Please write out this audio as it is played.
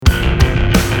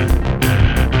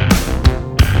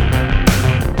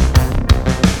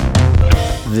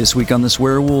This week on the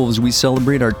Swearwolves, we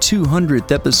celebrate our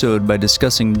 200th episode by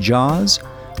discussing Jaws,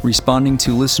 responding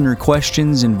to listener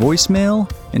questions and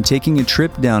voicemail, and taking a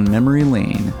trip down memory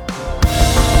lane.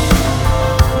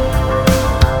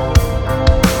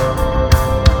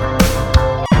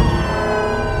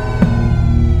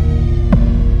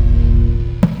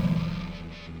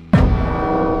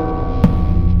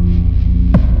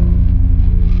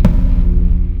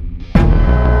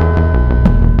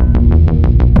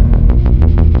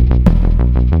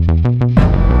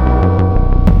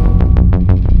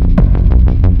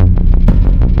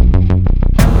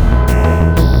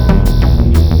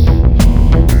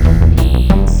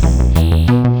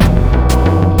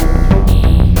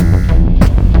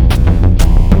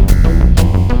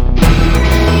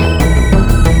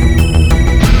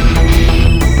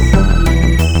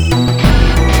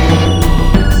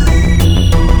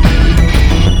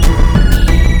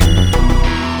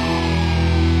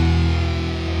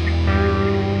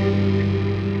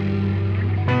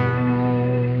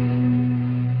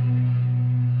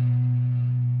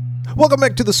 Welcome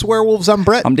back to the Swearwolves. I'm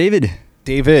Brett. I'm David.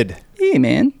 David. Hey,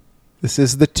 man. This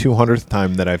is the 200th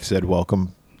time that I've said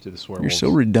welcome to the Swearwolves. You're so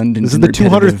redundant. This is the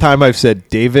 200th time I've said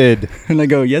David. And I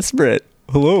go, yes, Brett.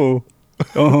 Hello.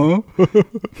 Uh-huh.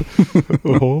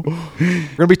 We're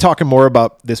going to be talking more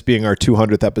about this being our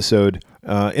 200th episode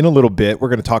in a little bit. We're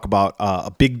going to talk about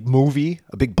a big movie,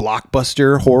 a big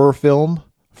blockbuster horror film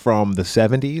from the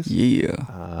 70s.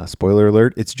 Yeah. Spoiler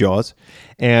alert, it's Jaws.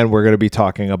 And we're going to be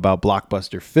talking about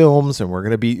blockbuster films, and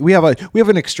we have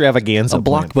an extravaganza. A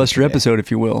blockbuster episode, if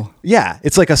you will. Yeah,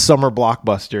 it's like a summer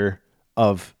blockbuster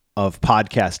of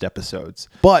podcast episodes.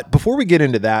 But before we get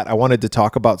into that, I wanted to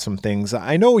talk about some things.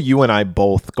 I know you and I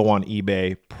both go on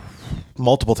eBay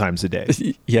multiple times a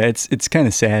day. Yeah, it's kind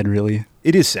of sad, really.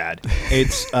 It is sad.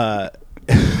 It's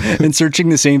and searching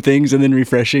the same things and then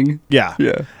refreshing. Yeah.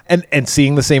 And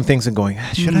seeing the same things and going,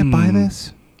 should I buy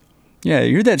this? Yeah,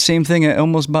 you're that same thing I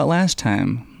almost bought last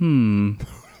time.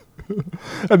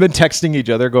 I've been texting each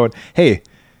other going, hey,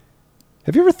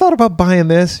 have you ever thought about buying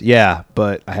this? Yeah,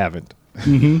 but I haven't.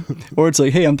 Mm-hmm. Or it's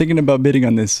like, hey, I'm thinking about bidding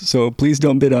on this, so please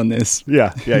don't bid on this.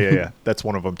 Yeah. That's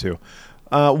one of them too.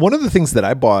 One of the things that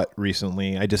I bought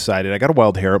recently, I decided I got a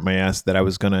wild hair up my ass that I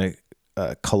was going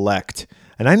to collect.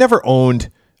 And I never owned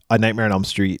a Nightmare on Elm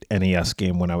Street NES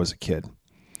game when I was a kid.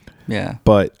 Yeah.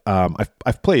 But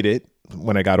I've played it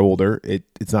when I got older.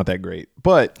 It's not that great.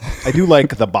 But I do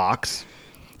like the box.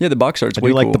 Yeah, the box art's I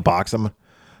way do like cool. the box. I'm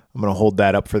going to hold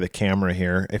that up for the camera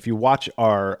here. If you watch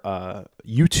our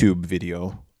YouTube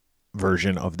video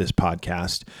version of this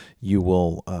podcast, you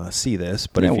will see this.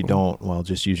 But if you don't, well,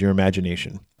 just use your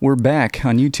imagination. We're back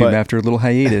on YouTube after a little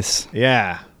hiatus.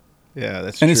 Yeah,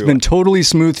 that's true. And it's been totally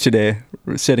smooth today.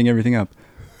 We're setting everything up.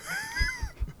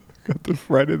 Got the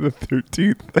Friday the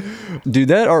 13th. Dude,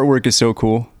 that artwork is so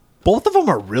cool. Both of them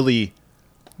are really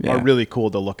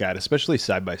cool to look at, especially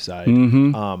side by side.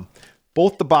 Mm-hmm.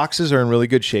 Both the boxes are in really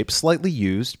good shape, slightly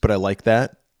used, but I like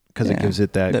that because it gives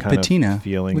it that kind patina of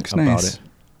feeling looks about nice. it.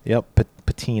 Yep,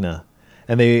 patina.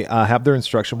 And they have their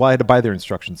instruction. Well, I had to buy their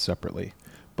instructions separately,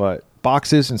 but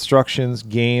boxes, instructions,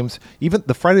 games. Even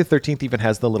the Friday the 13th even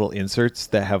has the little inserts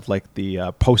that have like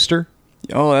the poster.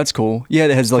 Oh, that's cool. Yeah,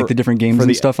 it has like the different games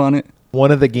and stuff on it.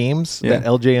 One of the games that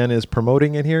LJN is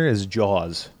promoting in here is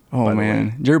Jaws. Oh,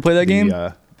 man. Did you ever play that game?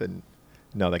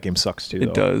 No, that game sucks too.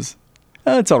 It does.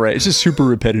 It's all right. It's just super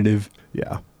repetitive.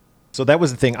 Yeah. So that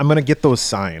was the thing. I'm going to get those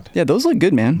signed. Yeah, those look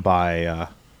good, man. By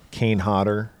Kane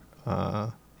Hodder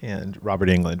and Robert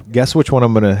Englund. Guess which one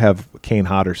I'm going to have Kane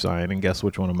Hodder sign, and guess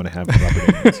which one I'm going to have Robert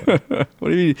Englund sign. What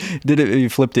do you did it? You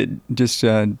flipped it just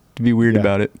to be weird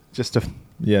about it. Just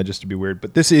to be weird.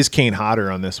 But this is Kane Hodder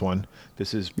on this one.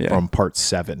 This is from part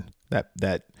 7.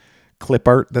 That clip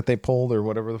art that they pulled or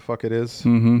whatever the fuck it is.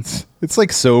 Mm-hmm. It's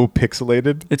like so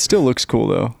pixelated. It still looks cool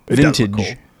though. It Vintage. does look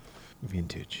cool.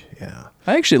 Vintage. Yeah.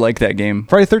 I actually like that game.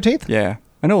 Friday the 13th? Yeah.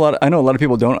 I know a lot of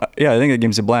people don't. Yeah, I think that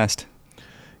game's a blast.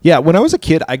 Yeah, when I was a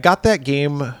kid, I got that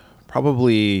game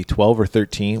probably 12 or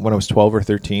 13, when I was 12 or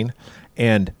 13,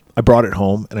 and I brought it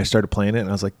home and I started playing it, and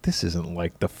I was like, this isn't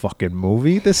like the fucking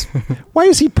movie. Why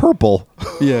is he purple?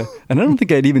 Yeah, and I don't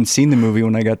think I'd even seen the movie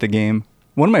when I got the game.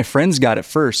 One of my friends got it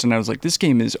first, and I was like, this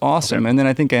game is awesome. Okay. And then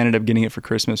I think I ended up getting it for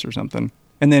Christmas or something.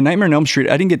 And then Nightmare on Elm Street,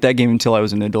 I didn't get that game until I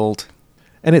was an adult.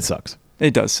 And it sucks.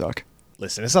 It does suck.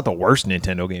 Listen, it's not the worst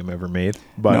Nintendo game ever made.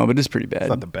 No, but it's pretty bad. It's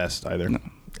not the best either. No.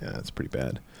 Yeah, it's pretty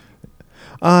bad.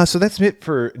 So that's it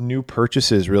for new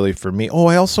purchases, really, for me. Oh,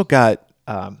 I also got,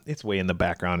 it's way in the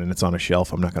background and it's on a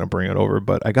shelf. I'm not going to bring it over,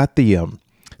 but I got the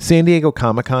San Diego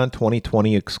Comic-Con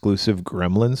 2020 exclusive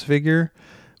Gremlins figure,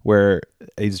 where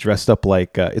he's dressed up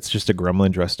like it's just a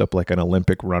gremlin dressed up like an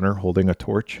Olympic runner holding a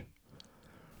torch.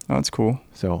 Oh, that's cool.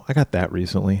 So I got that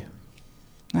recently.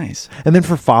 Nice. And then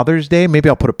for Father's Day, maybe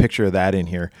I'll put a picture of that in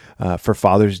here. For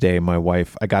Father's Day, my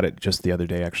wife, I got it just the other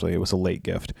day, actually. It was a late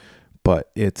gift.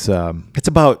 But it's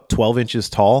about 12 inches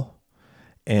tall.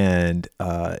 And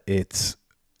it's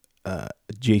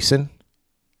Jason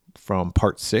from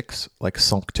Part 6, like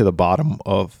sunk to the bottom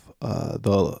of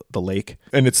the lake.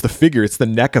 And it's the figure. It's the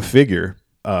NECA figure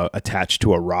attached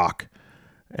to a rock.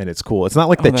 And it's cool. It's not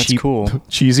like that cheap,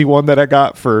 cheesy one that I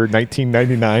got for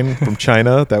 $19.99 from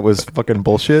China. That was fucking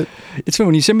bullshit. It's funny.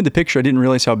 When you sent me the picture, I didn't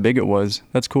realize how big it was.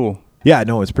 That's cool. Yeah,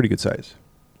 no, it's pretty good size.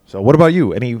 So what about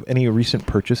you? Any recent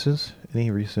purchases? Any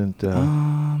recent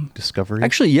discoveries?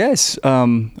 Actually, yes. I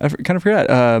kind of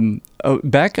forgot.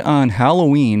 Back on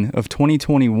Halloween of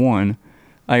 2021,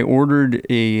 I ordered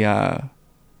a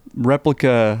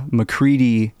replica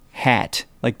McCready hat,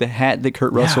 like the hat that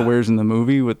Kurt Russell wears in the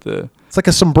movie with the... It's like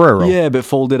a sombrero. Yeah, but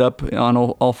folded up on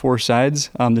all four sides.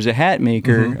 There's a hat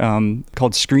maker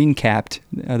called Screen Capped.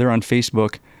 They're on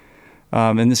Facebook.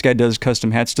 And this guy does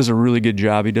custom hats, does a really good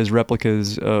job. He does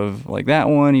replicas of like that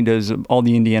one. He does all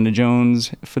the Indiana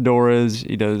Jones fedoras.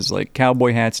 He does like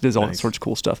cowboy hats. He does all sorts of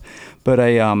cool stuff. But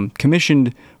I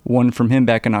commissioned one from him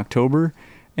back in October.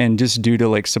 And just due to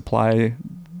like supply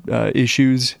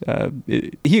issues,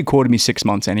 he had quoted me 6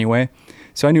 months anyway.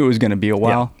 So I knew it was going to be a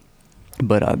while. Yeah.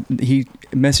 But he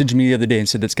messaged me the other day and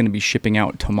said that's going to be shipping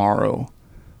out tomorrow.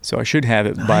 So I should have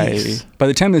it by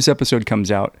the time this episode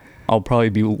comes out. I'll probably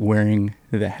be wearing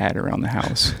the hat around the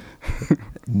house.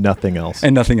 Nothing else.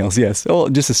 And nothing else, yes. Oh,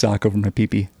 just a sock over my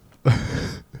pee-pee.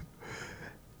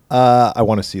 I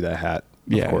want to see that hat,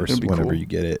 of course, whenever you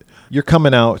get it. You're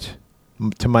coming out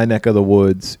to my neck of the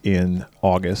woods in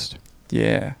August.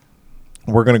 Yeah.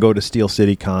 We're going to go to Steel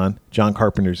City Con. John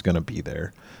Carpenter's going to be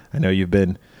there. I know you've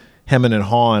been hemming and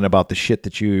hawing about the shit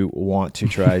that you want to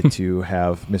try to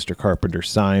have Mr. Carpenter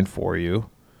sign for you.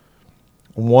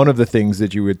 One of the things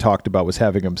that you had talked about was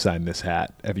having him sign this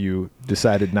hat. Have you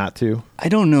decided not to? I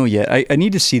don't know yet. I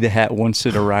need to see the hat once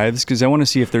it arrives because I want to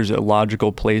see if there's a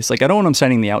logical place. Like, I don't want him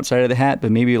signing the outside of the hat,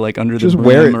 but maybe like under the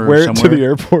brim or wear somewhere. It to the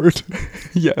airport.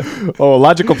 Yeah. Oh, a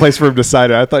logical place for him to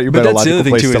sign it. I thought you meant a logical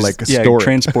place to like store it.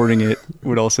 Transporting it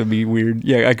would also be weird.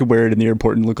 Yeah, I could wear it in the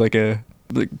airport and look like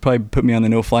probably put me on the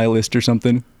no-fly list or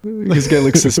something. This guy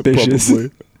looks suspicious.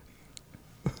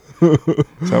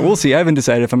 So we'll see. I haven't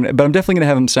decided but I'm definitely gonna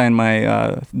have him sign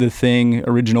my The Thing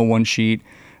original one sheet.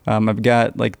 I've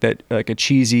got like a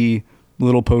cheesy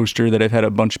little poster that I've had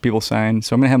a bunch of people sign.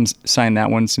 So I'm gonna have him sign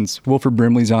that one since Wilford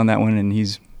Brimley's on that one and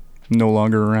he's no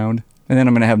longer around. And then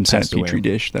I'm gonna have him sign a Petri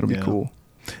dish. That'll be cool.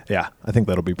 Yeah, I think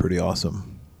that'll be pretty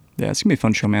awesome. Yeah, it's gonna be a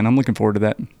fun show, man. I'm looking forward to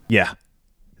that. Yeah,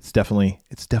 it's definitely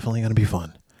gonna be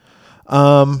fun.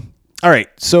 All right,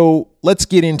 so let's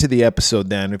get into the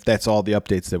episode then, if that's all the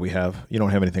updates that we have. You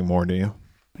don't have anything more, do you?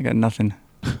 I got nothing.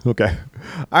 Okay.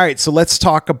 All right, so let's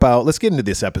get into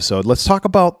this episode. Let's talk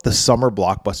about the summer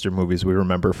blockbuster movies we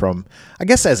remember from, I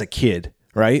guess, as a kid,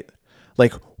 right?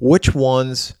 Like, which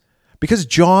ones, because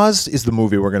Jaws is the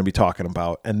movie we're going to be talking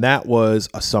about, and that was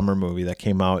a summer movie that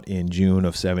came out in June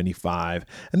of 75,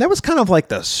 and that was kind of like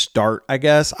the start, I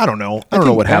guess. I don't know. I don't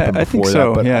know what happened before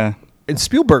that, but yeah. And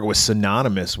Spielberg was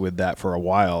synonymous with that for a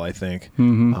while, I think,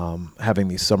 having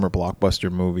these summer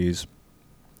blockbuster movies.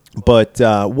 But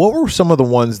what were some of the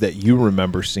ones that you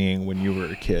remember seeing when you were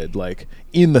a kid, like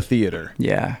in the theater?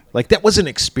 Yeah. Like that was an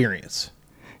experience.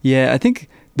 Yeah, I think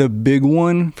the big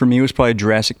one for me was probably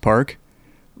Jurassic Park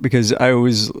because I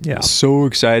was so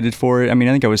excited for it. I mean,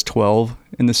 I think I was 12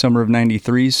 in the summer of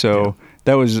 93, so... Yeah.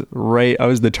 That was right. I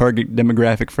was the target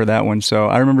demographic for that one. So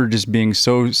I remember just being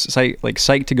so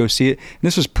psyched to go see it. And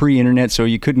this was pre-internet, so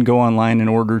you couldn't go online and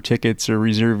order tickets or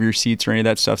reserve your seats or any of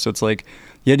that stuff. So it's like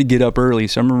you had to get up early.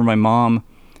 So I remember my mom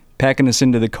packing us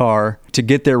into the car to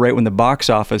get there right when the box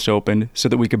office opened so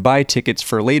that we could buy tickets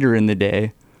for later in the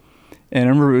day. And I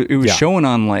remember it was showing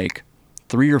on like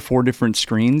 3 or 4 different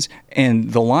screens.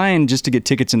 And the line just to get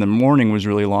tickets in the morning was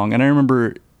really long. And I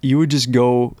remember... You would just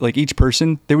go, like each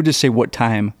person, they would just say what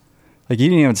time. Like you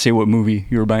didn't even have to say what movie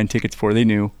you were buying tickets for. They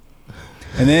knew.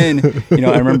 And then,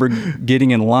 I remember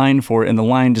getting in line for it and the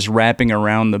line just wrapping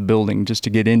around the building just to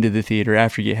get into the theater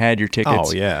after you had your tickets.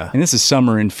 Oh, yeah. And this is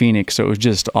summer in Phoenix, so it was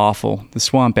just awful. The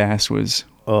swamp ass was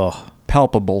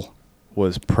palpable.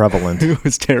 Was prevalent. It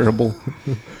was terrible.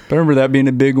 But I remember that being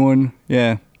a big one.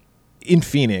 Yeah. In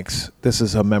Phoenix, this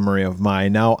is a memory of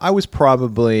mine. Now, I was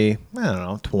probably,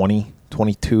 20.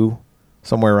 22,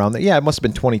 somewhere around there. Yeah, it must have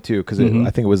been 22 because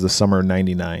I think it was the summer of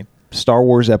 99. Star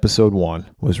Wars Episode 1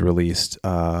 was released,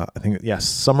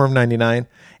 summer of 99.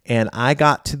 And I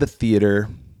got to the theater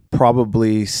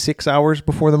probably 6 hours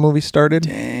before the movie started.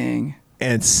 Dang.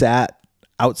 And sat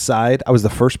outside. I was the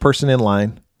first person in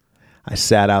line. I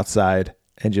sat outside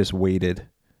and just waited.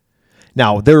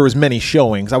 Now, there was many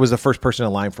showings. I was the first person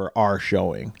in line for our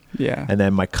showing. Yeah. And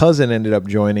then my cousin ended up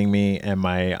joining me, and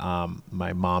my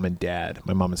mom and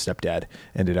stepdad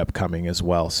ended up coming as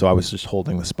well. So I was just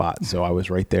holding the spot. So I was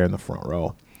right there in the front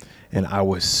row. And I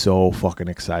was so fucking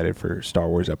excited for Star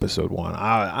Wars Episode 1.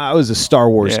 I was a Star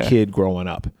Wars kid growing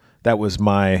up. That was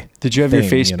my Did you have your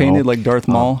face painted like Darth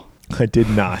Maul? I did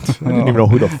not. I didn't even know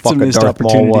who the fuck a Darth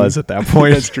Maul was at that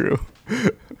point. That's true.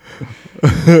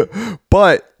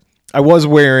 But I was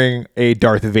wearing a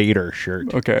Darth Vader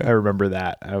shirt. Okay. I remember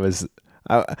that.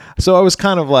 So I was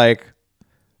kind of like,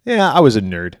 yeah, I was a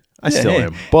nerd. I still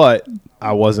am. But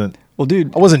I wasn't. Well,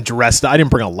 dude. I wasn't dressed. I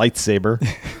didn't bring a lightsaber.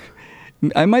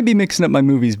 I might be mixing up my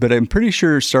movies, but I'm pretty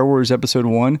sure Star Wars Episode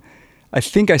 1, I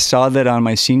think I saw that on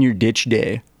my senior ditch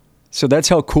day. So that's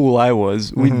how cool I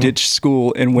was. We ditched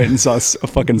school and went and saw a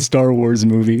fucking Star Wars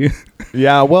movie.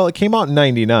 Yeah, well, it came out in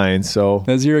 99, so...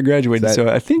 That's the year I graduated, so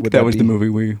I think that was the movie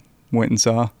we went and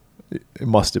saw. It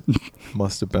must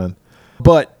have been.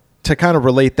 But to kind of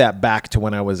relate that back to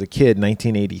when I was a kid,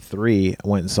 1983, I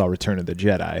went and saw Return of the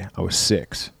Jedi. I was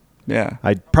 6. Yeah.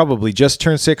 I probably just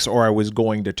turned 6, or I was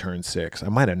going to turn 6. I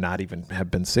might have not even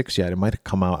have been 6 yet. It might have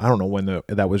come out. I don't know when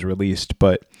that was released,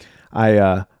 but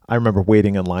I remember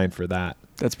waiting in line for that.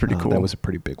 That's pretty cool. That was a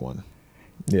pretty big one.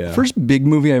 Yeah. First big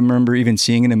movie I remember even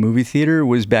seeing in a movie theater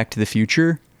was Back to the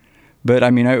Future. But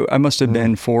I mean, I must have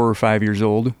been 4 or 5 years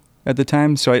old at the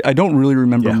time. So I don't really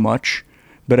remember much,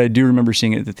 but I do remember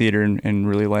seeing it at the theater and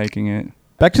really liking it.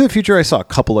 Back to the Future I saw a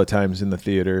couple of times in the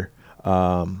theater.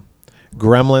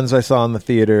 Gremlins I saw in the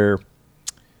theater.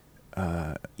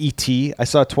 E.T. I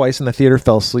saw twice in the theater,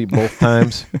 fell asleep both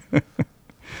times.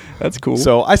 That's cool.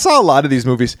 So I saw a lot of these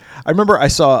movies. I remember I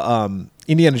saw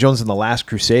Indiana Jones and the Last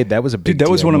Crusade. That was a big Dude,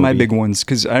 that was one of my movie. big ones,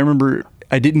 because I remember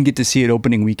I didn't get to see it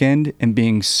opening weekend and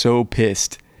being so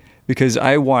pissed because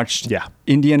I watched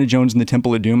Indiana Jones and the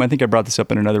Temple of Doom. I think I brought this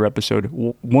up in another episode.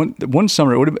 One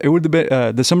summer, it would have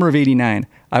been the summer of '89.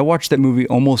 I watched that movie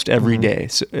almost every day.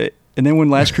 So, and then when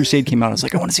Last Crusade came out, I was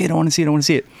like, I want to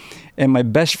see it. And my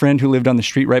best friend who lived on the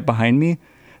street right behind me,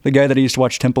 the guy that I used to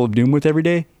watch Temple of Doom with every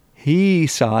day, he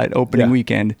saw it opening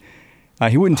weekend.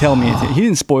 He wouldn't tell me anything. He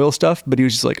didn't spoil stuff, but he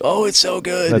was just like, oh, it's so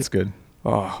good. That's good.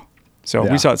 Oh, so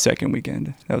we saw it second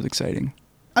weekend. That was exciting.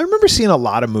 I remember seeing a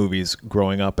lot of movies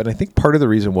growing up, and I think part of the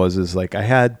reason is like I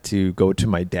had to go to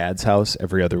my dad's house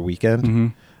every other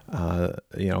weekend.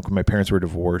 My parents were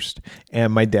divorced,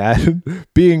 and my dad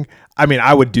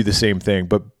I would do the same thing,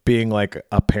 but being like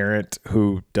a parent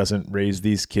who doesn't raise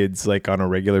these kids like on a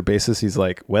regular basis, he's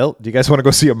like, well, do you guys want to go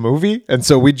see a movie? And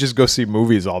so we'd just go see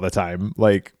movies all the time.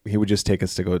 Like he would just take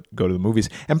us to go to the movies.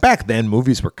 And back then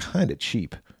movies were kind of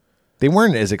cheap. They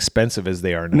weren't as expensive as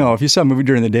they are now. No, if you saw a movie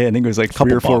during the day, I think it was like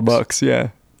 $3 or $4. Yeah.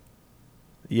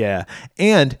 Yeah.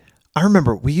 And I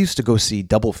remember we used to go see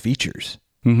double features.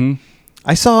 Mm-hmm.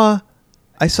 I saw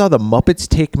the Muppets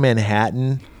Take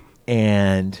Manhattan,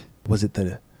 and was it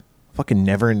the fucking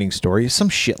Neverending Story? Some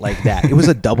shit like that. It was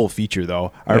a double feature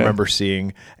though. I remember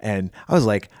seeing, and I was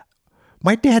like,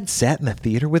 my dad sat in the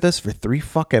theater with us for 3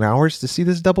 fucking hours to see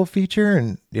this double feature,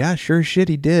 and yeah, sure as shit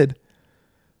he did.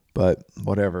 But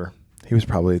whatever. He was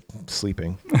probably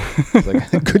sleeping. It's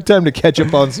like a good time to catch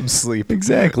up on some sleep.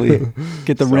 Exactly.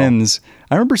 Get the rims.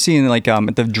 I remember seeing like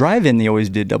at the drive-in they always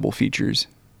did double features.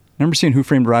 I remember seeing Who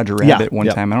Framed Roger Rabbit one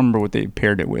time. I don't remember what they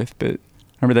paired it with, but I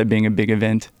remember that being a big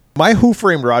event. My Who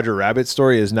Framed Roger Rabbit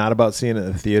story is not about seeing it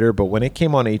in the theater, but when it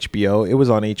came on HBO, it was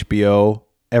on HBO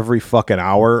every fucking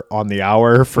hour on the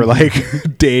hour for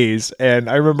like days. And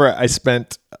I remember I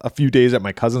spent a few days at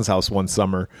my cousin's house one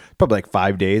summer, probably like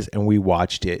 5 days, and we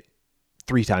watched it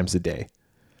 3 times a day.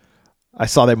 I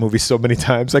saw that movie so many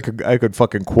times I could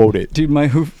fucking quote it. Dude, my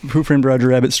Who Framed Roger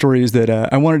Rabbit story is that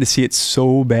I wanted to see it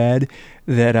so bad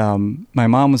that my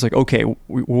mom was like, okay,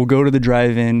 we'll go to the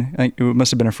drive-in. It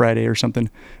must have been a Friday or something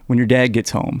when your dad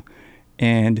gets home.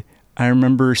 And I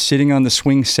remember sitting on the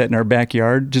swing set in our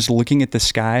backyard just looking at the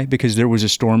sky because there was a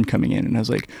storm coming in. And I was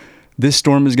like, this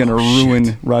storm is going to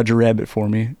ruin Roger Rabbit for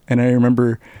me. And I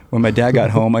remember when my dad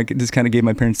got home, I just kind of gave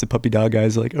my parents the puppy dog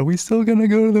eyes, like, are we still going to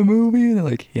go to the movie? And they're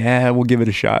like, yeah, we'll give it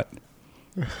a shot.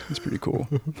 It's pretty cool.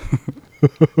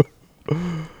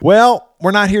 Well,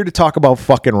 we're not here to talk about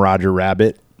fucking Roger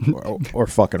Rabbit or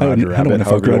fucking Roger Rabbit.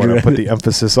 However you want to put the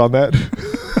emphasis on that.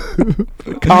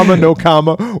 Comma, no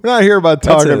comma. We're not here about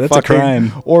talking that's fucking a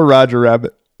crime. or Roger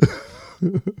Rabbit.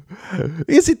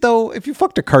 Is it though? If you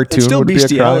fucked a cartoon, It's still would it be a crime?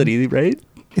 bestiality, right?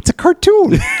 It's a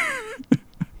cartoon.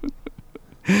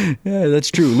 Yeah,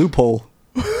 that's true. Loophole.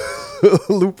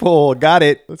 Loophole. Got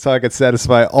it. That's how I could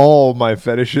satisfy all my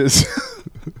fetishes.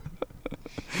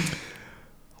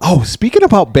 Oh, speaking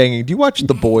about banging, do you watch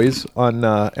The Boys on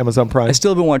Amazon Prime? I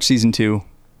still haven't watched season 2.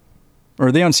 Or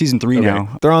are they on season 3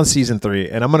 now? They're on season 3,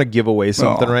 and I'm going to give away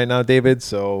something right now, David.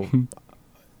 So,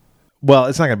 well,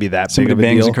 it's not going to be that Somebody big of a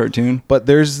bangs deal. a cartoon? But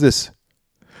there's a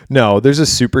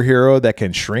superhero that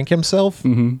can shrink himself.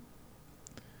 Mm-hmm.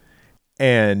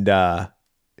 And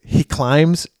he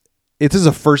climbs. This is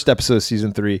the first episode of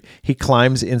season 3. He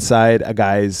climbs inside a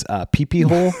guy's pee-pee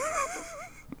hole.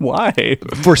 Why?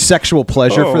 For sexual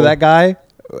pleasure for that guy.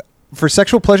 For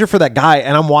sexual pleasure for that guy.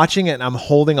 And I'm watching it and I'm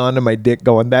holding on to my dick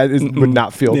going, would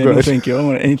not feel good. No, thank you. I don't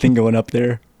want anything going up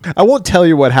there. I won't tell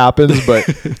you what happens, but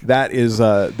that is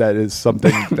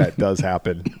something that does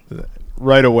happen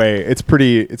right away. It's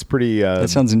pretty. That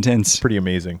sounds intense. Pretty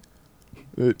amazing.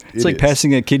 It's like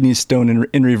passing a kidney stone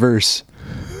in reverse.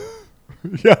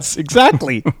 Yes,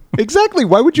 exactly. Exactly.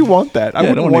 Why would you want that? I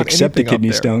don't want to accept the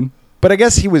kidney stone. But I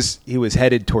guess he was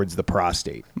headed towards the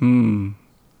prostate.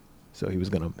 So he was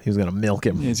gonna milk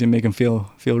him. Yeah, he's gonna make him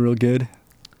feel real good.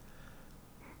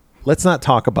 Let's not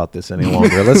talk about this any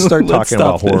longer. Let's start talking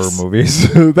about horror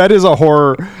movies. That is a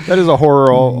horror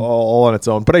all on its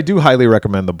own. But I do highly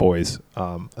recommend The Boys,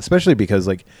 especially because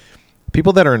like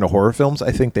people that are into horror films,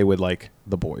 I think they would like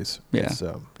The Boys. Yeah,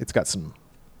 it's got some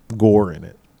gore in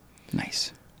it.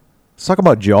 Nice. Let's talk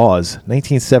about Jaws,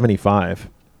 1975.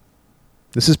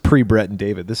 This is pre-Brett and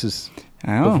David. This is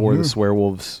before the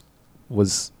Swearwolves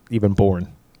was even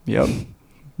born. Yep.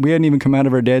 We hadn't even come out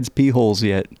of our dad's pee holes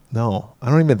yet. No, I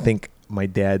don't even think my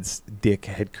dad's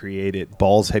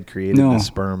balls had created the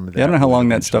sperm. I don't know how long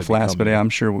that stuff lasts, but I'm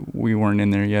sure we weren't in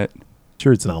there yet.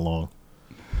 Sure, it's not long.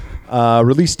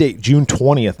 Release date, June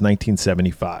 20th,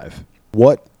 1975.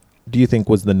 What do you think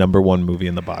was the number one movie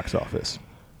in the box office?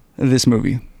 This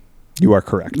movie. You are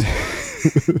correct.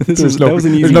 There's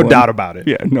no doubt about it.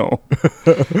 Yeah, no.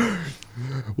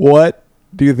 What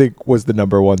do you think was the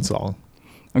number one song?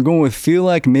 I'm going with Feel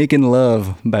Like Making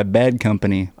Love by Bad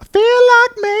Company. I feel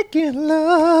like making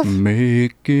love.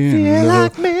 Feel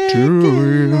like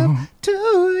making love to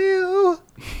you.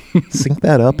 Sync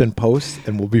that up in post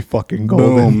and we'll be fucking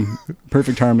golden. Boom.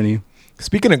 Perfect harmony.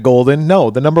 Speaking of golden,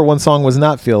 no, the number one song was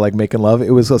not Feel Like Making Love.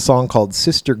 It was a song called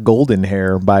Sister Golden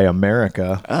Hair by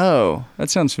America. Oh, that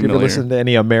sounds familiar. You ever listen to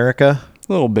any America?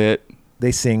 A little bit.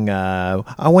 They sing,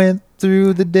 I went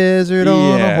through the desert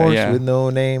on a horse with no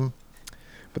name.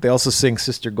 But they also sing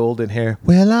Sister Golden Hair.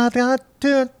 Well, I got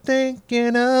to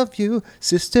thinking of you,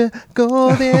 Sister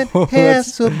Golden Hair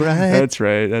so bright. That's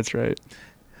right.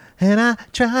 And I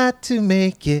tried to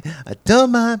make it. I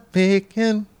don't mind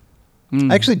making.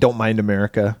 I actually don't mind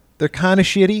America. They're kind of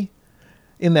shitty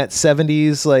in that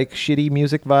 70s like shitty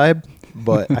music vibe,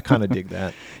 but I kind of dig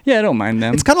that. Yeah, I don't mind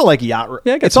them. It's kind of like yacht.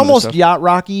 Yeah, it's almost yacht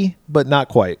rocky, but not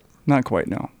quite. Not quite,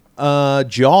 no.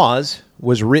 Jaws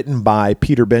was written by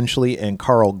Peter Benchley and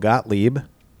Carl Gottlieb,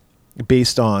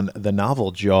 based on the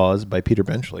novel Jaws by Peter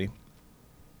Benchley.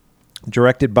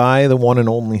 Directed by the one and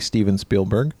only Steven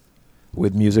Spielberg,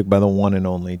 with music by the one and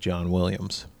only John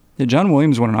Williams. Yeah, John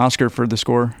Williams won an Oscar for the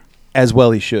score. As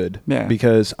well he should. Yeah.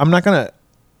 Because I'm not going to...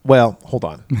 Well, hold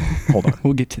on.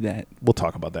 We'll get to that. We'll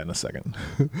talk about that in a second.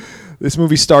 This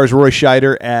movie stars Roy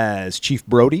Scheider as Chief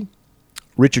Brody,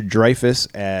 Richard Dreyfuss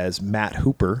as Matt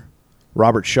Hooper,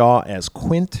 Robert Shaw as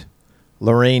Quint,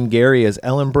 Lorraine Gary as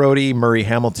Ellen Brody, Murray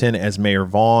Hamilton as Mayor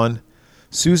Vaughn,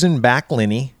 Susan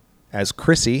Backlinie as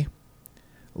Chrissy,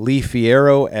 Lee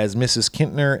Fierro as Mrs.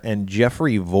 Kintner, and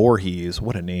Jeffrey Voorhees,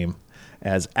 what a name,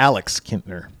 as Alex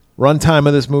Kintner. Runtime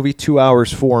of this movie, 2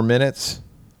 hours, 4 minutes.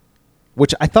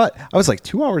 Which I was like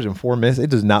 2 hours and 4 minutes.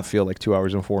 It does not feel like 2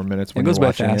 hours and 4 minutes when you're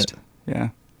watching it. It goes by fast. Yeah.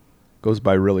 Goes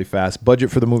by really fast. Budget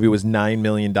for the movie was $9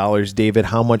 million. David,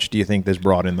 how much do you think this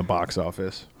brought in the box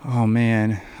office? Oh,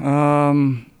 man.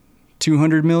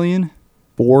 200 million?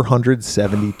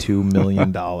 $472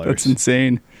 million. That's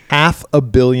insane.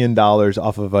 $500 million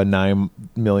off of a $9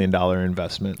 million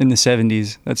investment. In the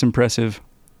 70s. That's impressive.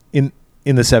 In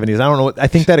the 70s. I don't know. I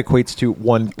think that equates to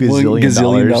 $1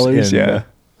 gazillion dollars. Yeah,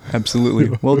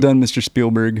 absolutely. Well done, Mr.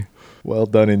 Spielberg. Well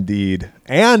done indeed.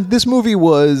 And this movie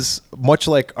was, much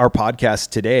like our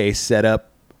podcast today, set up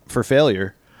for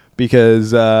failure because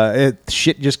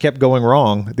shit just kept going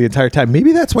wrong the entire time.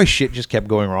 Maybe that's why shit just kept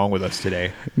going wrong with us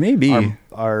today. Maybe.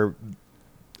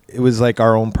 It was like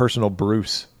our own personal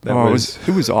Bruce. It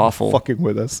was awful. Fucking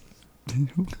with us.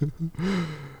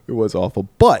 It was awful.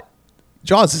 But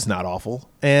Jaws is not awful.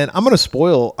 And I'm going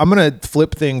to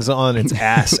flip things on its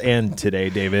ass end today,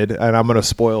 David. And I'm going to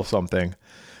spoil something.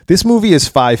 This movie is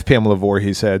 5 Pamela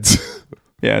Voorhees heads.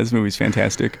 Yeah, this movie's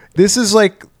fantastic. This is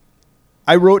like,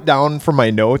 I wrote down from my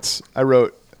notes, I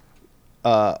wrote,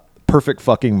 perfect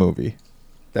fucking movie.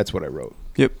 That's what I wrote.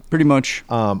 Yep, pretty much.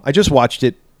 I just watched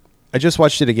it. I just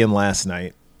watched it again last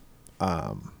night.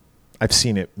 I've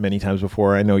seen it many times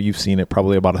before. I know you've seen it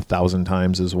probably about 1,000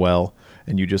 times as well.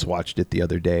 And you just watched it the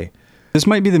other day. This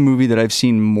might be the movie that I've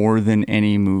seen more than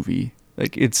any movie.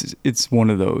 Like it's one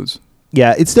of those.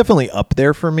 Yeah, it's definitely up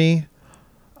there for me.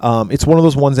 It's one of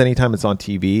those ones anytime it's on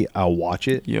TV, I'll watch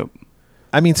it. Yep.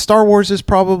 I mean, Star Wars is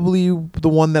probably the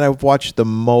one that I've watched the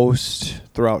most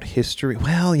throughout history.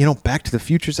 Well, Back to the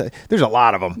Future. There's a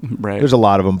lot of them. Right. There's a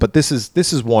lot of them, but this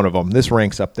is one of them. This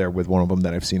ranks up there with one of them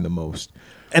that I've seen the most.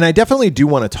 And I definitely do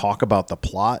want to talk about the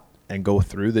plot and go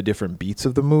through the different beats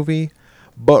of the movie.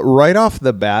 But right off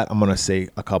the bat, I'm going to say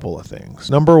a couple of things.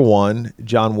 Number one,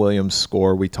 John Williams'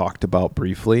 score we talked about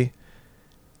briefly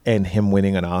and him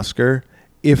winning an Oscar.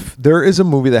 If there is a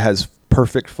movie that has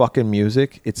perfect fucking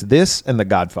music, it's this and The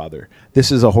Godfather.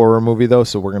 This is a horror movie, though,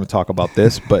 so we're going to talk about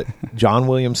this. But John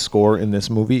Williams' score in this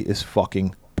movie is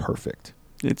fucking perfect.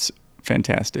 It's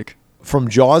fantastic. From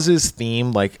Jaws'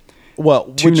 theme,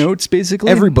 two notes, basically?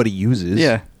 Everybody uses.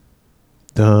 Yeah.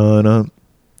 Dun-na.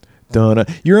 Dun-na.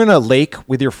 You're in a lake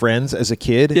with your friends as a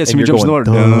kid. Yeah, somebody jumps in the water.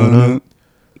 Dun-na.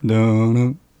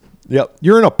 Dun-na. Yep.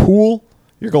 You're in a pool.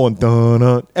 You're going,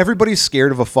 dun-na. Everybody's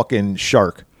scared of a fucking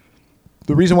shark.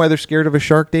 The reason why they're scared of a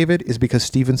shark, David, is because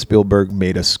Steven Spielberg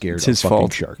made us scared of fucking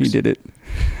sharks. He did it.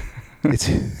 It's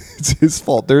his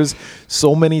fault. There's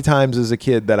so many times as a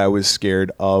kid that I was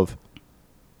scared of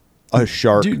a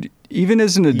shark. Dude, even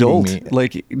as an adult,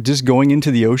 like just going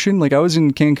into the ocean, like I was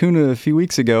in Cancun a few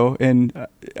weeks ago, and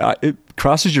it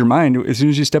crosses your mind as soon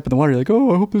as you step in the water. You're like,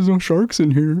 oh, I hope there's no sharks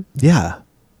in here.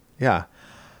 Yeah.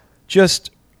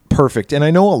 Just perfect. And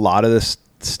I know a lot of this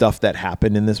stuff that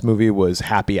happened in this movie was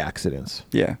happy accidents.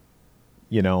 Yeah.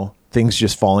 Things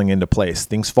just falling into place,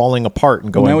 things falling apart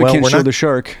and going, now we can't show not, the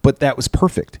shark. But that was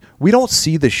perfect. We don't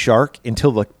see the shark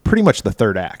until pretty much the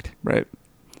third act. Right.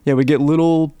 Yeah, we get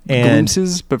little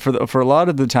glimpses, but for a lot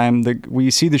of the time, we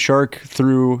see the shark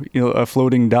through a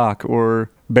floating dock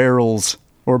or barrels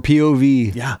or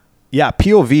POV. Yeah,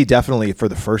 POV definitely for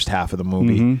the first half of the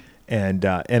movie, and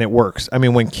it works. I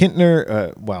mean, when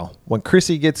when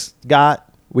Chrissy gets got,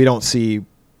 we don't see.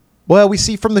 Well, we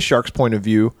see from the shark's point of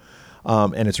view,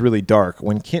 and it's really dark.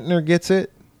 When Kintner gets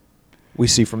it, we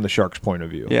see from the shark's point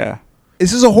of view. Yeah,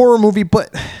 this is a horror movie,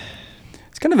 but.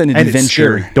 Kind of an adventure. It's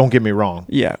scary, don't get me wrong.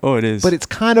 Yeah, it is. But it's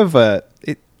kind of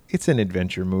it's an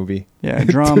adventure movie. Yeah,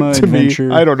 drama, to adventure.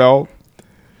 Me, I don't know.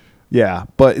 Yeah,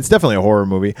 but it's definitely a horror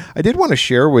movie. I did want to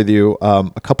share with you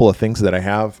a couple of things that I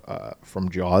have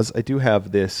from Jaws. I do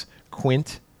have this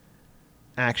Quint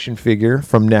action figure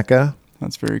from NECA.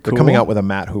 That's very cool. They're coming out with a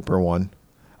Matt Hooper one.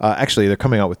 Actually, they're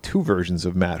coming out with two versions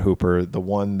of Matt Hooper. The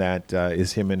one that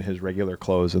is him in his regular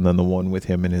clothes, and then the one with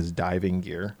him in his diving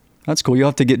gear. That's cool. You'll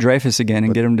have to get Dreyfuss again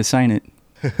and get him to sign it.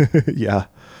 Yeah.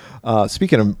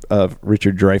 Speaking of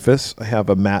Richard Dreyfuss, I have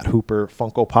a Matt Hooper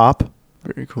Funko Pop.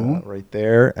 Very cool. Right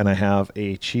there. And I have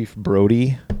a Chief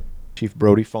Brody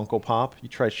Funko Pop. You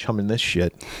try chumming this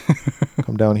shit.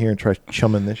 Come down here and try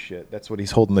chumming this shit. That's what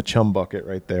he's holding, the chum bucket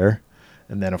right there.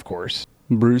 And then, of course,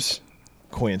 Bruce.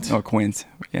 Quint. Oh, Quint.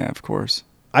 Yeah, of course.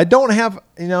 I don't have,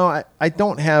 I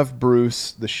don't have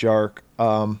Bruce the shark.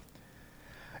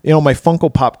 My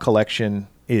Funko Pop collection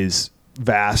is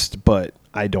vast, but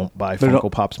I don't buy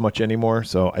Funko Pops much anymore,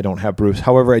 so I don't have Bruce.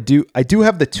 However, I do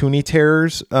have the Toonie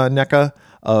Terrors NECA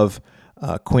of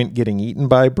Quint getting eaten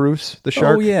by Bruce the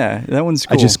shark. Oh yeah, that one's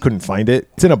cool. I just couldn't find it.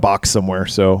 It's in a box somewhere,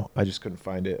 so I just couldn't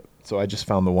find it. So I just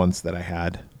found the ones that I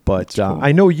had. But cool.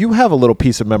 I know you have a little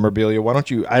piece of memorabilia. Why don't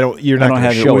you? You're not going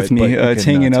to show it with me. It's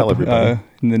hanging up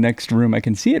in the next room. I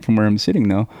can see it from where I'm sitting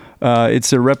though.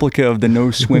 It's a replica of the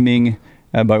no swimming.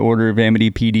 By order of Amity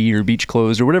PD or beach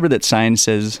closed or whatever that sign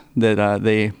says that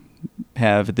they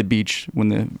have at the beach when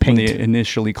they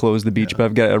initially closed the beach. Yeah. But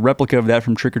I've got a replica of that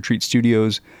from Trick or Treat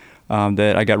Studios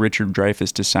that I got Richard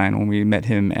Dreyfuss to sign when we met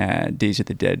him at Days of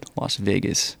the Dead, Las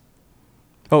Vegas.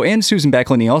 Oh, and Susan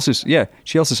Backlund,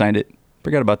 she also signed it.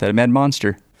 Forgot about that. A Mad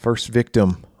Monster. First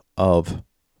victim of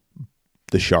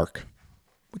the shark.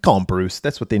 We call him Bruce.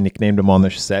 That's what they nicknamed him on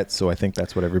the set, so I think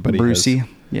that's what everybody Brucey, has.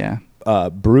 Yeah.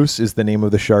 Bruce is the name of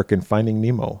the shark in Finding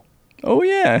Nemo. Oh,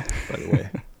 yeah. By the way.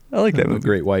 I like that movie. The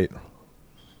Great White.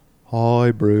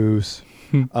 Hi, Bruce.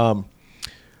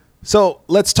 So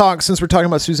let's talk, since we're talking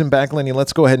about Susan Backlund,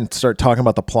 let's go ahead and start talking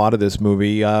about the plot of this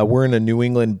movie. We're in a New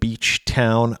England beach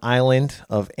town island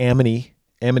of Amity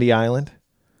Island,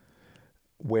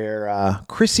 where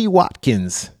Chrissy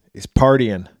Watkins is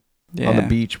partying on the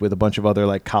beach with a bunch of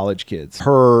other college kids.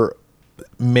 Her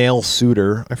male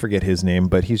suitor, I forget his name,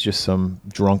 but he's just some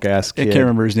drunk ass kid. I can't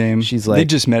remember his name. She's like, they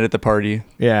just met at the party.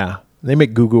 Yeah. They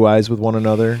make goo-goo eyes with one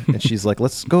another. And she's like,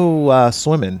 let's go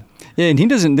swimming. Yeah,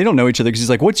 and they don't know each other because he's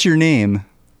like, what's your name?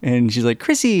 And she's like,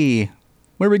 Chrissy,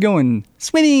 where are we going?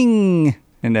 Swimming.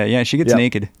 And yeah, she gets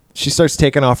naked. She starts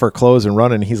taking off her clothes and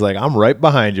running. He's like, I'm right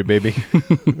behind you, baby.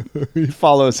 He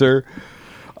follows her.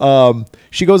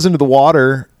 She goes into the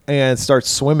water and starts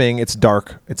swimming. It's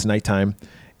dark. It's nighttime.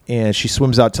 And she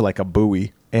swims out to like a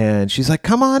buoy. And she's like,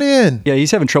 come on in. Yeah,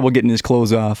 he's having trouble getting his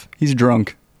clothes off. He's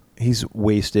drunk. He's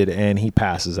wasted and he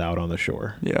passes out on the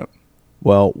shore. Yeah.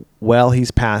 Well, while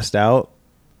he's passed out,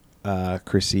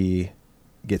 Chrissy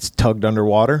gets tugged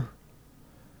underwater.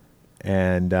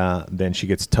 And then she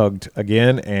gets tugged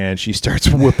again, and she starts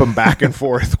whipping back and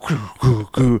forth.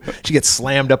 She gets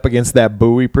slammed up against that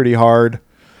buoy pretty hard.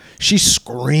 She's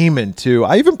screaming, too.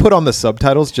 I even put on the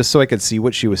subtitles just so I could see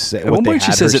what she was saying. At one point,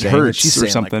 she says it hurts or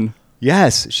something. Like,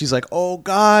 yes. She's like, oh,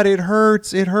 God, it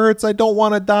hurts. It hurts. I don't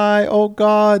want to die. Oh,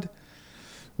 God.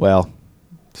 Well,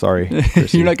 sorry,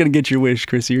 Chrissy. You're not going to get your wish,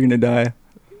 Chrissy. You're going to die.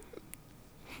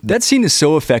 That scene is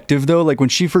so effective, though. Like when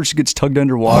she first gets tugged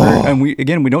underwater, and we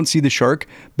don't see the shark,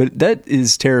 but that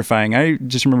is terrifying. I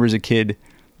just remember as a kid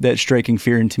that striking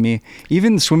fear into me.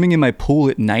 Even swimming in my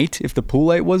pool at night, if the pool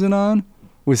light wasn't on,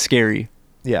 was scary.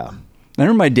 Yeah. I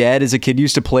remember my dad as a kid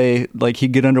used to play, like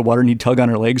he'd get underwater and he'd tug on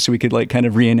her legs so we could like kind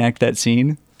of reenact that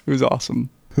scene. It was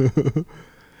awesome.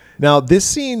 Now, this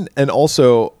scene, and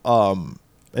also,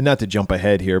 and not to jump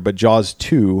ahead here, but Jaws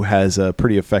 2 has a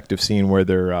pretty effective scene where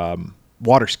they're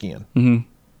water skiing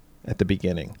at the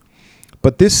beginning.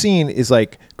 But this scene is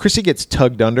like Chrissy gets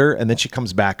tugged under and then she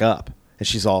comes back up and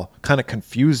she's all kind of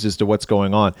confused as to what's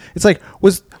going on. It's like,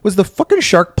 was the fucking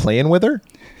shark playing with her?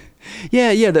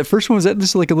 Yeah. That first one, was that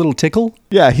just like a little tickle?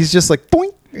 Yeah, he's just like,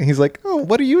 boink. And he's like, oh,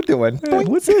 what are you doing?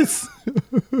 What's this?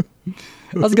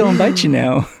 I was going to bite you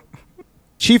now.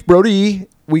 Chief Brody,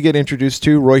 we get introduced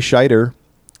to Roy Scheider.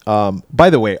 By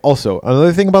the way, also,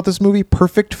 another thing about this movie,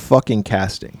 perfect fucking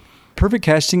casting. Perfect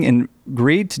casting and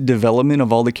great development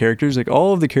of all the characters. Like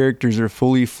all of the characters are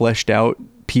fully fleshed out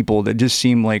people that just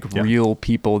seem like real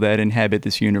people that inhabit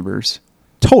this universe.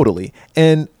 Totally.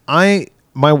 And my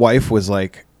wife was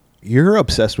like, you're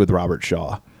obsessed with Robert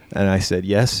Shaw. And I said,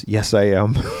 yes, I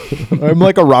am. I'm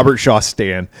like a Robert Shaw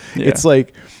stan. Yeah. It's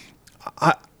like,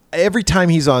 every time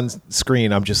he's on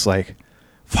screen, I'm just like,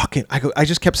 fucking, I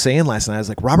just kept saying last night, I was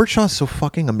like, Robert Shaw's so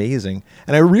fucking amazing.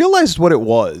 And I realized what it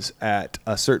was at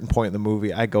a certain point in the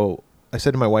movie. I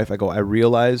said to my wife, I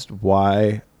realized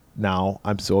why now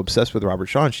I'm so obsessed with Robert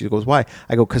Shaw. And she goes, why?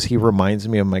 I go, because he reminds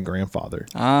me of my grandfather.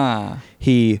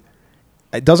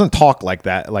 It doesn't talk like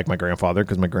that, like my grandfather,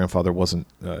 because my grandfather wasn't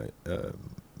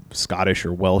Scottish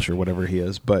or Welsh or whatever he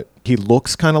is, but he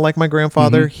looks kind of like my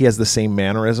grandfather. He has the same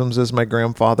mannerisms as my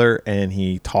grandfather, and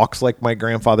he talks like my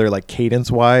grandfather, like cadence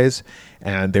wise.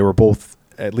 And they were both,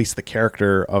 at least the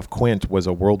character of Quint was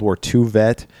a World War II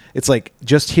vet. It's like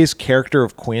just his character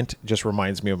of Quint just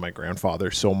reminds me of my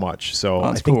grandfather so much. So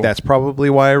I think that's probably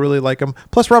why I really like him.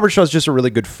 Plus, Robert Shaw's just a really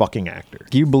good fucking actor.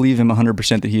 Do you believe him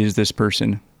 100% that he is this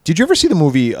person? Did you ever see the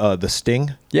movie The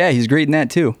Sting? Yeah, he's great in that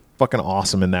too. Fucking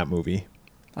awesome in that movie.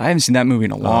 I haven't seen that movie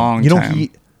in a long time.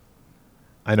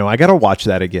 I know. I got to watch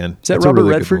that again. Is that Robert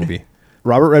Redford?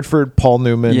 Robert Redford, Paul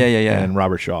Newman, yeah. and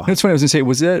Robert Shaw. That's what I was going to say.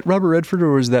 Was that Robert Redford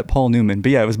or was that Paul Newman?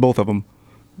 But yeah, it was both of them.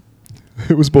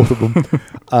 It was both of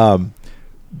them.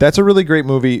 That's a really great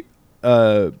movie.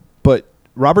 But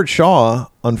Robert Shaw,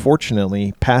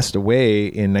 unfortunately, passed away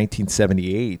in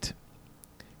 1978.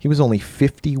 He was only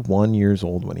 51 years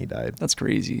old when he died. That's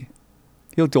crazy.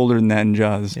 He looked older than that in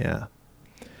Jaws. Yeah.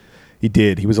 He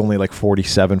did. He was only like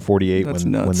 47, 48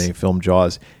 when they filmed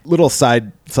Jaws. Little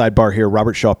sidebar here.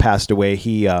 Robert Shaw passed away.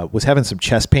 He was having some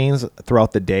chest pains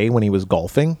throughout the day when he was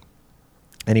golfing.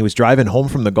 And he was driving home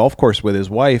from the golf course with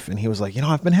his wife. And he was like,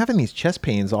 I've been having these chest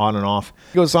pains on and off.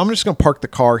 He goes, so I'm just going to park the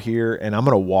car here. And I'm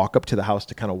going to walk up to the house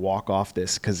to kind of walk off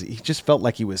this. Because he just felt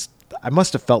like I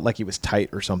must have felt like he was tight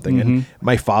or something. And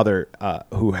my father,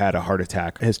 who had a heart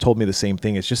attack, has told me the same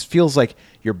thing. It just feels like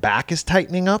your back is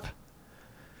tightening up.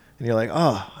 And you're like,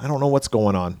 oh, I don't know what's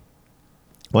going on.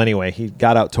 Well, anyway, he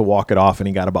got out to walk it off, and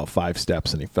he got about 5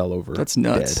 steps, and he fell over. That's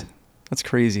nuts. Dead. That's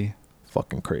crazy.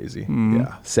 Fucking crazy.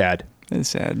 Yeah, sad. It's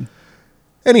sad.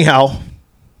 Anyhow,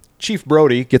 Chief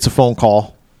Brody gets a phone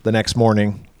call the next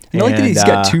morning. I like that he's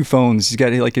got 2 phones. He's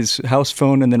got like his house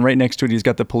phone, and then right next to it, he's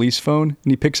got the police phone,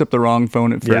 and he picks up the wrong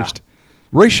phone at first.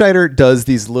 Yeah. Roy Scheider does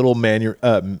these little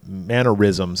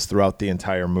mannerisms throughout the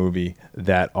entire movie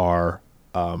that are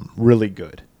really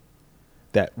good.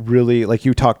 that really, like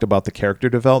you talked about the character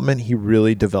development, he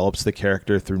really develops the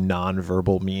character through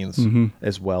nonverbal means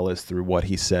as well as through what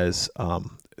he says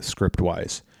script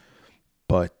wise.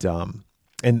 But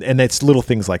and it's little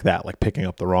things like that, like picking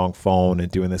up the wrong phone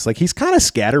and doing this. Like he's kind of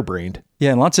scatterbrained.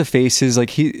 Yeah, and lots of faces.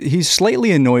 Like he's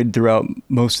slightly annoyed throughout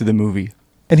most of the movie.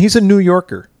 And he's a New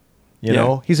Yorker. You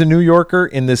know, he's a New Yorker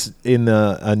in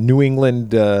a New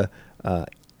England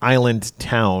island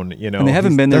town. You know, and they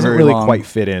haven't been there doesn't very really long. quite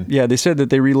fit in. Yeah, they said that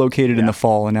they relocated in the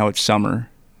fall, and now it's summer,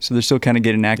 so they're still kind of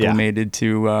getting acclimated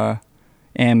to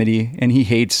Amity. And he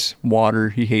hates water.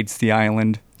 He hates the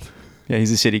island. Yeah,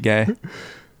 he's a city guy.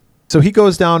 So he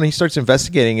goes down and he starts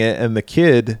investigating it, and the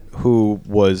kid who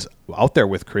was out there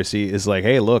with Chrissy is like,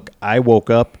 "Hey, look, I woke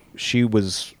up.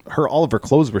 All of her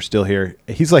clothes were still here."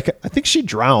 He's like, "I think she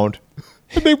drowned."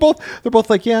 And they're both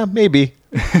like, "Yeah, maybe."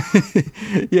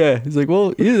 Yeah, he's like,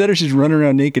 "Well, either that or she's running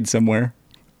around naked somewhere."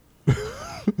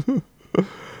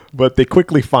 But they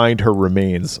quickly find her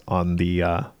remains on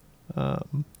the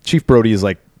Chief Brody is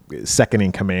like second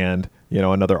in command. You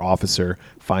know, another officer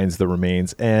finds the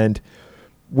remains, and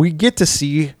we get to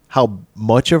see how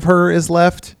much of her is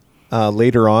left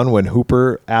later on when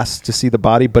Hooper asks to see the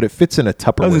body, but it fits in a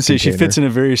Tupperware container. I was going to say, she fits in a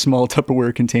very small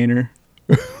Tupperware container.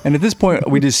 And at this point,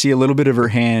 we just see a little bit of her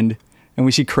hand, and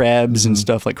we see crabs and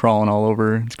stuff like crawling all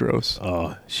over. It's gross.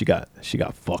 Oh, she got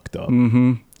fucked up.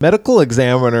 Mm-hmm. Medical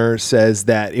examiner says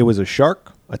that it was a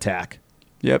shark attack.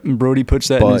 Yep, and Brody puts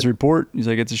that in his report. He's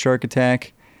like, it's a shark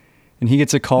attack. And he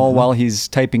gets a call while he's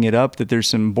typing it up that there's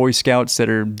some Boy Scouts that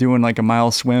are doing like a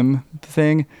mile swim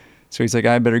thing. So he's like,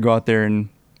 I better go out there and,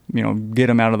 get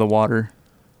them out of the water.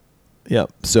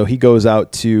 Yep. So he goes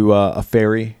out to a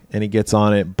ferry and he gets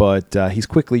on it, but he's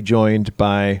quickly joined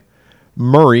by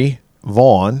Murray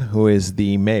Vaughn, who is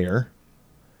the mayor.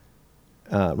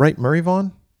 Right? Murray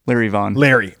Vaughn? Larry Vaughn.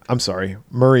 Larry. I'm sorry.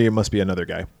 Murray must be another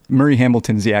guy. Murray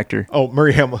Hamilton's the actor. Oh,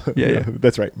 Murray Hamilton. Yeah.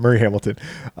 That's right. Murray Hamilton.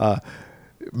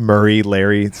 Murray,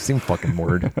 Larry, same fucking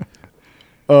word.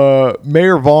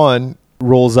 Mayor Vaughn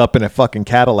rolls up in a fucking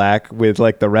Cadillac with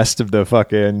like the rest of the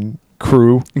fucking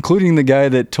crew, including the guy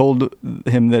that told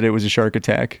him that it was a shark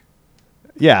attack.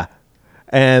 Yeah.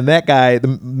 And that guy, the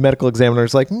medical examiner,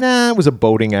 is like, nah, it was a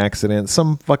boating accident.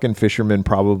 Some fucking fisherman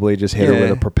probably just hit her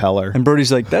with a propeller. And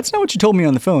Brody's like, that's not what you told me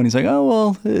on the phone. He's like, oh,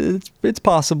 well, it's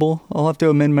possible. I'll have to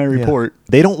amend my report. Yeah.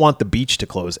 They don't want the beach to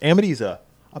close. Amity's a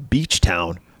beach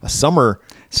town, a summer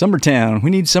town. We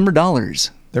need summer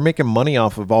dollars. They're making money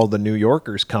off of all the New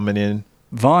Yorkers coming in.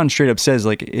 Vaughn straight up says,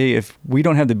 like, hey, if we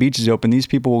don't have the beaches open, these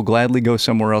people will gladly go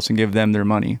somewhere else and give them their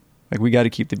money. Like, we got to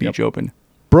keep the beach open.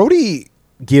 Brody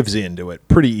gives into it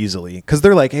pretty easily because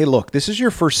they're like, hey, look, this is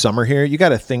your first summer here. You got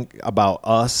to think about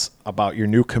us, about your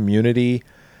new community.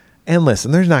 And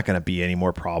listen, there's not going to be any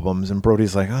more problems. And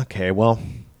Brody's like, okay, well,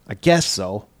 I guess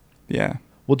so. Yeah.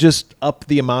 We'll just up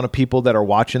the amount of people that are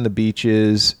watching the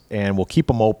beaches and we'll keep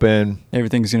them open.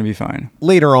 Everything's going to be fine.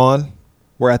 Later on,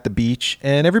 we're at the beach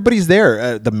and everybody's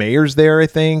there. The mayor's there, I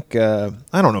think. I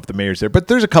don't know if the mayor's there, but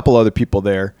there's a couple other people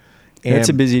there. And it's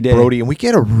a busy day. Brody, and we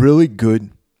get a really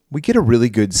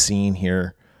good scene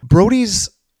here. Brody's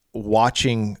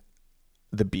watching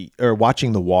the beach or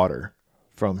watching the water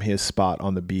from his spot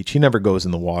on the beach. He never goes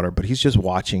in the water, but he's just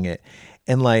watching it.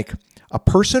 And like a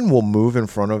person will move in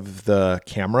front of the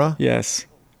camera. Yes.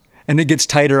 And it gets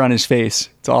tighter on his face.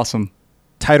 It's awesome.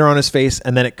 Tighter on his face,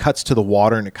 and then it cuts to the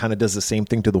water, and it kind of does the same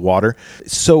thing to the water.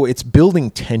 So it's building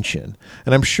tension.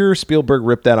 And I'm sure Spielberg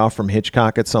ripped that off from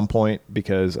Hitchcock at some point,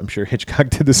 because I'm sure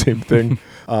Hitchcock did the same thing.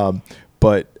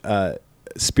 But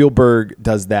Spielberg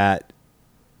does that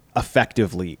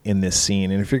effectively in this scene.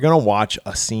 And if you're going to watch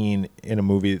a scene in a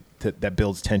movie that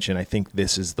builds tension, I think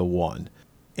this is the one.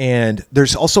 And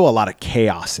there's also a lot of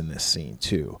chaos in this scene,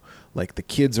 too. Like the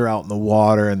kids are out in the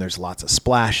water and there's lots of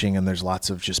splashing and there's lots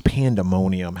of just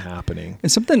pandemonium happening. And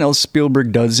something else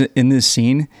Spielberg does in this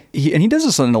scene, he does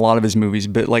this in a lot of his movies,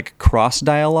 but like cross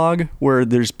dialogue where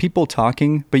there's people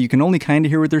talking, but you can only kind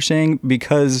of hear what they're saying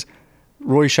because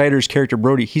Roy Scheider's character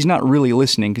Brody, he's not really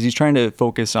listening because he's trying to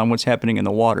focus on what's happening in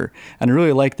the water. And I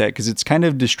really like that because it's kind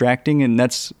of distracting and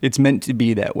it's meant to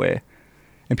be that way.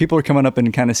 And people are coming up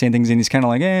and kind of saying things and he's kind of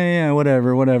like, yeah,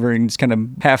 whatever, and just kind of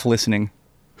half listening.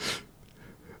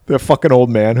 The fucking old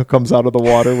man who comes out of the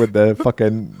water with the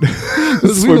fucking swim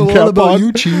cap on. We know all about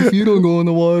you, Chief. You don't go in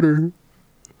the water.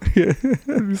 Yeah.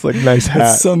 He's like, nice hat.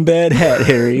 That's some bad hat,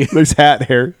 Harry. Nice hat,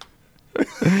 Harry.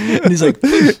 And he's like,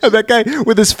 and that guy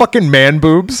with his fucking man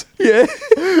boobs. Yeah.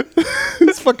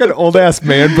 His fucking old ass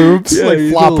man boobs,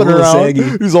 like flopping around.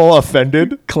 Saggy. He's all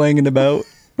offended. Clanging about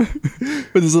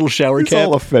with his little shower cap. He's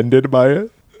all offended by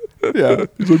it. Yeah.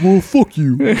 He's like, well, fuck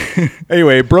you.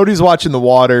 Anyway, Brody's watching the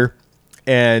water,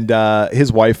 and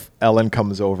his wife, Ellen,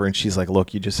 comes over, and she's like,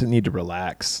 look, you just need to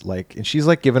relax. Like, and she's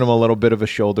like giving him a little bit of a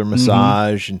shoulder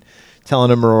massage and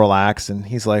telling him to relax. And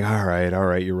he's like, all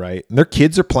right, you're right. And their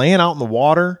kids are playing out in the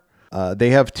water.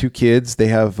 They have 2 kids. They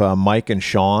have Mike and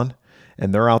Sean,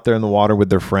 and they're out there in the water with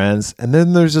their friends. And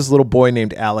then there's this little boy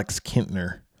named Alex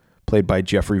Kintner, played by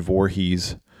Jeffrey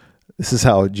Voorhees. This is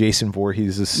how Jason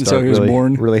Voorhees' start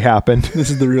really happened. This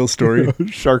is the real story.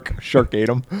 Shark ate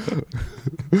him.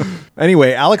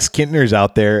 Anyway, Alex Kintner's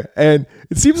out there, and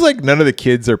it seems like none of the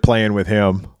kids are playing with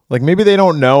him. Like, maybe they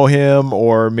don't know him,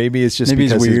 or maybe it's just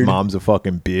because his mom's a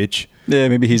fucking bitch. Yeah,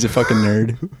 maybe he's a fucking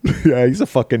nerd. Yeah, he's a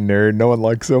fucking nerd. No one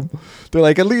likes him. They're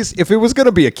like, at least if it was going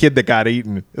to be a kid that got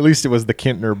eaten, at least it was the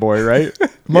Kintner boy, right?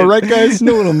 Am I right, guys?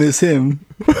 No one will miss him.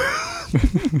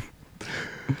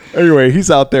 Anyway,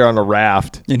 he's out there on a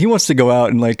raft. And he wants to go out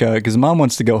and like, because mom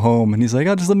wants to go home. And he's like,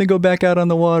 oh, just let me go back out on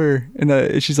the water.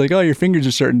 And she's like, oh, your fingers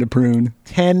are starting to prune.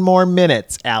 10 more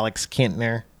minutes, Alex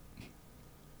Kintner.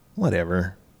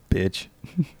 Whatever, bitch.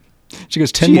 She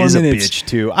goes, 10 more minutes. She is a bitch,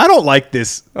 too. I don't like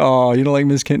this. Oh, you don't like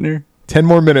Miss Kintner? 10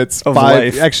 more minutes. Of 5.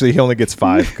 life. Actually, he only gets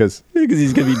 5 because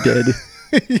he's going to be dead.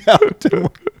 Yeah. 10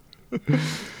 more.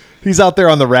 He's out there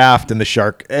on the raft, and the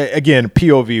shark, again,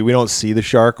 POV, we don't see the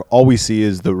shark. All we see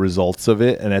is the results of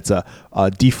it, and it's a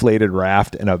deflated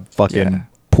raft and a fucking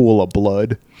pool of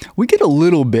blood. We get a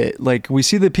little bit. Like, we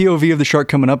see the POV of the shark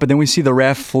coming up, but then we see the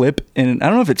raft flip, and I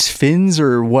don't know if it's fins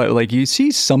or what. Like, you see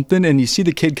something, and you see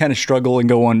the kid kind of struggle and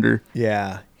go under.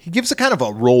 Yeah. He gives a kind of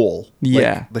a roll.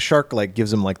 Yeah. Like, the shark, like,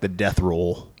 gives him, like, the death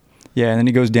roll. Yeah, and then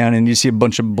he goes down and you see a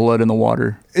bunch of blood in the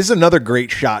water. This is another great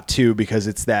shot, too, because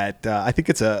it's that, I think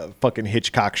it's a fucking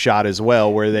Hitchcock shot as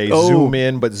well, where they zoom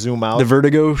in but zoom out. The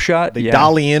vertigo shot? They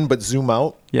dolly in but zoom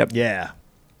out. Yep. Yeah.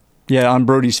 Yeah, on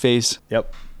Brody's face.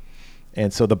 Yep.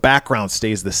 And so the background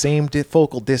stays the same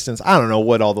focal distance. I don't know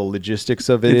what all the logistics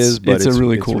of it is, but it's a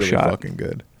really cool shot. Fucking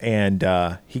good.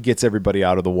 And he gets everybody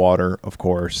out of the water, of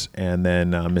course, and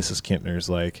then Mrs. Kintner's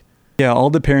like... Yeah,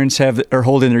 all the parents are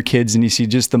holding their kids, and you see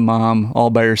just the mom all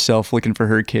by herself looking for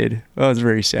her kid. Oh, it's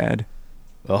very sad.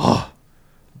 Oh,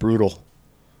 brutal.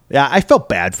 Yeah, I felt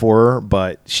bad for her,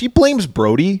 but she blames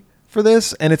Brody for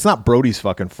this, and it's not Brody's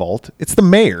fucking fault. It's the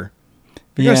mayor.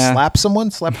 If you're gonna slap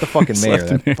someone, slap the fucking mayor,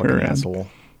 that fucking asshole.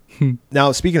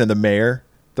 Now, speaking of the mayor,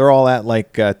 they're all at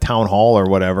like town hall or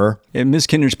whatever. Yeah, Ms.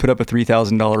 Kinder's put up a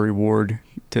 $3,000 reward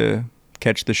to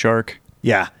catch the shark.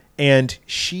 Yeah. And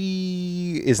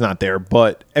she is not there,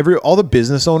 but all the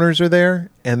business owners are there,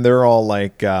 and they're all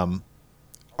like, are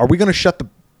we going to shut the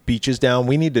beaches down?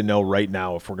 We need to know right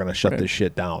now if we're going to shut this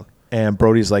shit down. And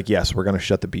Brody's like, yes, we're going to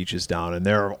shut the beaches down. And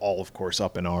they're all, of course,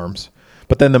 up in arms.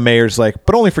 But then the mayor's like,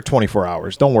 but only for 24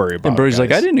 hours. Don't worry about it. And Brody's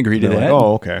like, I didn't agree to that. Like,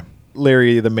 oh, okay.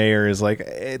 Larry, the mayor, is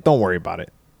like, don't worry about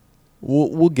it.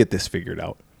 We'll get this figured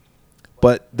out.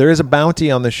 But there is a bounty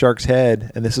on the shark's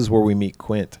head, and this is where we meet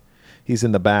Quint. He's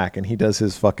in the back, and he does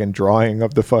his fucking drawing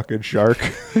of the fucking shark.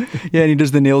 Yeah, and he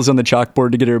does the nails on the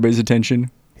chalkboard to get everybody's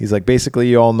attention. He's like, basically,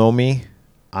 you all know me.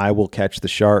 I will catch the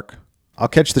shark. I'll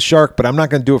catch the shark, but I'm not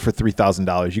going to do it for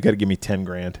 $3,000. You got to give me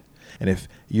 $10,000. And if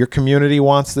your community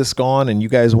wants this gone and you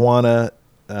guys want to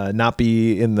not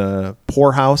be in the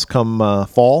poorhouse come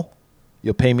fall,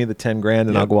 you'll pay me the $10,000,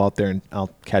 and I'll go out there and I'll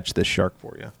catch this shark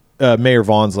for you. Mayor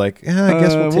Vaughn's like, I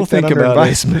guess we'll take that under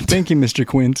advisement. Thank you, Mr.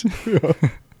 Quint.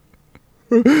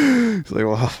 He's like,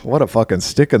 well, what a fucking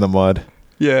stick in the mud.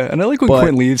 Yeah, and I like when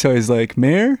Quint leaves, how he's like,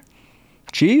 Mayor,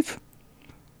 Chief,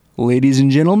 ladies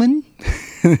and gentlemen,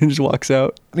 and just walks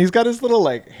out. And he's got his little,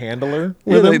 like, handler.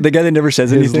 Yeah, the guy that never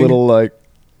says anything. His little, like,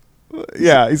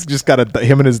 yeah, he's just got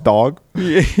him and his dog.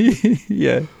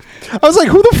 Yeah. I was like,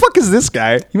 who the fuck is this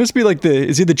guy? He must be like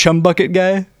is he the chum bucket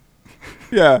guy?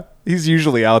 Yeah, he's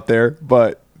usually out there,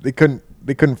 but they couldn't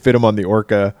fit him on the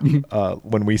Orca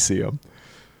when we see him.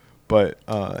 But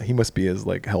he must be his,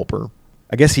 like, helper.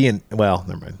 I guess never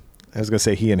mind. I was going to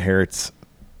say he inherits.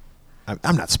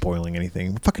 I'm not spoiling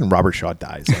anything. Fucking Robert Shaw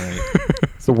dies, all right?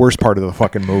 It's the worst part of the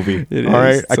fucking movie. It all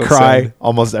right? is. I cry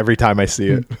almost every time I see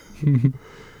it.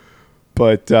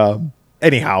 But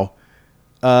anyhow,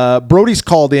 Brody's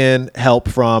called in help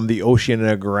from the Ocean.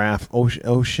 How do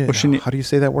you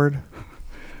say that word?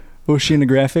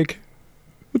 Oceanographic.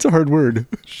 What's a hard word?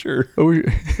 Sure.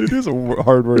 It is a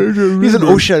hard word. He's an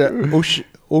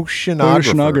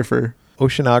oceanographer.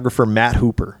 Oceanographer Matt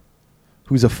Hooper,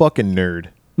 who's a fucking nerd.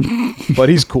 But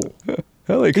he's cool.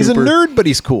 He's Hooper. A nerd, but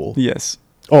he's cool. Yes.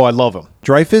 Oh, I love him.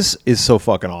 Dreyfuss is so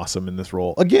fucking awesome in this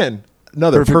role. Again,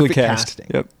 another perfect casting.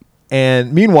 Yep.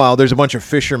 And meanwhile, there's a bunch of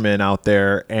fishermen out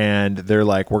there, and they're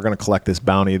like, we're going to collect this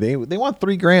bounty. They want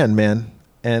 $3,000, man.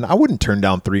 And I wouldn't turn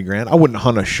down $3,000. I wouldn't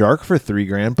hunt a shark for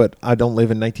 $3,000, but I don't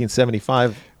live in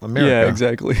 1975 America. Yeah,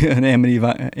 exactly. On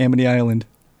Amity Island.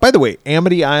 By the way,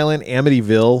 Amity Island,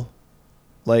 Amityville,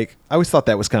 like, I always thought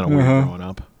that was kind of weird growing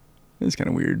up. It's kind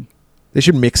of weird. They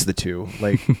should mix the two,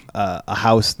 like a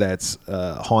house that's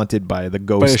haunted by the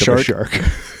ghost of a shark.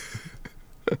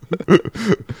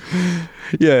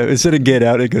 Yeah, instead of Get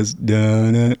Out, it goes,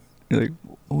 dun. You're like,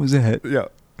 what was that? Yeah.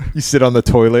 You sit on the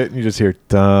toilet and you just hear,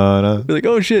 dun. You're like,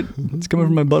 oh shit, it's coming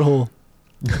from my butthole.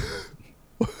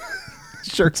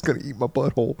 Shark's going to eat my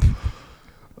butthole.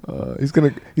 He's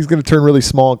gonna turn really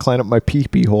small and climb up my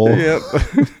pee-pee hole. Yep.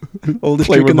 Oldest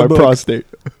play trick with in the my book. prostate.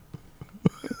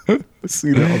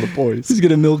 See that on the boys. He's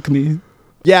gonna milk me.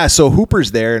 Yeah, so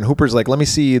Hooper's there, and Hooper's like, let me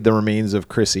see the remains of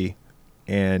Chrissy.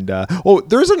 And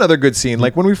there's another good scene.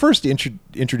 Like when we first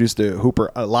introduced to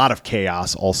Hooper, a lot of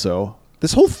chaos also.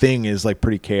 This whole thing is like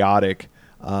pretty chaotic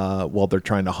while they're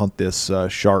trying to hunt this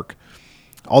shark.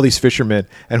 All these fishermen,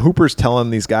 and Hooper's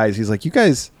telling these guys, he's like, you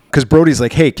guys, because Brody's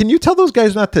like, hey, can you tell those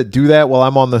guys not to do that while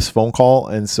I'm on this phone call?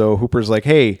 And so Hooper's like,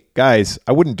 hey, guys,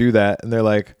 I wouldn't do that. And they're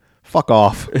like, fuck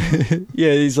off.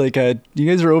 Yeah, he's like, you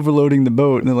guys are overloading the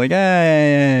boat. And they're like,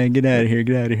 get out of here,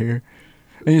 get out of here.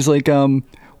 And he's like,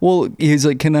 he's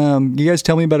like, can you guys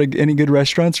tell me about any good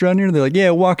restaurants around here? And they're like,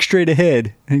 yeah, walk straight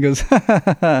ahead. And he goes,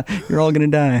 you're all going to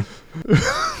die.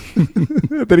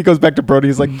 Then he goes back to Brody.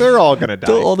 He's like, they're all going to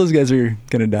die. All those guys are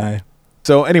going to die.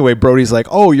 So anyway, Brody's like,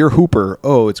 oh, you're Hooper.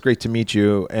 Oh, it's great to meet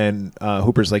you. And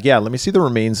Hooper's like, yeah, let me see the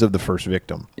remains of the first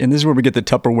victim. And this is where we get the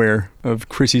Tupperware of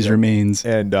Chrissy's remains.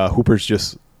 And Hooper's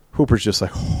just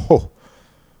like, oh,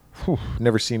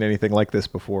 never seen anything like this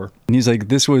before. And he's like,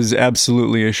 this was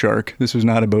absolutely a shark. This was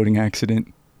not a boating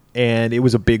accident. And it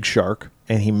was a big shark.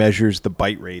 And he measures the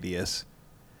bite radius.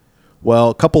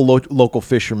 Well, a couple local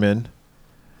fishermen,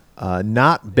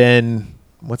 not Ben...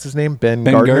 What's his name? Ben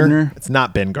Gardner? It's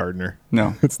not Ben Gardner.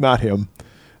 No. It's not him.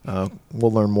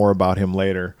 We'll learn more about him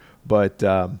later. But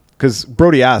because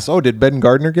Brody asked, oh, did Ben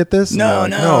Gardner get this?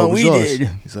 No, we did.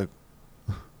 He's like,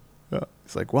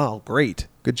 wow, great.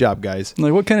 Good job, guys. I'm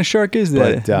like, what kind of shark is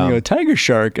that? But, a tiger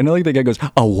shark. And I like that guy goes,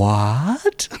 a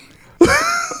what?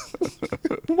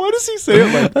 Why does he say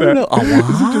it like that? I don't know. A what?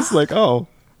 Is he just like, oh,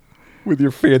 with your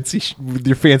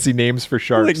fancy names for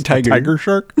sharks? Like tiger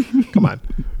shark? Come on.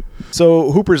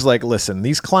 So Hooper's like, listen,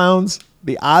 these clowns,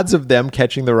 the odds of them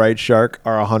catching the right shark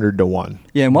are 100 to 1.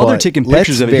 Yeah, and while they're taking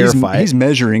pictures of it, he's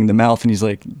measuring the mouth, and he's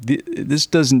like, this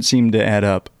doesn't seem to add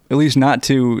up, at least not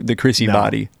to the Chrissy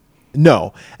body.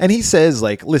 No. And he says,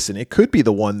 like, listen, it could be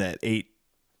the one that ate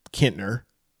Kintner,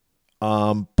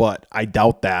 but I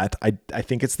doubt that. I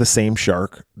think it's the same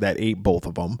shark that ate both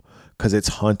of them because it's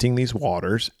hunting these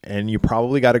waters, and you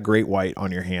probably got a great white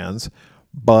on your hands.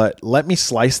 But let me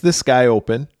slice this guy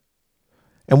open.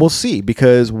 And we'll see,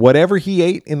 because whatever he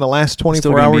ate in the last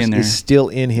 24 hours is still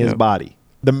in his body.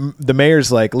 The mayor's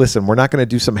like, listen, we're not going to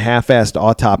do some half-assed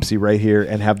autopsy right here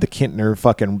and have the Kintner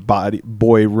fucking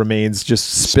boy remains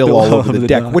just spill all over the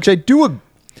deck, which I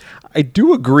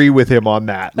do agree with him on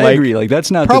that. I agree. Like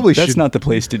that's not the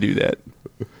place to do that.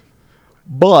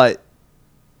 But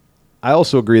I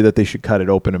also agree that they should cut it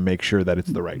open and make sure that it's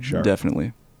the right shark.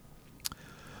 Definitely.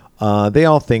 They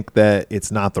all think that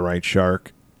it's not the right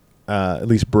shark. At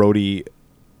least Brody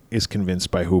is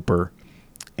convinced by Hooper.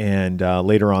 And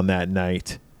later on that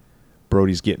night,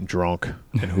 Brody's getting drunk,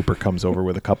 and Hooper comes over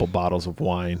with a couple bottles of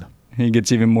wine. He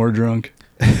gets even more drunk.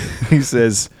 He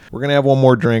says, we're going to have one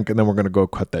more drink, and then we're going to go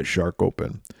cut that shark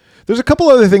open. There's a couple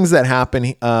other things that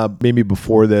happen maybe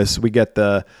before this. We get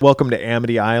the Welcome to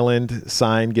Amity Island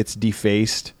sign gets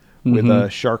defaced with a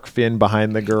shark fin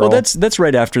behind the girl. Well, that's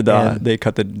right after they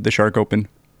cut the shark open.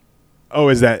 Oh,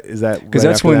 is that because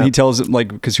that's when he tells him, like,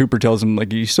 because Hooper tells him,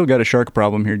 like, you still got a shark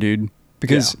problem here, dude.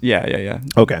 Because yeah.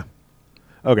 Okay.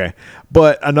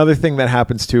 But another thing that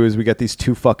happens too is we got these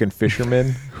two fucking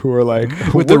fishermen who are like,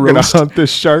 we're gonna hunt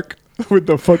this shark with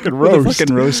the fucking roast. With the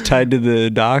fucking roast tied to the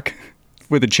dock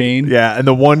with a chain. Yeah, and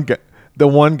the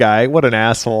one guy, what an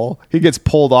asshole. He gets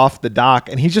pulled off the dock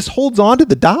and he just holds on to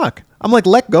the dock. I'm like,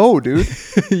 let go, dude.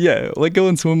 Yeah, let go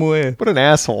and swim away. What an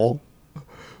asshole.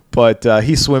 But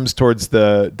he swims towards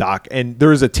the dock, and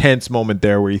there's a tense moment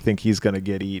there where you think he's going to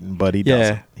get eaten, but he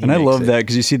doesn't. And I love that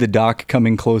because you see the dock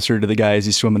coming closer to the guy as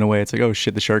he's swimming away. It's like, oh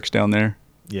shit, the shark's down there.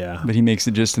 Yeah. But he makes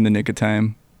it just in the nick of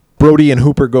time. Brody and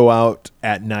Hooper go out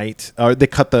at night. They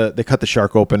cut the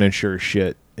shark open, and sure as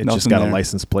shit, it's just got a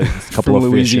license plate, a couple of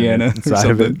Louisiana fish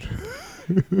inside of it.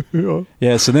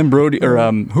 Yeah, so then Brody or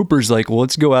Hooper's like, well,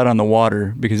 let's go out on the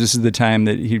water because this is the time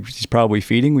that he's probably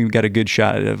feeding. We've got a good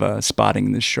shot of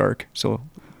spotting this shark. So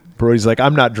Brody's like,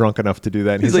 I'm not drunk enough to do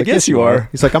that. And he's like, yes, you are.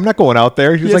 He's like, I'm not going out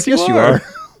there. He's yes, like, yes, you are.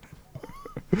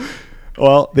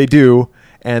 Well, they do,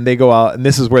 and they go out, and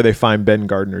this is where they find Ben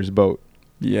Gardner's boat.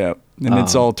 Yeah, and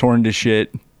it's all torn to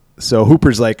shit. So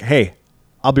Hooper's like, hey,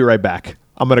 I'll be right back.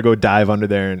 I'm going to go dive under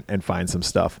there and find some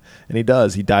stuff. And he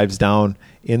does. He dives down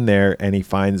in there, and he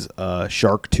finds a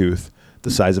shark tooth the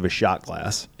size of a shot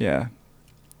glass. Yeah.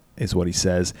 Is what he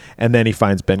says. And then he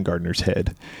finds Ben Gardner's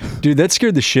head. Dude, that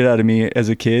scared the shit out of me as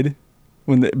a kid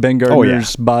when Ben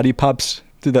Gardner's body pops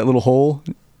through that little hole.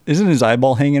 Isn't his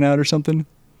eyeball hanging out or something?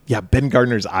 Yeah, Ben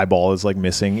Gardner's eyeball is like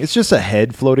missing. It's just a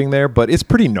head floating there, but it's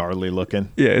pretty gnarly looking.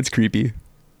 Yeah, it's creepy.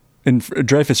 And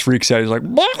Dreyfus freaks out. He's like,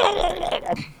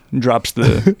 and drops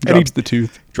the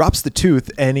tooth. Drops the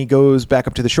tooth, and he goes back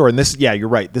up to the shore. And this, yeah, you're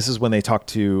right. This is when they talk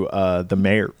to the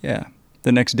mayor. Yeah.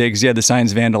 The next day, because the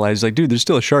sign's vandalized. He's like, dude, there's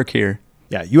still a shark here.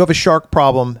 Yeah, you have a shark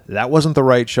problem. That wasn't the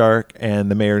right shark. And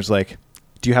the mayor's like,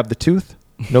 do you have the tooth?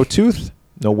 No tooth?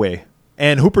 No way.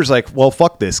 And Hooper's like, well,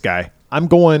 fuck this guy. I'm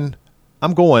going.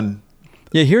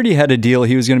 Yeah, he already had a deal.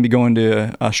 He was going to be going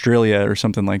to Australia or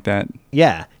something like that.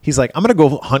 Yeah. He's like, I'm going to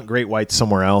go hunt great whites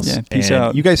somewhere else. Yeah, peace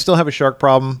out. You guys still have a shark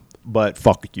problem, but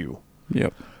fuck you.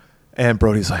 Yep. And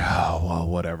Brody's like, oh, well,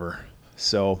 whatever.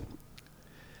 So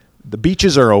the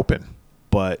beaches are open,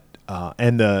 but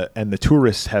and the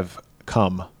tourists have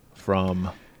come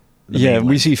from the mainland.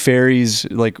 We see ferries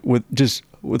like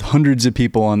with hundreds of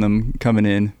people on them coming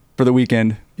in for the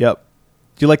weekend. Yep.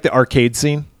 Do you like the arcade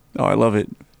scene? Oh, I love it.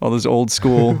 All those old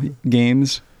school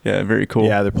games. Yeah, very cool.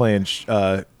 Yeah, they're playing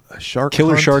Shark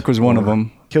Killer Hunt Shark was one of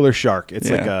them. Killer Shark. It's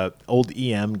like a old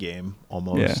EM game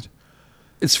almost. Yeah.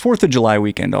 It's 4th of July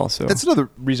weekend also. That's another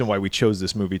reason why we chose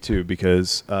this movie too,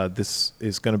 because this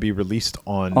is going to be released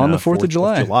on the 4th of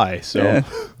July. So yeah.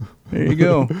 There you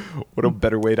go. What a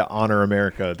better way to honor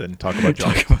America than talk about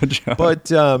John. John.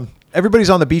 But everybody's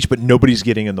on the beach, but nobody's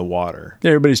getting in the water.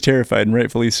 Yeah, everybody's terrified, and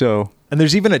rightfully so. And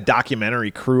there's even a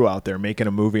documentary crew out there making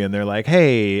a movie, and they're like,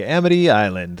 hey, Amity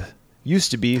Island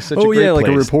used to be such a great place. Like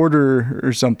a reporter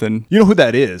or something. You know who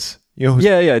that is? You know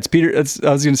yeah, it's Peter. I was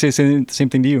going to say the same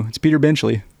thing to you. It's Peter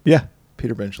Benchley. Yeah,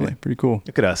 Peter Benchley. Yeah, pretty cool.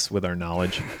 Look at us with our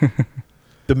knowledge.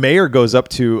 The mayor goes up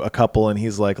to a couple, and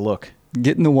he's like, look.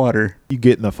 Get in the water. You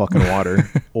get in the fucking water,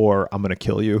 or I'm going to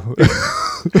kill you.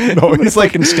 No, he's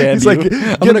like, can stab he's you. Like,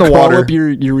 I'm going to crawl up your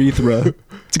urethra.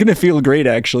 It's going to feel great,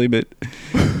 actually, but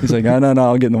he's like, no,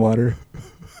 I'll get in the water.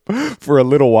 For a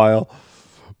little while.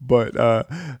 But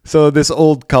so this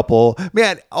old couple,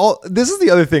 man, this is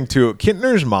the other thing too.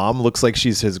 Kintner's mom looks like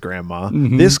she's his grandma.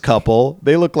 Mm-hmm. This couple,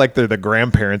 they look like they're the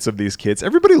grandparents of these kids.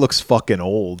 Everybody looks fucking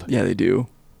old. Yeah, they do.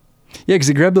 Yeah, because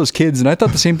they grabbed those kids, and I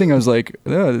thought the same thing. I was like,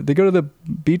 oh, they go to the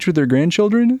beach with their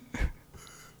grandchildren?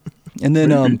 And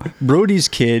then Brody's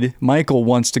kid, Michael,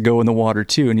 wants to go in the water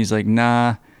too, and he's like,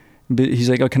 nah. But he's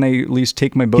like, oh, can I at least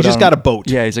take my boat out? He just got a boat.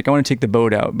 Yeah, he's like, I want to take the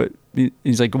boat out. But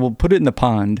he's like, well, put it in the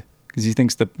pond, because he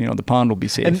thinks the pond will be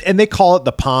safe. And they call it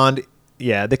the pond.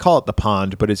 Yeah, they call it the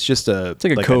pond, but it's just it's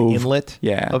like a cove. An inlet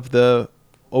of the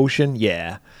ocean.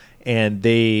 Yeah. And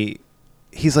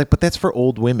he's like, but that's for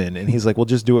old women. And he's like, well,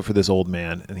 just do it for this old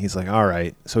man. And he's like, all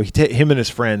right. So him and his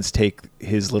friends take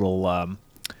his little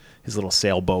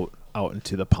sailboat out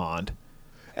into the pond.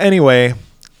 Anyway,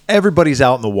 everybody's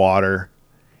out in the water,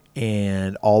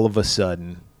 and all of a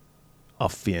sudden, a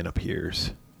fin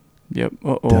appears. Yep.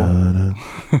 Uh-oh.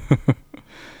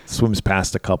 Swims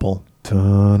past a couple.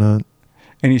 And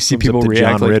you see people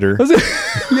react John Ritter.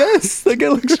 Yes, that guy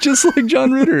looks just like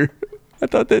John Ritter. I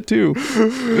thought that too.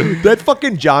 That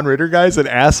fucking John Ritter guy's an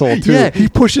asshole too. Yeah, he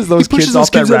pushes those kids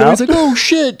off that raft. He's like, oh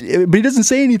shit. But he doesn't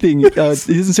say anything. He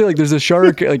doesn't say like there's a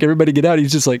shark, like everybody get out.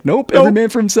 He's just like, nope. Every man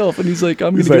for himself. And he's like,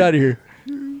 I'm going to get out of here.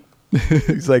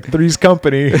 He's like, Three's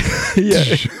Company.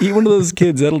 Yeah, eat one of those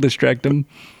kids. That'll distract him.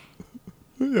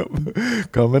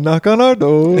 Yep. Come and knock on our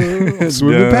door.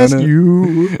 Swimming past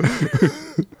you.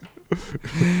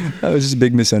 That was just a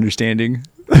big misunderstanding.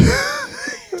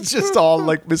 It's just all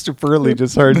like Mr. Furley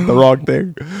just heard the wrong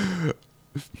thing.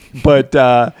 But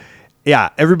yeah,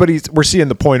 we're seeing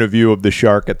the point of view of the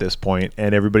shark at this point,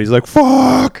 and everybody's like,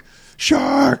 fuck,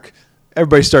 shark.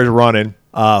 Everybody starts running.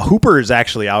 Hooper is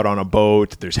actually out on a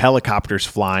boat. There's helicopters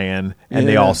flying, and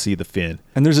they all see the fin.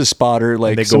 And there's a spotter,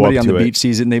 like somebody on the beach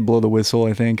sees it, and they blow the whistle,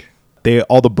 I think.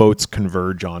 All the boats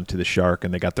converge onto the shark,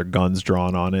 and they got their guns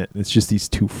drawn on it. And it's just these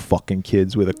two fucking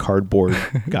kids with a cardboard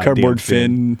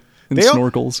fin and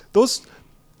snorkels. Those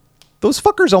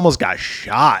fuckers almost got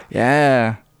shot.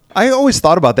 Yeah. I always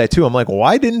thought about that too. I'm like,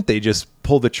 why didn't they just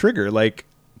pull the trigger. Like,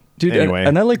 dude, anyway,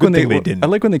 and I like when I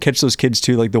like when they catch those kids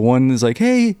too. Like the one is like,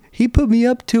 "Hey, he put me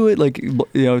up to it," like, you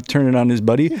know, turning on his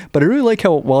buddy. But I really like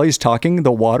how while he's talking,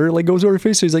 the water like goes over his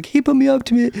face. So he's like, "He put me up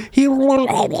to it." He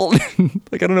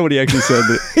like I don't know what he actually said,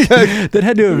 but that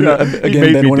had to have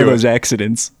again been one of those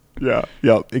accidents. Yeah,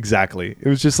 exactly. It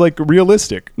was just like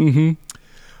realistic. Mm-hmm.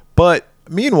 But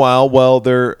meanwhile, while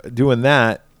they're doing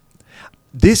that,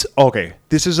 this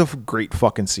is a great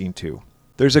fucking scene too.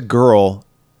 There's a girl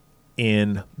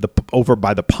over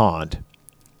by the pond,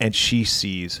 and she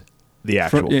sees the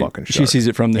actual fucking shark. She sees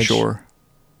it from the shore.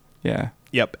 Yeah.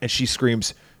 Yep. And she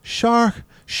screams, "Shark,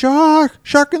 shark,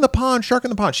 shark in the pond, shark in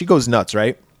the pond." She goes nuts,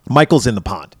 right? Michael's in the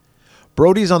pond.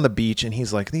 Brody's on the beach, and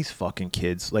he's like, these fucking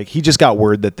kids. Like, he just got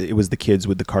word that it was the kids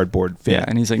with the cardboard fin. Yeah,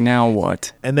 and he's like, now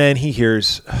what? And then he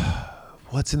hears,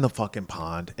 what's in the fucking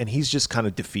pond? And he's just kind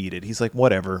of defeated. He's like,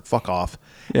 whatever, fuck off.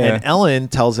 Yeah. And Ellen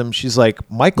tells him, she's like,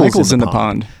 Michael's in the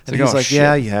pond. And he's like,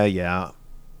 yeah.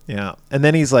 And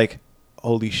then he's like,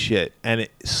 holy shit. And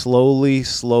it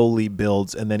slowly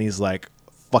builds, and then he's like,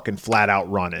 fucking flat out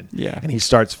running. Yeah. And he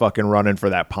starts fucking running for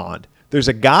that pond. There's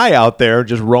a guy out there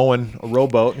just rowing a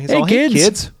rowboat, and he's all, "Hey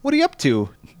kids, what are you up to?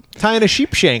 Tying a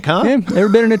sheep shank, huh? Yeah, ever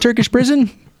been in a Turkish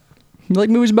prison? You like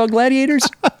movies about gladiators?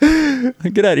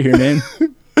 Get out of here, man."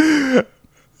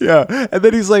 Yeah. And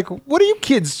then he's like, what are you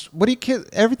kids?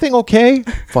 Everything okay?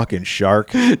 Fucking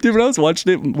shark. Dude, when I was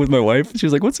watching it with my wife, she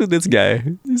was like, what's with this guy?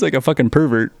 He's like a fucking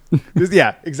pervert.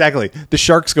 Yeah, exactly. The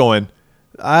shark's going,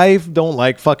 I don't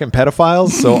like fucking pedophiles,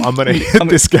 so I'm going to hit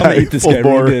this guy full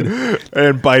bore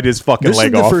and bite his fucking leg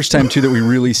off. This is the first time, too, that we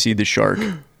really see the shark.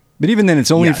 But even then, it's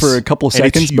only for a couple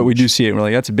seconds, but we do see it. We're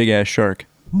like, that's a big-ass shark.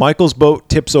 Michael's boat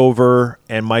tips over,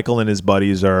 and Michael and his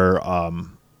buddies are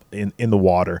in the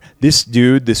water. This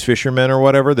dude, this fisherman or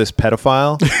whatever, this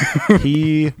pedophile,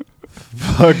 he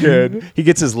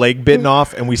gets his leg bitten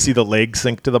off, and we see the leg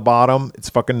sink to the bottom. It's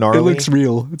fucking gnarly. It looks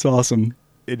real. It's awesome.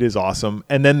 It is awesome.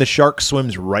 And then the shark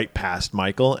swims right past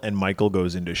Michael, and Michael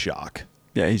goes into shock.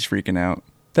 Yeah, he's freaking out.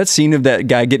 That scene of that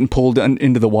guy getting pulled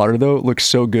into the water, though, looks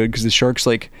so good because the shark's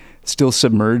like still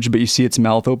submerged, but you see its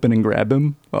mouth open and grab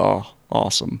him. Oh,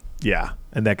 awesome. Yeah,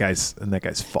 and that guy's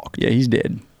fucked. Yeah, he's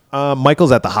dead.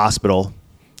 Michael's at the hospital.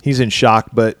 He's in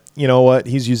shock, but you know what?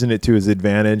 He's using it to his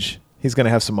advantage. He's going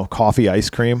to have some coffee ice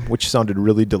cream, which sounded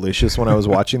really delicious when I was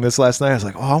watching this last night. I was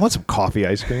like, oh, I want some coffee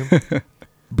ice cream.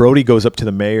 Brody goes up to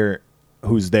the mayor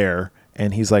who's there,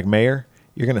 and he's like, "Mayor,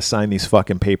 you're going to sign these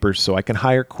fucking papers so I can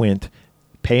hire Quint,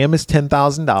 pay him his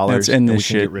 $10,000, and we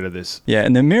can get rid of this." Yeah,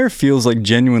 and the mayor feels like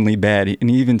genuinely bad, and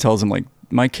he even tells him, like,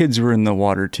 my kids were in the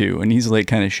water too, and he's like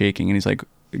kind of shaking, and he's like,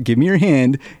 "Give me your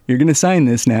hand. You're going to sign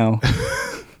this now."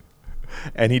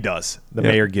 And he does. The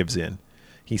mayor gives in.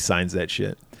 He signs that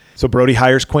shit. So Brody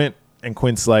hires Quint. And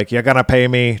Quint's like, "You're going to pay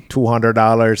me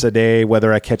 $200 a day,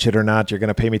 whether I catch it or not. You're going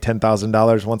to pay me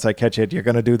 $10,000 once I catch it. You're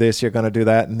going to do this. You're going to do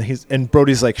that." And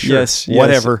Brody's like, "Sure,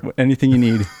 whatever. Anything you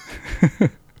need."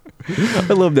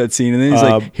 I love that scene. And then he's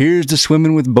like, "Here's to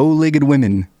swimming with bow-legged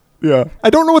women." Yeah.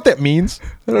 I don't know what that means.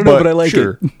 I don't know, but I like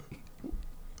it.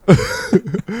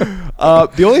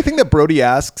 The only thing that Brody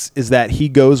asks is that he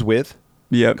goes with.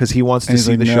 Yeah. Because he wants to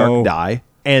see the shark die.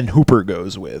 And Hooper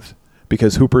goes with.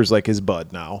 Because Hooper's like his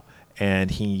bud now.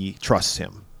 And he trusts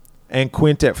him. And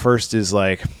Quint at first is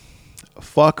like,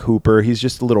 fuck Hooper. He's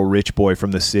just a little rich boy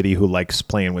from the city who likes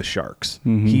playing with sharks.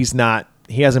 Mm-hmm.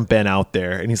 He hasn't been out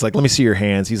there. And he's like, "Let me see your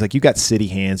hands." He's like, "You got city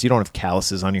hands. You don't have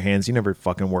calluses on your hands. You never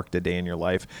fucking worked a day in your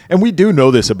life." And we do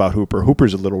know this about Hooper.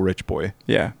 Hooper's a little rich boy.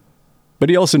 Yeah. But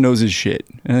he also knows his shit.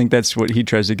 And I think that's what he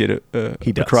tries to get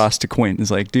across to Quint. It's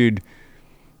like, dude,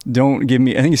 don't give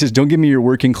me your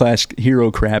working class hero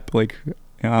crap. Like, you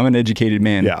know, I'm an educated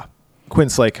man. Yeah.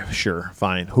 Quint's like, "Sure,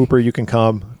 fine. Hooper, you can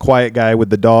come. Quiet guy with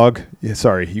the dog. Yeah,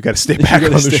 sorry, you got to stay back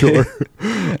on the shore."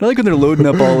 I like when they're loading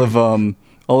up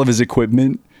all of his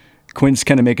equipment. Quint's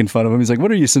kind of making fun of him. He's like,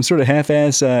 "What are you, some sort of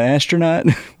half-ass astronaut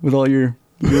with all your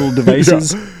little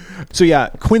devices?" Yeah. So yeah,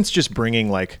 Quint's just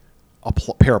bringing like a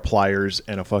pair of pliers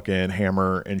and a fucking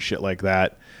hammer and shit like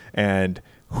that. And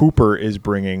Hooper is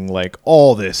bringing like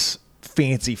all this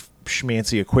fancy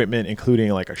schmancy equipment,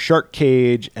 including like a shark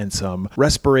cage and some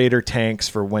respirator tanks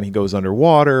for when he goes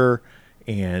underwater,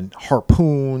 and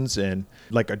harpoons and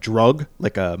like a drug,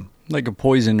 like a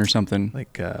poison or something,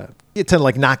 to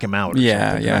like knock him out. Or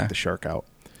something, knock the shark out.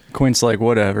 Quint's like,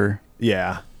 whatever.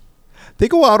 Yeah, they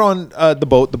go out on the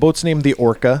boat. The boat's named the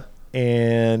Orca,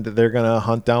 and they're gonna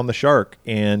hunt down the shark.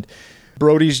 And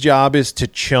Brody's job is to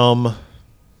chum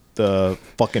the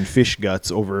fucking fish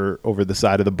guts over the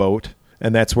side of the boat.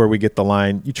 And that's where we get the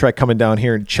line, "You try coming down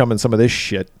here and chumming some of this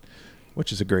shit,"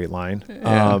 which is a great line.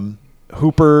 Yeah.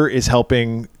 Hooper is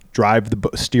helping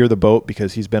steer the boat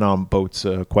because he's been on boats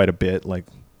quite a bit, like,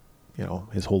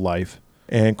 his whole life.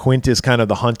 And Quint is kind of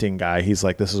the hunting guy. He's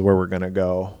like, this is where we're going to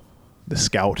go. The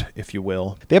scout, if you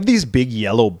will. They have these big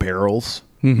yellow barrels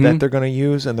that they're going to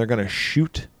use, and they're going to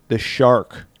shoot the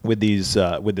shark with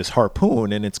this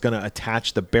harpoon, and it's going to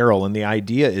attach the barrel. And the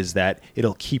idea is that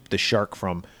it'll keep the shark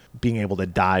from being able to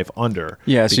dive under.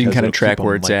 Yeah, so you can kind of track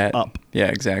where it's at. Up. Yeah,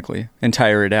 exactly. And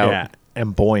tire it out. Yeah,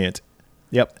 and buoyant.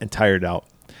 Yep, and tire it out.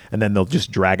 And then they'll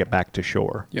just drag it back to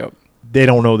shore. Yep. They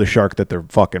don't know the shark that they're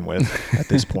fucking with at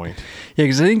this point. Yeah,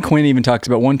 because I think Quinn even talks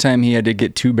about one time he had to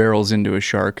get 2 barrels into a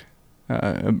shark,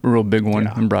 a real big one,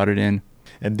 and brought it in.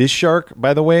 And this shark,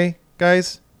 by the way,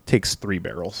 guys, takes 3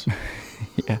 barrels.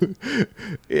 Yeah.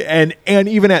 And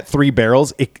even at 3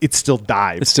 barrels, it still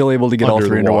dives. It's still able to get all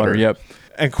 3 underwater. Yep.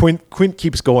 And Quint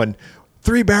keeps going,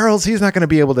 3 barrels? He's not going to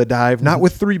be able to dive. Not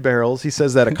with 3 barrels. He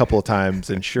says that a couple of times,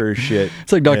 and sure as shit.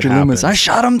 It's like Dr. Loomis. I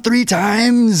shot him 3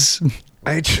 times.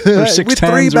 Or 6 with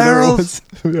times 3 barrels.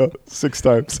 Yeah, 6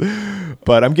 times.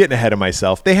 But I'm getting ahead of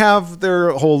myself. They have their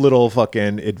whole little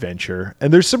fucking adventure.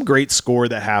 And there's some great score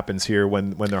that happens here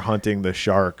when they're hunting the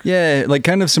shark. Yeah, like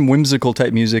kind of some whimsical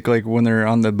type music, like when they're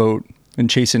on the boat and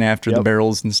chasing after the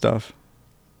barrels and stuff.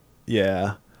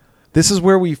 Yeah. This is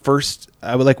where we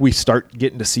start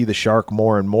getting to see the shark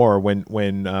more and more.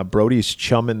 When Brody's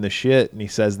chumming the shit and he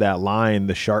says that line,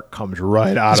 the shark comes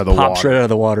right out of the water. Pops right out of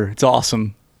the water. It's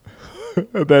awesome.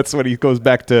 That's when he goes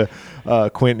back to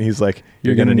Quint and he's like,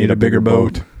 you're going to need a bigger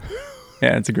boat.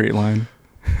 Yeah, it's a great line.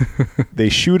 They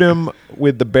shoot him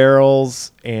with the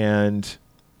barrels and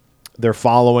they're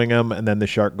following him, and then the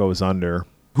shark goes under.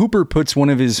 Hooper puts one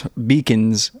of his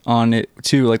beacons on it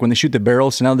too, like when they shoot the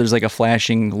barrel. So now there's like a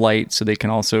flashing light, so they can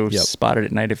also spot it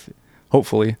at night,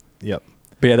 hopefully. Yep.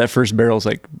 But yeah, that first barrel's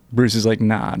like, Bruce is like,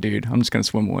 nah, dude, I'm just gonna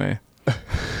swim away.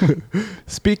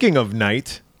 Speaking of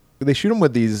night, they shoot him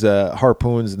with these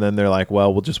harpoons, and then they're like,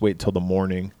 well, we'll just wait till the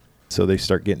morning. So they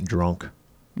start getting drunk.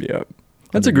 Yep.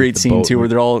 That's a great scene too, where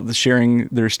they're all sharing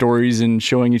their stories and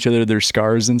showing each other their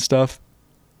scars and stuff.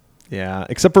 Yeah,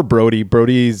 except for Brody.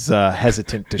 Brody's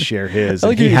hesitant to share his. I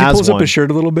like he pulls up his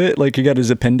shirt a little bit, like he got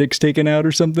his appendix taken out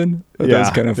or something.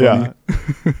 That's kind of funny.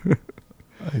 Yeah.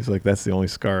 He's like, that's the only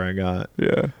scar I got.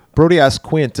 Yeah. Brody asked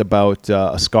Quint about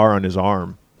a scar on his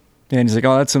arm. And he's like,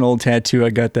 oh, that's an old tattoo. I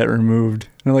got that removed.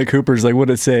 And like Hooper's like,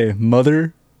 what'd it say?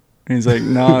 Mother? And he's like,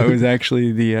 no, it was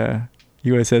actually the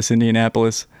USS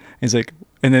Indianapolis. And he's like,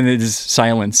 and then it is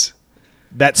silence.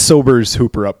 That sobers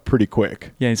Hooper up pretty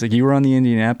quick. Yeah, he's like, you were on the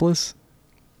Indianapolis?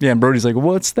 Yeah, and Brody's like,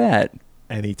 what's that?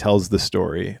 And he tells the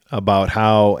story about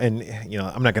how, and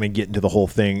I'm not going to get into the whole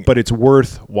thing, but it's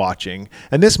worth watching.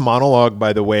 And this monologue,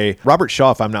 by the way, Robert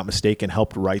Shaw, if I'm not mistaken,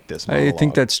 helped write this monologue. I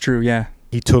think that's true, yeah.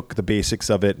 He took the basics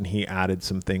of it and he added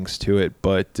some things to it,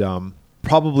 but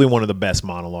probably one of the best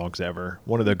monologues ever.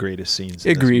 One of the greatest scenes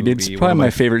in Agreed. This movie. It's probably my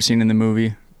favorite scene in the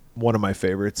movie. One of my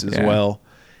favorites as well.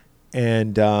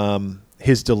 And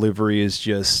his delivery is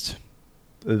just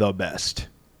the best.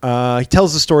 He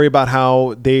tells the story about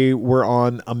how they were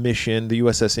on a mission, the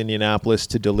USS Indianapolis,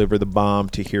 to deliver the bomb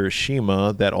to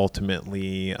Hiroshima that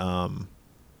ultimately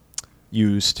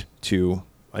used to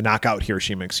knock out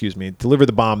Hiroshima, deliver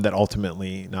the bomb that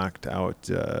ultimately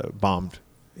bombed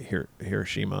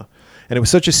Hiroshima. And it was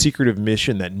such a secretive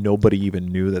mission that nobody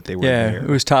even knew that they were there. Yeah, it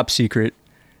was top secret.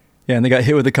 Yeah, and they got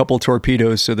hit with a couple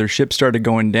torpedoes, so their ship started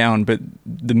going down, but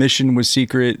the mission was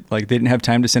secret. Like, they didn't have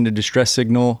time to send a distress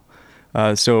signal,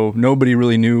 so nobody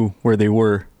really knew where they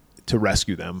were. To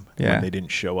rescue them when they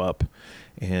didn't show up.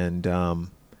 And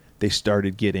they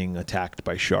started getting attacked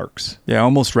by sharks. Yeah,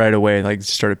 almost right away, like,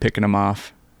 started picking them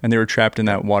off. And they were trapped in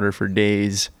that water for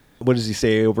days. What does he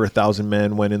say? Over 1,000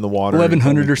 men went in the water.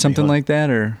 1,100 or something like that,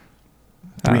 or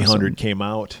 300 came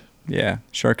out. Yeah,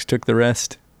 sharks took the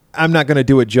rest. I'm not going to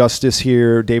do it justice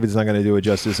here. David's not going to do it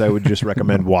justice. I would just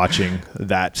recommend watching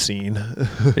that scene.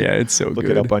 Yeah, it's so Look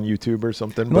good. it up on YouTube or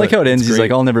something. I like how it ends. He's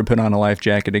like, I'll never put on a life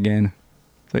jacket again.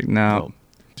 It's like, no.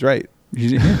 He's right.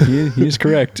 He is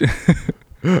correct.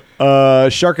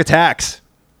 Shark attacks.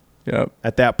 Yep.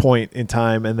 At that point in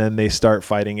time, and then they start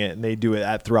fighting it, and they do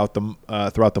it throughout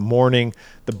the morning.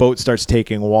 The boat starts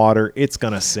taking water. It's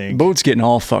gonna sink. Boat's getting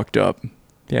all fucked up.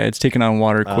 Yeah, it's taking on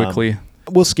water quickly.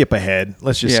 We'll skip ahead.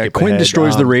 Let's just skip Quinn ahead.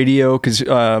 destroys the radio because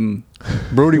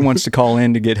Brody wants to call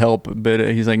in to get help, but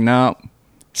he's like, no.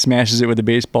 Smashes it with a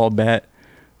baseball bat.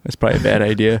 That's probably a bad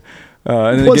idea.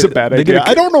 It was a bad idea.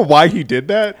 I don't know why he did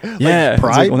that. Yeah. Like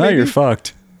pride, well, now you're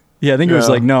fucked. Yeah, I think it was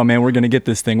like, no, man, we're going to get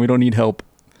this thing. We don't need help.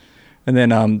 And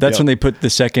then that's when they put the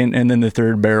second and then the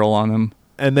third barrel on them.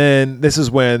 And then this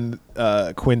is when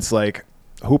Quint's like,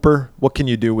 Hooper, what can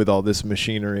you do with all this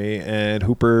machinery? And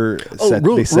Hooper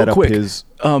real up quick. his.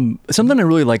 Something I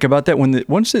really like about that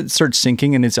once it starts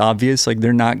sinking and it's obvious, like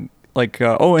they're not like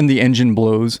and the engine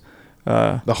blows.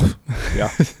 Yeah,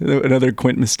 another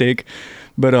Quint mistake.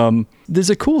 But there's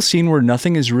a cool scene where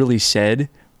nothing is really said,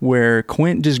 where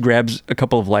Quint just grabs a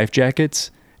couple of life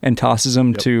jackets and tosses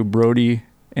them to Brody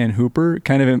and Hooper,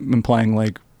 kind of implying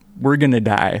like we're gonna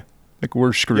die, like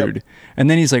we're screwed. Yep. And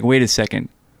then he's like, wait a second,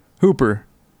 Hooper,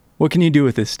 what can you do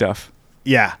with this stuff?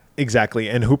 Yeah, exactly.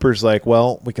 And Hooper's like,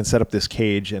 well, we can set up this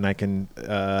cage and I can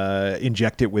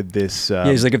inject it with this.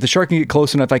 He's like, if the shark can get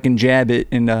close enough, I can jab it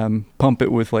and pump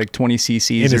it with like 20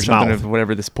 cc's or something of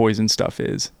whatever this poison stuff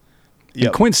is. Yep.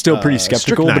 And Quint's still pretty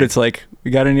skeptical, but it's like,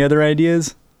 we got any other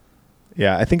ideas?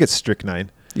 Yeah, I think it's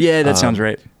strychnine. Yeah, that sounds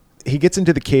right. He gets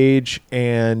into the cage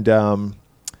and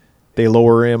they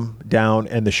lower him down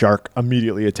and the shark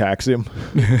immediately attacks him.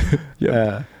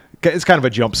 Yeah. It's kind of a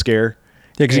jump scare.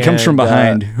 Yeah, because he comes from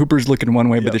behind. Hooper's looking one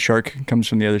way, but the shark comes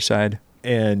from the other side.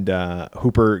 And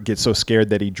Hooper gets so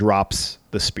scared that he drops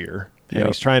the spear. And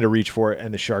he's trying to reach for it,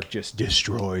 and the shark just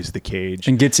destroys the cage.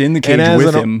 And gets in the cage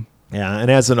with him. Yeah,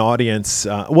 and as an audience,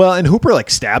 and Hooper like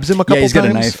stabs him a couple times. Yeah,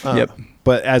 he's got a knife.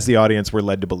 But as the audience, we're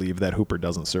led to believe that Hooper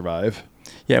doesn't survive.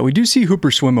 Yeah, we do see Hooper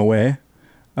swim away.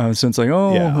 So it's like,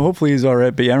 hopefully he's all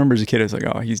right. But yeah, I remember as a kid, I was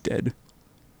like, he's dead.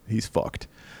 He's fucked.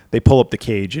 They pull up the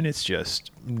cage, and it's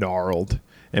just gnarled.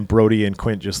 And Brody and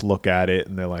Quint just look at it,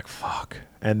 and they're like, fuck.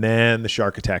 And then the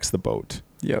shark attacks the boat.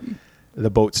 Yep. The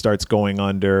boat starts going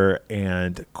under,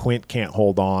 and Quint can't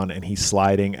hold on, and he's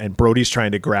sliding. And Brody's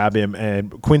trying to grab him,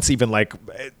 and Quint's even like,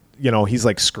 he's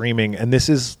like screaming. And this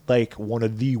is like one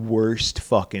of the worst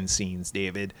fucking scenes,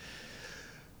 David.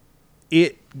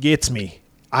 It gets me.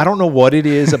 I don't know what it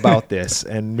is about this,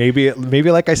 and maybe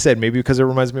like I said, maybe because it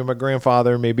reminds me of my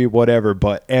grandfather, maybe whatever.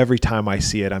 But every time I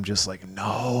see it, I'm just like,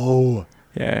 no.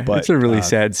 Yeah, it's a really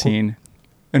sad scene,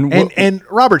 and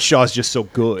Robert Shaw's just so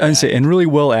good. And really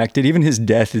well acted. Even his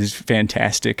death is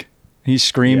fantastic. He's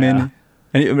screaming,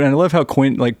 and I love how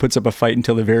Quint like puts up a fight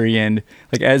until the very end.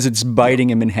 Like as it's biting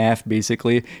him in half,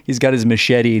 basically, he's got his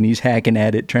machete and he's hacking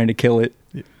at it, trying to kill it.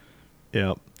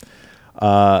 Yeah.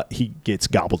 He gets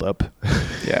gobbled up.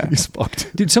 Yeah. He's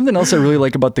fucked. Dude, something else I really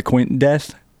like about the Quint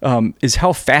death is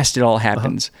how fast it all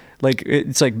happens. Like,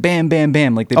 it's like bam, bam,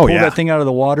 bam. Like, they pull that thing out of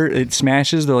the water, it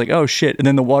smashes, they're like, oh, shit. And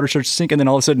then the water starts to sink, and then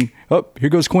all of a sudden, here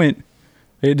goes Quint.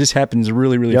 It just happens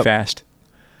really, really fast.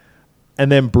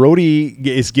 And then Brody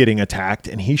is getting attacked,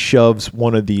 and he shoves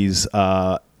one of these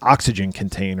oxygen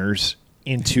containers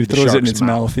into the shark's it in its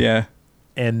mouth. Yeah.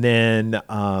 And then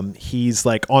he's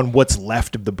like on what's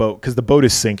left of the boat because the boat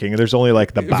is sinking and there's only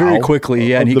like the bow. Very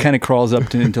quickly, and he kind of crawls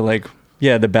up into like,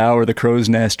 the bow or the crow's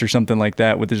nest or something like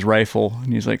that with his rifle.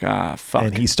 And he's like, fuck.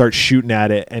 And he starts shooting at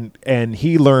it. And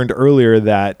he learned earlier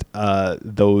that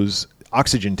those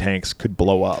oxygen tanks could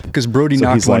blow up. Because Brody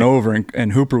knocked one over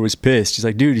and Hooper was pissed. He's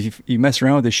like, dude, you mess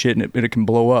around with this shit and it can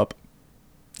blow up.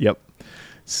 Yep.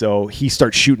 So he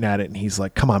starts shooting at it, and he's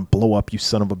like, come on, blow up, you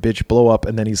son of a bitch, blow up.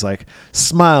 And then he's like,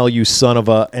 smile, you son of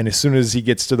a... And as soon as he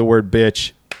gets to the word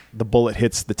bitch, the bullet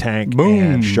hits the tank. Boom.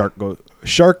 And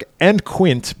Shark and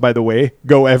Quint, by the way,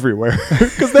 go everywhere.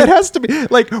 Because that has to be...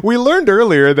 Like, we learned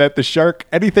earlier that the shark,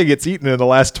 anything it's eaten in the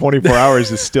last 24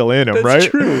 hours is still in him, That's right?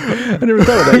 That's true. I never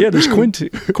thought of that. Yeah, there's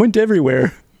Quint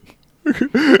everywhere.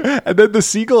 And then the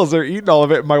seagulls are eating all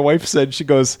of it. And my wife said, she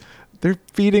goes... They're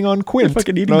feeding on Quint. They're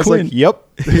fucking eating Quint. Like, yep.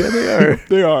 Yeah, they are.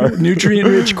 They are.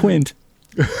 Nutrient-rich Quint.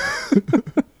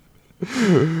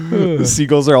 The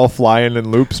seagulls are all flying in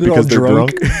loops because they're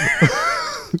drunk.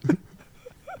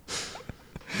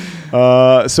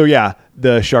 So, yeah,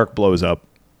 the shark blows up.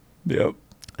 Yep.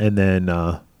 And then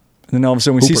all of a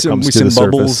sudden we see some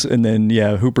bubbles, and then,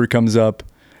 Hooper comes up.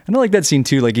 And I like that scene,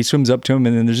 too. Like, he swims up to him,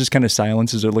 and then there's just kind of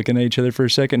silence as they're looking at each other for a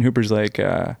second. Hooper's like,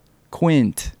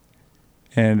 Quint.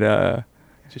 And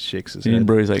just shakes his head. And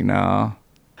Brody's like, nah.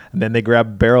 And then they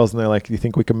grab barrels and they're like, do you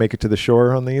think we can make it to the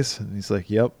shore on these? And he's like,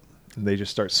 yep. And they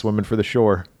just start swimming for the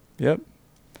shore. Yep.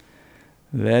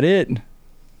 That it.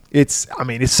 It's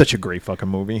such a great fucking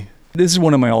movie. This is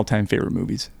one of my all-time favorite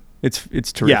movies. It's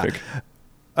terrific. Yeah.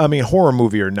 I mean, horror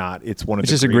movie or not, it's one of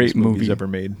the greatest movies ever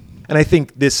made. And I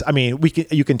think this,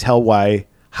 you can tell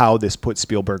how this put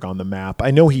Spielberg on the map. I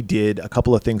know he did a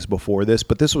couple of things before this,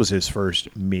 but this was his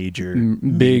first major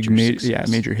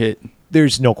hit.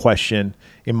 There's no question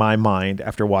in my mind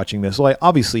after watching this. Like,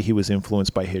 obviously, he was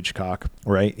influenced by Hitchcock,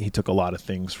 right? He took a lot of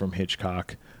things from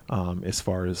Hitchcock as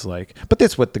far as like, but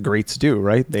that's what the greats do,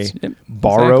 right? They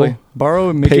borrow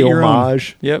and make it your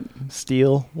homage, own. Yep.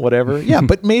 Steal, whatever.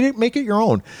 But make it your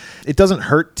own. It doesn't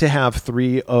hurt to have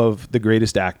three of the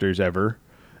greatest actors ever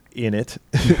in it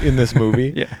in this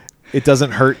movie. Yeah. It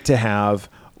doesn't hurt to have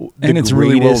and it's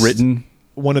really well written.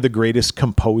 One of the greatest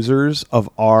composers of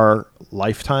our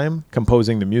lifetime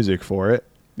composing the music for it.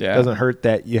 Yeah. It doesn't hurt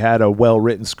that you had a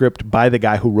well-written script by the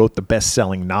guy who wrote the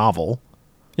best-selling novel.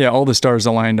 Yeah, all the stars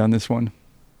aligned on this one.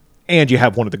 And you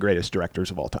have one of the greatest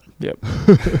directors of all time. Yep.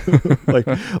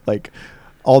 like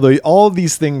all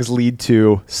these things lead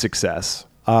to success.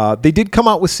 They did come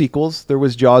out with sequels. There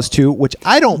was Jaws 2, which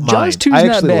I don't mind. Jaws 2 I is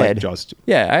not actually bad. like Jaws 2.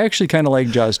 Yeah, I actually kind of like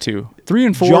Jaws 2. 3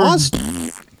 and 4.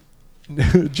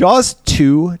 Jaws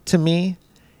 2 to me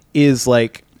is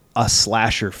like a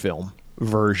slasher film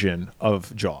version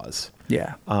of Jaws.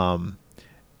 Yeah.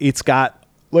 It's got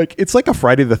it's like a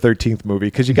Friday the 13th movie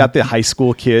because you got the high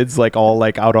school kids like all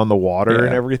like out on the water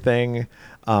and everything.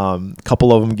 A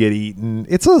couple of them get eaten.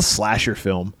 It's a slasher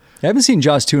film. I haven't seen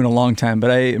Jaws 2 in a long time,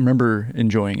 but I remember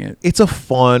enjoying it. It's a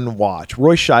fun watch.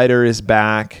 Roy Scheider is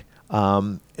back.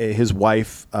 His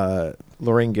wife,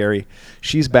 Lorraine Gary,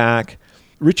 she's back.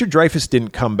 Richard Dreyfuss didn't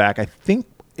come back. I think,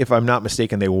 if I'm not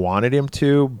mistaken, they wanted him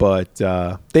to, but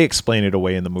they explain it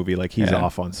away in the movie like he's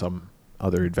off on some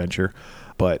other adventure.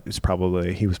 But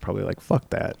he was probably like, fuck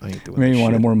that. I ain't doing Maybe this he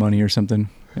wanted shit. more money or something.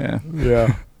 Yeah.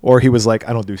 Yeah. Or he was like,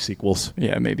 I don't do sequels.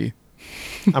 Yeah, maybe.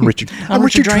 I'm Richard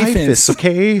Dreyfuss,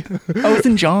 okay? I was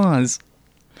in Jaws.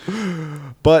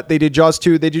 But they did Jaws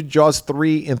 2. They did Jaws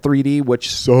 3 in 3D,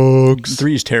 which sucks.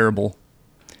 3 is terrible.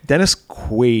 Dennis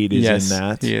Quaid is in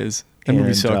that. He is. That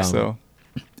movie sucks, though.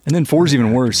 And then 4 is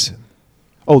even worse.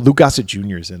 Oh, Lou Gossett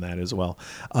Jr. is in that as well.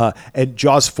 And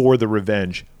Jaws 4, The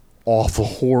Revenge. Awful.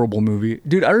 Horrible movie.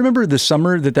 Dude, I remember the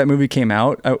summer that movie came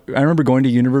out. I remember going to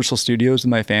Universal Studios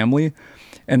with my family.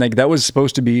 And like that was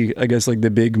supposed to be, I guess, like the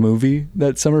big movie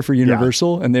that summer for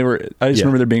Universal. Yeah. And I just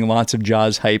remember there being lots of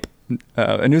Jaws hype.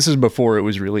 And this is before it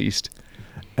was released.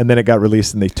 And then it got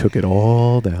released and they took it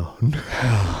all down.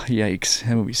 Yikes.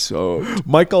 That movie sucked.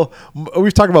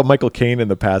 We've talked about Michael Caine in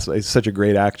the past. He's such a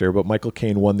great actor, but Michael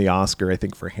Caine won the Oscar, I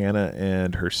think, for Hannah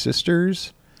and Her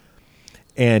Sisters.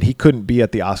 And he couldn't be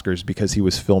at the Oscars because he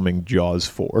was filming Jaws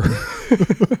 4.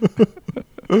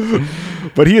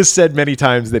 But he has said many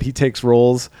times that he takes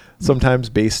roles sometimes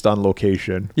based on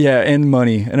location. Yeah, and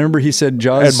money. And I remember he said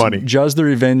Jaws the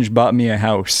Revenge bought me a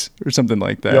house or something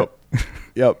like that.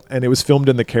 Yep. And it was filmed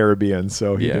in the Caribbean,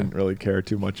 so he didn't really care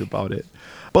too much about it.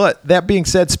 But that being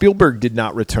said, Spielberg did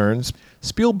not return.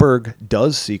 Spielberg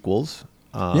does sequels.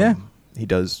 He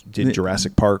did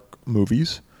Jurassic Park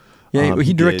movies. Yeah,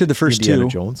 he directed the first Indiana two.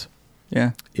 Jones.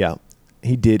 Yeah. Yeah.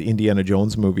 He did Indiana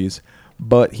Jones movies.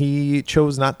 But he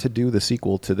chose not to do the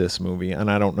sequel to this movie.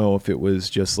 And I don't know if it was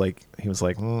just like, he was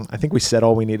like, I think we said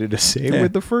all we needed to say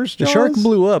with the first Jaws. The shark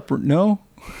blew up, no?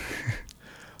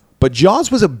 But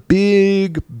Jaws was a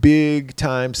big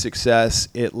time success.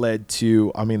 It led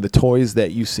to, the toys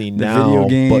that you see now. Video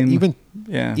game.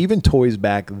 But even toys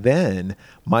back then,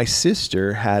 my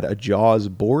sister had a Jaws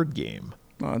board game.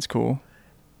 Oh, that's cool.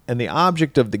 And the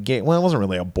object of the game, well, it wasn't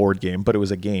really a board game, but it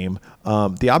was a game.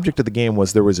 The object of the game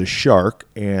was there was a shark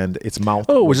and its mouth.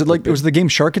 Oh, was the game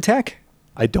Shark Attack?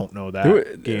 I don't know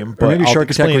that game. But maybe Shark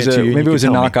Attack was maybe it was a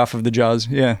knockoff of the Jaws.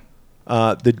 Yeah.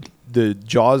 The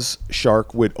Jaws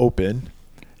shark would open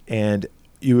and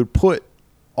you would put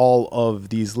all of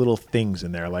these little things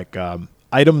in there, like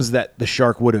items that the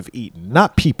shark would have eaten.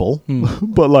 Not people,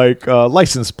 but like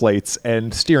license plates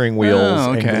and steering wheels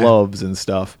and gloves and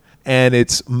stuff. And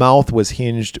its mouth was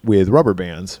hinged with rubber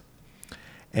bands.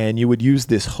 And you would use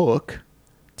this hook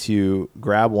to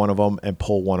grab one of them and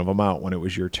pull one of them out when it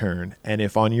was your turn. And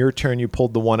if on your turn you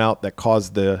pulled the one out that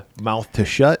caused the mouth to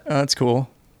shut, that's cool.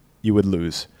 You would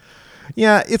lose.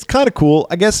 Yeah, it's kind of cool.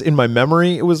 I guess in my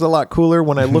memory, it was a lot cooler.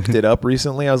 When I looked it up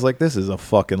recently, I was like, this is a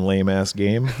fucking lame-ass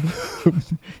game.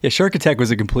 Yeah, Shark Attack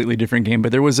was a completely different game,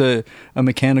 but there was a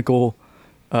mechanical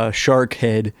shark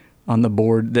head on the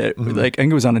board that like I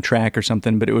think it was on a track or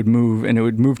something, but it would move and it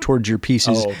would move towards your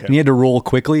pieces. And you had to roll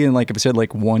quickly, and like if it said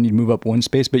like 1, you'd move up 1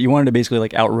 space, but you wanted to basically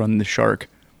like outrun the shark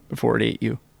before it ate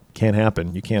you. Can't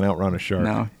happen. You can't outrun a shark.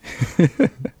 No.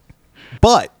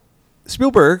 But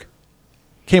Spielberg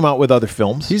came out with other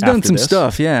films. He's done some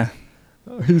stuff, yeah.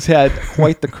 He's had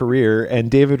quite the career, and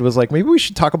David was like, maybe we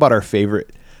should talk about our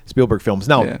favorite Spielberg films.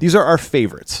 Now, these are our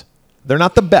favorites. They're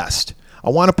not the best. I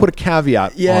want to put a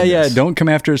caveat on this. Don't come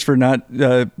after us for not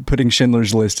putting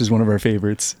Schindler's List as one of our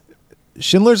favorites.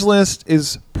 Schindler's List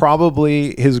is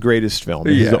probably his greatest film,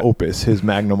 his opus, his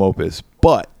magnum opus.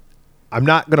 But I'm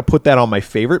not going to put that on my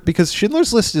favorite because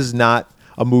Schindler's List is not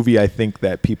a movie I think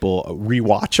that people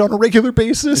rewatch on a regular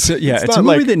basis. It's a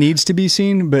movie that needs to be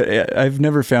seen, but I've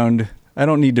never found. I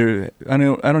don't need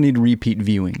repeat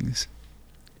viewings.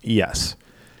 Yes.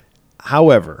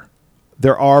 However,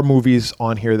 there are movies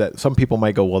on here that some people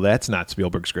might go, well, that's not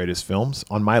Spielberg's greatest films,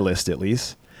 on my list at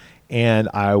least. And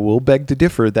I will beg to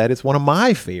differ. That is one of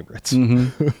my favorites.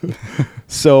 Mm-hmm.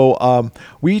 So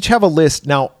we each have a list.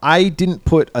 Now, I didn't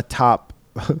put a top.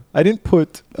 I didn't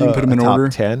put them in top order?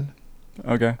 10.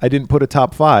 Okay. I didn't put a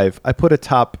top 5. I put a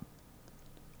top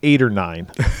 8 or 9.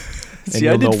 See,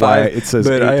 I did 5, it says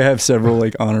but 8. I have several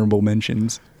like honorable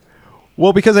mentions.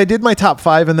 Well, because I did my top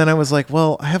 5, and then I was like,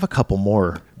 well, I have a couple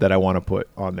more that I want to put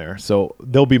on there. So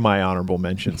they'll be my honorable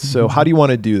mentions. So how do you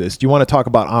want to do this? Do you want to talk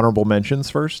about honorable mentions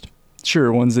first?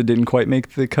 Sure, ones that didn't quite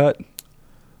make the cut.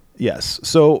 Yes.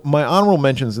 So my honorable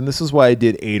mentions, and this is why I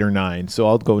did 8 or 9. So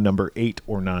I'll go number 8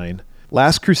 or 9.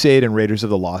 Last Crusade and Raiders of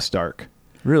the Lost Ark.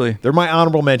 Really? They're my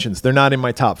honorable mentions. They're not in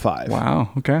my top 5. Wow.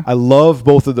 Okay. I love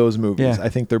both of those movies. Yeah. I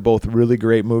think they're both really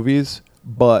great movies,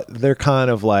 but they're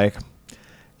kind of like,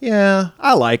 yeah,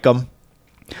 I like them.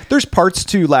 There's parts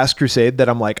to Last Crusade that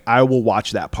I'm like, I will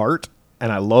watch that part.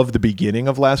 And I love the beginning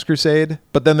of Last Crusade,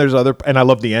 but then there's and I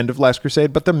love the end of Last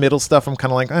Crusade, but the middle stuff, I'm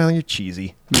kind of like, oh, you're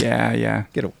cheesy. Yeah.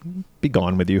 Be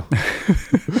gone with you.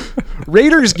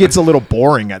 Raiders gets a little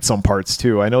boring at some parts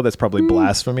too. I know that's probably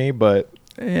blasphemy, but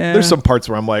there's some parts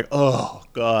where I'm like, oh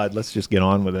God, let's just get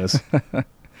on with this.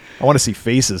 I want to see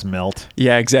faces melt.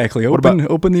 Yeah, exactly. Open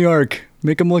the ark.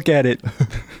 Make them look at it.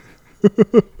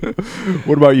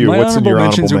 What about you? What's in your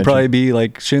honorable mentions? Would probably be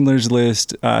like Schindler's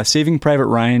List. Saving Private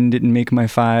Ryan didn't make my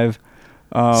 5.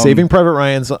 Saving Private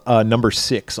Ryan's number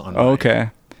 6 on mine.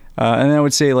 Okay. And I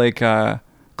would say like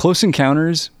Close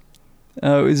Encounters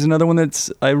is another one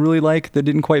that's I really like that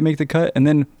didn't quite make the cut. And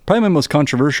then probably my most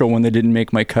controversial one that didn't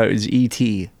make my cut is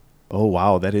E.T. Oh,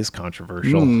 wow. That is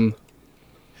controversial.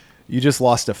 You just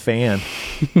lost a fan.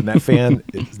 And that fan,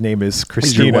 his name is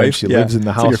Christina. She lives in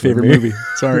the house. It's your favorite movie.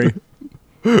 Sorry.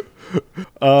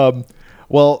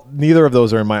 Well, neither of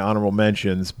those are in my honorable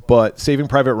mentions, but Saving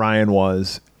Private Ryan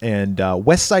was, and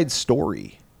West Side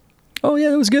Story. Oh, yeah,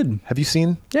 that was good. Have you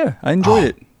seen? Yeah, I enjoyed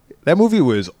it. That movie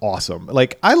was awesome.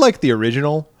 Like, I like the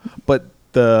original, but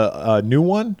the new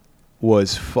one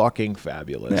was fucking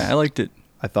fabulous. Yeah, I liked it.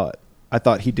 I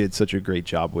thought he did such a great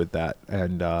job with that,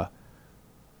 and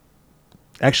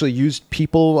actually used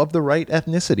people of the right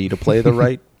ethnicity to play the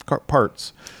right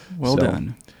parts. Well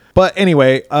done. But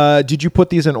anyway, did you put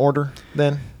these in order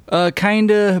then?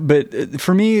 Kinda, but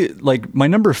for me, like my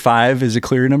number 5 is a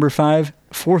clear number 5.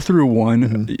 4 through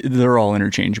 1, they're all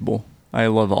interchangeable. I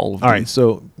love all of them. All right,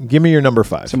 so give me your number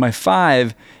 5. So my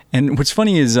 5, and what's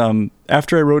funny is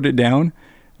after I wrote it down,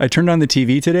 I turned on the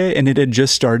TV today and it had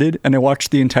just started, and I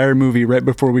watched the entire movie right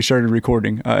before we started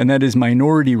recording, and that is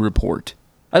Minority Report.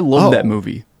 I love that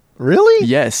movie. Really?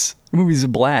 Yes. The movie's a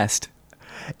blast.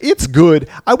 It's good.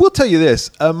 I will tell you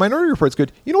this. Minority Report's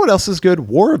good. You know what else is good?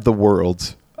 War of the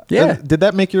Worlds. Yeah. Did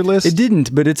that make your list? It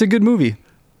didn't, but it's a good movie.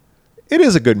 It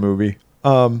is a good movie.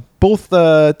 Both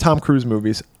Tom Cruise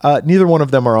movies. Neither one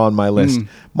of them are on my list.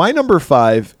 My number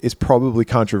 5 is probably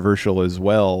controversial as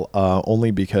well,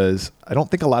 only because I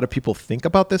don't think a lot of people think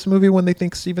about this movie when they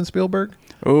think Steven Spielberg.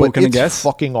 Oh, but can I it's guess?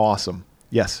 Fucking awesome.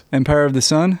 Yes. Empire of the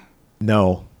Sun?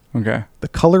 No. Okay. The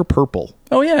Color Purple.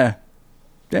 Oh, yeah.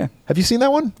 Yeah. Have you seen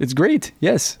that one? It's great.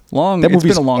 Yes. It's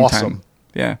been a long time.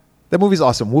 Yeah. That movie's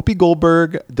awesome. Whoopi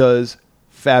Goldberg does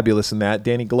fabulous in that.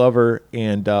 Danny Glover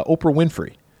and Oprah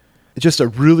Winfrey. It's just a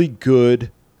really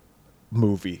good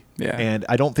movie. Yeah. And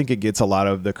I don't think it gets a lot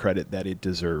of the credit that it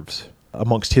deserves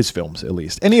amongst his films, at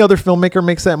least. Any other filmmaker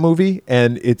makes that movie,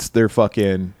 and it's their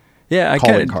fucking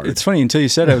calling card. It's funny, until you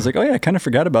said it, I was like, oh, yeah, I kind of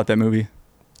forgot about that movie.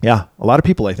 Yeah. A lot of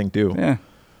people, I think, do. Yeah.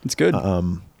 It's good.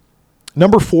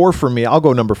 Number 4 for me, I'll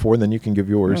go number 4, and then you can give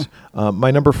yours. Yeah.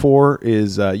 My number 4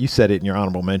 is, you said it in your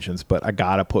honorable mentions, but I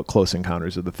got to put Close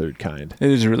Encounters of the Third Kind. It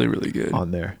is really, really good.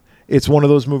 On there. It's one of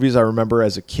those movies I remember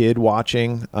as a kid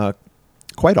watching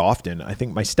quite often. I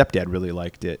think my stepdad really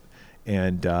liked it,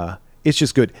 and it's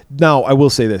just good. Now, I will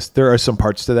say this. There are some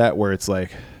parts to that where it's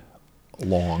like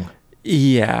long.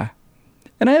 Yeah.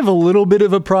 And I have a little bit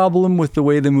of a problem with the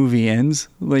way the movie ends.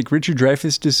 Like, Richard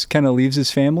Dreyfuss just kind of leaves his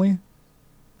family.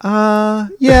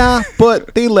 Yeah,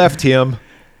 but they left him.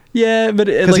 Yeah, but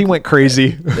because he went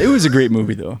crazy. It was a great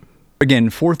movie, though.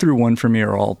 Again, 4 through 1 for me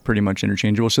are all pretty much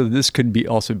interchangeable. So this could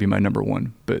also be my number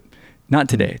 1, but not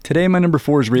today. Today, my number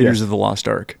 4 is Raiders of the Lost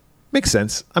Ark. Makes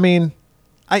sense. I mean,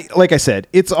 like I said,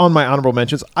 it's on my honorable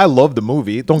mentions. I love the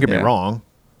movie. Don't get me wrong,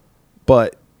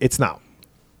 but it's not.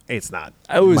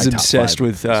 I was obsessed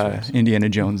with Indiana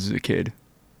Jones as a kid.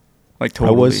 Like,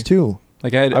 totally. I was too.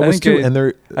 Like I had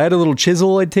a little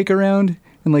chisel I'd take around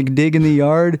and like dig in the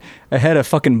yard. I had a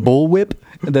fucking bullwhip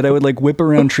that I would like whip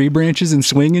around tree branches and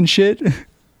swing and shit.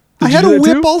 I had a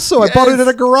whip also. Yes. I bought it at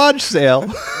a garage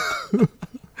sale.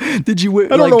 Did you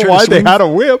whip? I don't know why they had a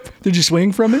whip. Did you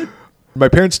swing from it? My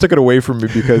parents took it away from me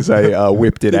because I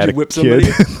whipped it at a kid.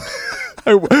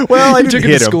 I didn't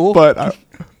hit him, but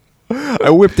I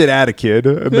whipped it at a kid,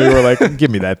 and they were like,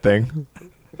 "Give me that thing."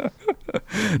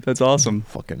 That's awesome.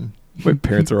 Fucking, my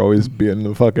parents are always being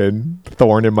the fucking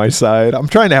thorn in my side. I'm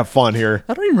trying to have fun here.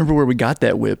 I don't even remember where we got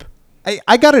that whip.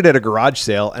 I got it at a garage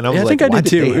sale, and I was I like, think I did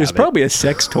too. It was probably a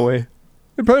sex toy.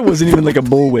 It probably wasn't even like a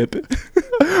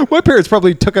bullwhip. My parents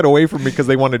probably took it away from me because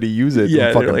they wanted to use it.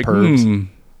 Yeah, fucking like, pervs.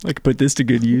 I could put this to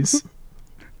good use.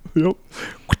 Yep.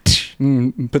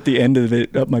 Put the end of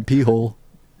it up my pee hole.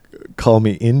 Call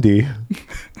me Indy.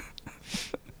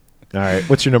 All right,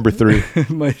 what's your number 3?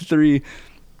 My 3,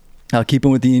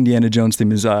 keeping with the Indiana Jones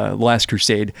theme, is Last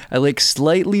Crusade. I like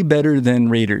slightly better than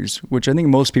Raiders, which I think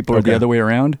most people are the other way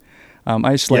around.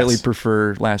 I slightly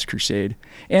prefer Last Crusade.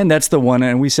 And that's the one,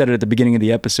 and we said it at the beginning of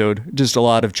the episode, just a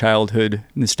lot of childhood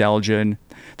nostalgia. And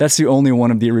that's the only one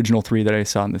of the original 3 that I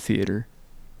saw in the theater.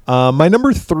 My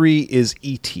number 3 is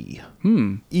E.T.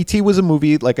 E.T. was a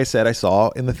movie, like I said, I saw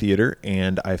in the theater,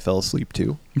 and I fell asleep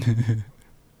to.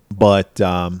 But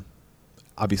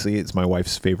obviously, it's my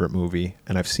wife's favorite movie,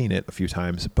 and I've seen it a few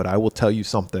times. But I will tell you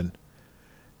something.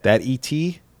 That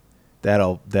E.T.,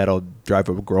 that'll drive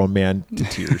a grown man to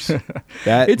tears.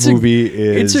 That it's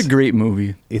a great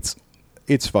movie.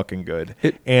 It's fucking good.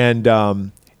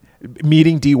 And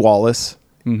meeting Dee Wallace,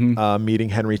 meeting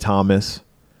Henry Thomas,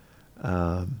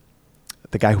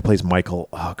 the guy who plays Michael,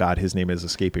 oh God, his name is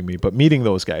escaping me, but meeting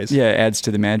those guys. Yeah, adds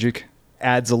to the magic.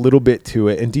 Adds a little bit to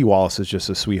it. And Dee Wallace is just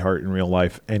a sweetheart in real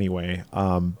life anyway.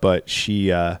 But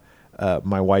she,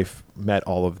 my wife met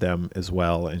all of them as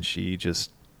well, and she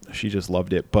just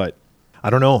loved it. But I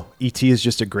don't know. E.T. is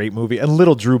just a great movie. And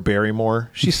little Drew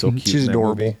Barrymore, she's so cute. She's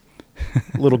adorable.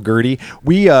 Little Gertie.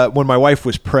 We, when my wife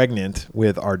was pregnant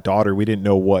with our daughter, we didn't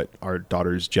know what our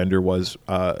daughter's gender was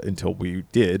until we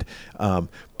did.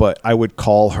 But I would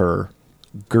call her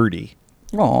Gertie.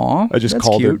 Aw, I just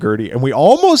called her Gertie, and we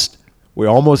almost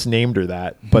named her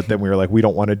that. But then we were like, we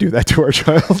don't want to do that to our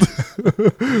child.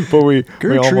 But we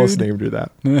almost named her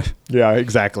that. Yeah,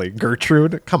 exactly.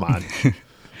 Gertrude. Come on.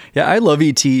 Yeah, I love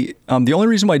E.T. The only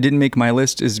reason why I didn't make my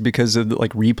list is because of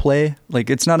replay. Like,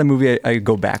 it's not a movie I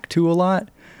go back to a lot,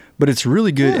 but it's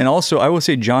really good. Yeah. And also, I will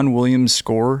say John Williams'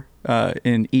 score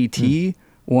in E.T.,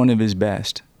 one of his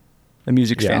best. The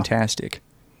music's fantastic.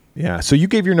 Yeah. So you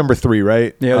gave your number 3,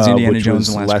 right? Yeah, it was Indiana Jones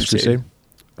and Last Crusade.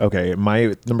 Okay,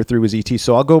 my number 3 was E.T.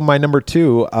 So I'll go my number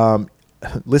 2.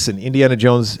 Listen, Indiana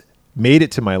Jones made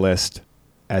it to my list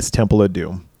as Temple of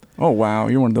Doom. Oh wow,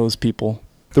 you're one of those people.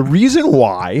 The reason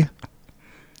why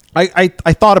I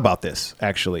thought about this,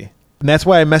 actually, and that's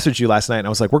why I messaged you last night, and I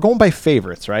was like, we're going by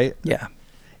favorites, right? Yeah.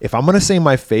 If I'm going to say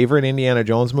my favorite Indiana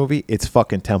Jones movie, it's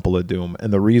fucking Temple of Doom.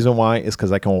 And the reason why is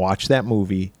because I can watch that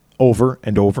movie over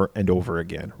and over and over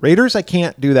again. Raiders, I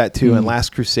can't do that too. And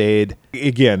Last Crusade,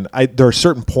 again, there are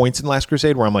certain points in Last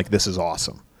Crusade where I'm like, this is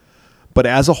awesome. But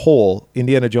as a whole,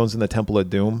 Indiana Jones and the Temple of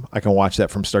Doom, I can watch that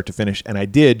from start to finish. And I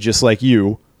did, just like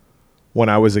you, when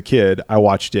I was a kid, I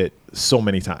watched it so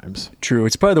many times. True.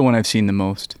 It's probably the one I've seen the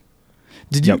most.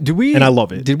 And I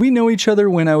love it. Did we know each other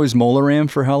when I was Molaram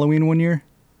for Halloween one year?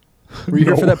 Were you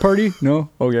here for that party? No?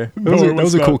 Okay. That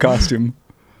was a cool costume.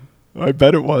 I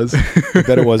bet it was.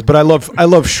 But I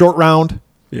love Short Round.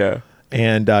 Yeah.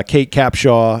 And Kate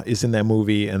Capshaw is in that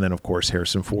movie. And then, of course,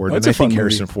 Harrison Ford. And I think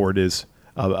Harrison Ford is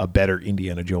a better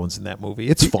Indiana Jones in that movie.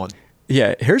 It's fun.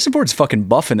 Yeah. Harrison Ford's fucking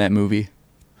buff in that movie.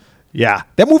 Yeah,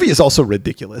 that movie is also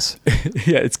ridiculous.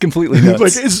 Yeah, it's completely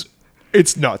nuts.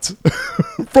 It's nuts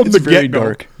from the very get-go.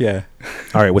 Dark. Yeah.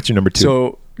 All right, what's your number 2?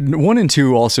 So 1 and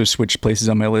 2 also switched places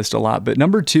on my list a lot, but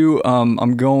number 2,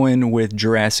 I'm going with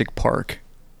Jurassic Park.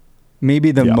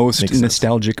 Maybe the most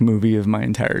nostalgic movie of my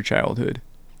entire childhood.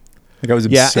 Like I was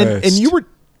obsessed. Yeah, and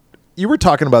you were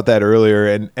talking about that earlier,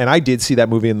 and I did see that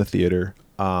movie in the theater.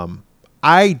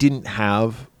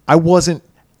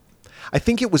 I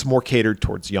think it was more catered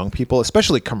towards young people,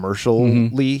 especially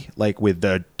commercially, like with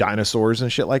the dinosaurs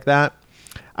and shit like that.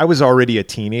 I was already a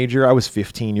teenager. I was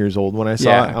 15 years old when I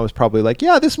saw it. I was probably like,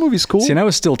 yeah, this movie's cool. See, and I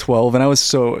was still 12, and I was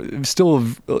still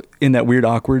in that weird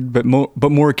awkward, but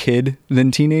more kid than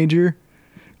teenager.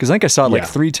 Because I think I saw it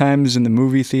 3 times in the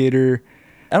movie theater.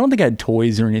 I don't think I had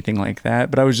toys or anything like that,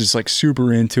 but I was just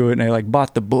super into it, and I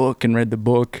bought the book and read the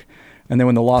book. And then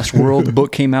when the Lost World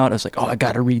book came out, I was like, oh, I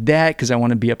got to read that because I want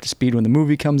to be up to speed when the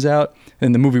movie comes out.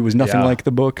 And the movie was nothing like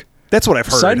the book. That's what I've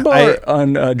heard. Sidebar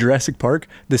on Jurassic Park,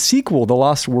 the sequel, The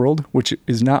Lost World, which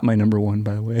is not my number 1,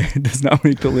 by the way, it does not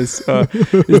make the list,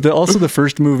 is also the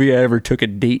first movie I ever took a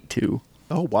date to.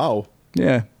 Oh, wow.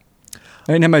 Yeah. I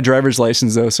didn't have my driver's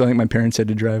license, though, so I think my parents had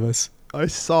to drive us. I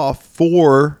saw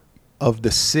 4 of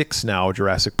the 6 now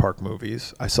Jurassic Park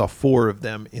movies. I saw 4 of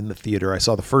them in the theater. I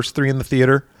saw the first 3 in the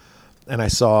theater, and I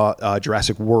saw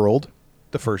Jurassic World,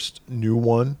 the first new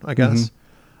one, I guess,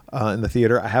 in the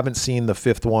theater. I haven't seen the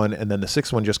 5th one, and then the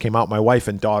 6th one just came out. My wife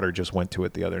and daughter just went to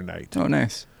it the other night. Oh,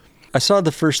 nice. I saw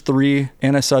the first 3,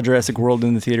 and I saw Jurassic World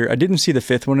in the theater. I didn't see the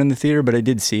 5th one in the theater, but I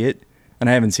did see it, and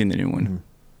I haven't seen the new one. Mm-hmm.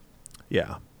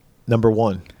 Yeah. Number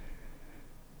 1.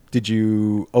 Did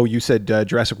you... Oh, you said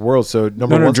Jurassic World, so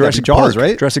number 1's Jurassic Jaws, Park.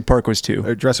 right? Jurassic Park was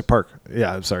 2. Jurassic Park.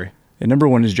 Yeah, I'm sorry. And number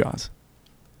 1 is Jaws.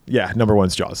 Yeah, number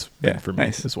 1's Jaws. Yeah, for me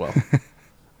nice. as well.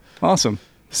 Awesome.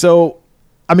 So,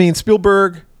 I mean,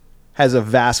 Spielberg has a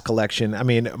vast collection. I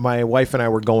mean, my wife and I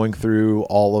were going through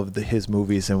all of his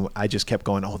movies, and I just kept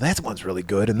going, oh, that one's really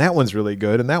good, and that one's really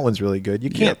good, and that one's really good. You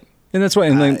can't... Yep. And that's why,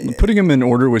 and like, putting them in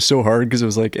order was so hard because it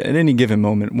was like at any given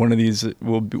moment, one of these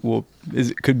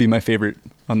could be my favorite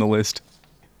on the list.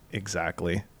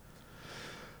 Exactly.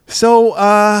 So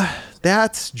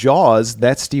that's Jaws.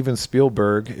 That's Steven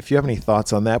Spielberg. If you have any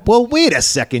thoughts on that, well, wait a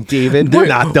second, David. We're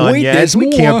not done yet. We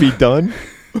can't be done.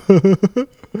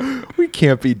 We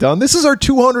can't be done. This is our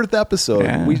 200th episode.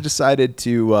 Yeah. We decided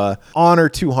to honor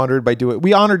 200 by doing.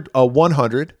 We honored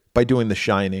 100 by doing The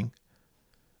Shining,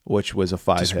 which was a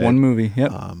 5 Just head. one movie.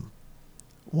 Yep.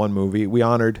 One movie. We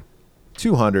honored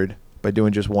 200 by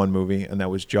doing just one movie, and that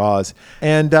was Jaws.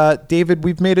 And David,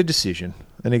 we've made a decision,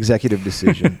 an executive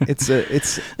decision. It's an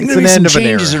end of an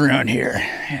era. Around here.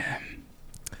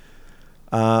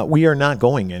 Yeah. We are not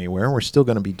going anywhere. We're still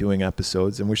going to be doing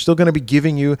episodes, and we're still going to be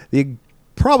giving you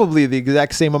probably the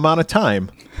exact same amount of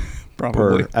time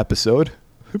per episode,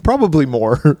 probably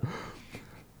more.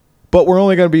 But we're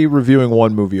only going to be reviewing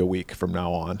one movie a week from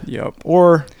now on. Yep.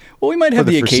 Or we might have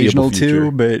the occasional future.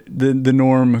 2, but the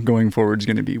norm going forward is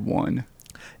going to be 1.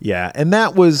 Yeah, and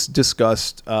that was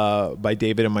discussed by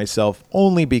David and myself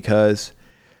only because,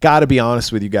 got to be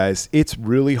honest with you guys, it's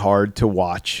really hard to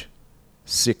watch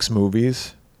 6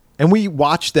 movies. And we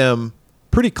watch them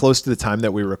pretty close to the time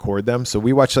that we record them. So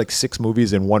we watch like 6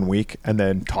 movies in 1 week and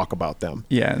then talk about them.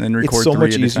 Yeah, and then record 3 It's so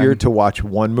much easier to watch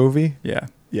one movie. Yeah.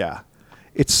 Yeah.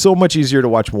 It's so much easier to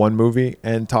watch one movie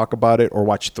and talk about it, or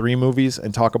watch 3 movies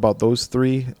and talk about those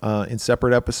 3 in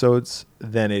separate episodes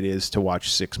than it is to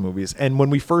watch 6 movies. And when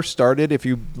we first started, if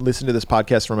you listen to this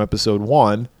podcast from episode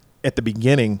 1, at the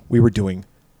beginning, we were doing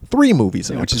 3 movies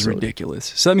an which episode. is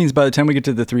ridiculous. So that means by the time we get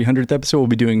to the 300th episode, we'll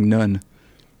be doing none.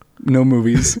 No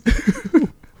movies.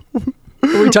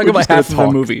 We talk about half of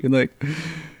a movie. And like,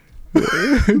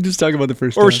 just talk about the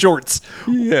first or half. shorts.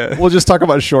 Yeah. We'll just talk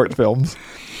about short films.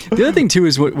 The other thing too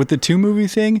is with the 2 movie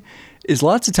thing is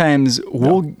lots of times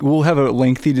we'll have a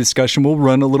lengthy discussion. We'll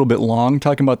run a little bit long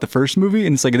talking about the first movie,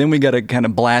 and it's like then we got to kind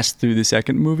of blast through the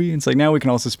second movie. And it's like now we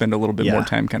can also spend a little bit more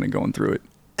time kind of going through it.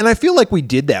 And I feel like we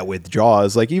did that with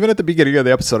Jaws. Like even at the beginning of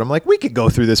the episode, I'm like, we could go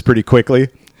through this pretty quickly.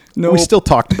 No, we still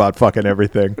talked about fucking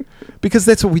everything because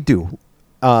that's what we do.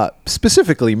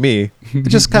 Specifically me,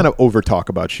 just kind of over talk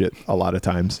about shit a lot of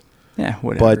times. Yeah,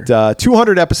 whatever. But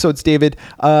 200 episodes, David.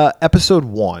 Episode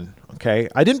 1. Okay,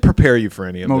 I didn't prepare you for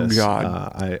any of this. Oh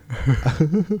God.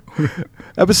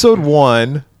 Episode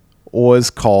 1 was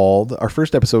called. Our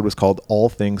first episode was called "All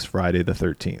Things Friday the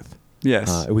 13th."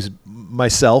 Yes. It was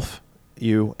myself,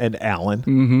 you, and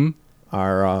Alan,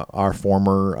 our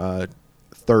former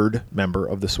 3rd member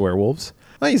of the Swearwolves.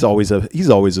 He's always a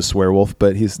swearwolf,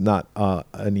 but he's not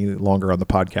any longer on the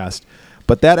podcast.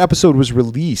 But that episode was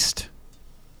released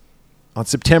on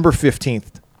September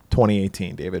 15th,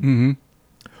 2018, David. Mm-hmm.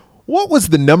 What was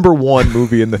the number 1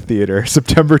 movie in the theater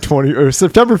September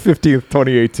 15th,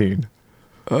 2018?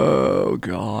 Oh,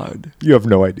 God. You have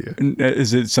no idea.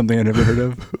 Is it something I never heard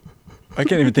of? I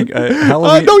can't even think.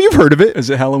 Halloween? No, you've heard of it. Is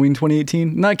it Halloween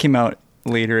 2018? No, it came out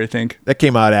later, I think. That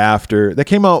came out after. That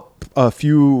came out a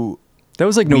few... That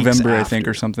was like weeks November, after. I think,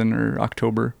 or something, or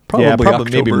October. Probably October.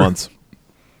 Maybe months.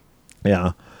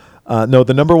 Yeah. No,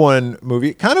 the number 1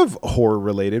 movie, kind of horror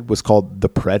related, was called The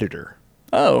Predator.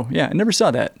 Oh, yeah. I never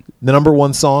saw that. The number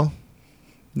 1 song?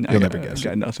 No, You'll never guess. I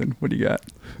got nothing. What do you got?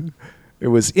 It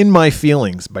was In My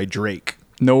Feelings by Drake.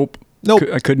 Nope.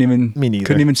 I couldn't even. Me neither.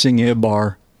 Couldn't even sing a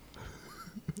bar.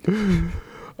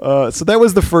 So that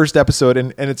was the first episode,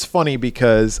 and it's funny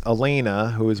because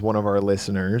Elena, who is one of our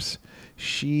listeners,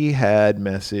 she had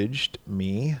messaged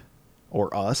me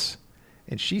or us,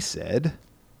 and she said,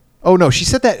 oh no, she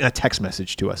said that in a text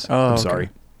message to us. Oh, I'm okay. sorry.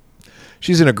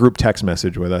 She's in a group text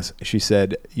message with us. She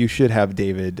said, you should have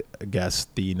David guess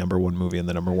the number 1 movie and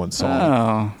the number 1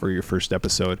 song for your first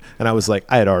episode. And I was like,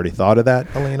 I had already thought of that,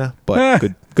 Elena, but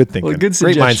Good thinking. Well, good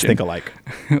Great minds suggestion. think alike.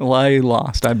 Well, I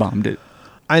lost. I bombed it.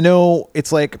 I know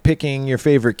it's like picking your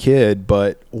favorite kid,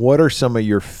 but what are some of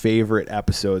your favorite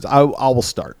episodes? I will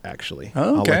start, actually.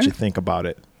 Oh, okay. I'll let you think about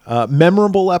it.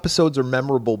 Memorable episodes or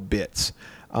memorable bits?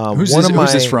 Who's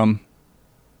this from?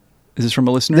 Is this from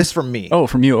a listener? This from me. Oh,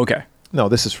 from you. Okay. No,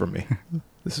 this is from me.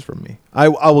 This is from me. I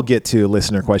will get to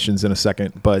listener questions in a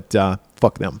second, but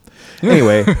fuck them.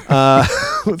 Anyway,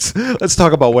 let's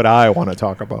talk about what I want to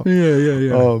talk about.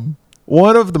 Yeah.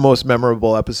 One of the most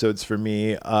memorable episodes for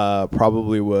me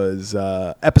probably was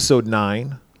episode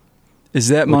 9. Is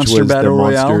that Monster Battle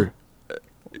Royale?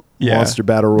 Monster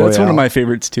Battle Royale. That's one of my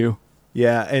favorites too.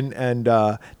 Yeah, and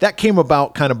that came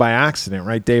about kind of by accident,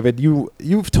 right, David?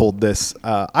 You've told this.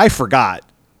 I forgot.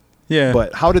 Yeah.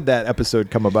 But how did that episode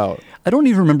come about? I don't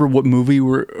even remember what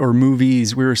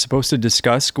movies we were supposed to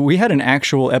discuss. We had an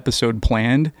actual episode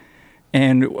planned,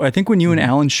 and I think when you and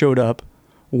Alan showed up,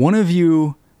 one of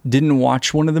you didn't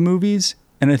watch one of the movies,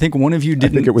 and I think one of you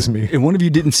didn't. I think it was me. And one of you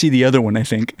didn't see the other one, I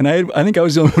think. And I think I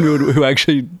was the only one who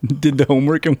actually did the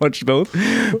homework and watched both.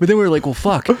 But then we were like, well,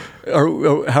 fuck.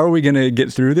 How are we going to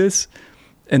get through this?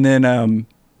 And then,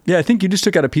 I think you just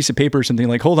took out a piece of paper or something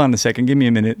like, hold on a second, give me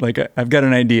a minute. Like, I've got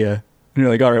an idea. And you're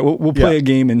like, all right, we'll play a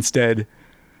game instead.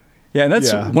 Yeah, and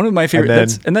that's one of my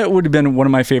favorite. And that would have been one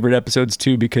of my favorite episodes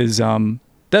too, because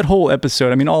that whole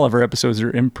episode, I mean, all of our episodes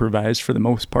are improvised for the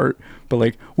most part, but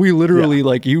like we literally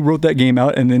like you wrote that game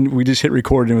out and then we just hit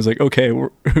record and it was like, okay,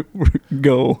 we're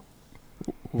go.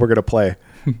 We're going to play.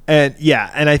 And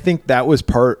I think that was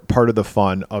part of the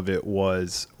fun of it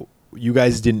was you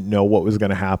guys didn't know what was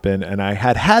going to happen. And I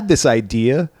had this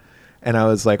idea and I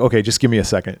was like, okay, just give me a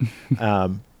second.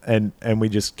 And we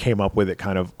just came up with it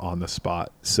kind of on the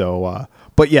spot. So,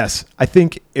 but yes, I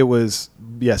think it was,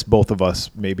 both of us,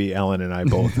 maybe Ellen and I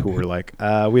both, who were like,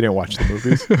 we didn't watch the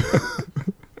movies.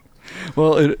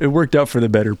 Well, it worked out for the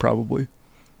better, probably.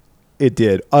 It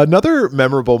did. Another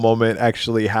memorable moment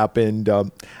actually happened. I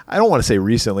don't want to say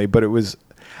recently, but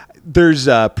there's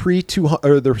pre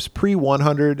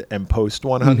 100 and post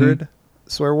 100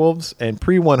 Swearwolves, and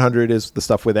pre 100 is the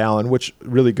stuff with Alan, which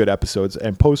really good episodes,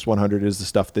 and post 100 is the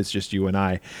stuff that's just you and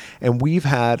I. And we've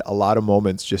had a lot of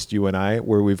moments just you and I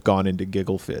where we've gone into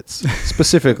giggle fits,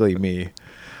 specifically me.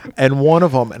 And one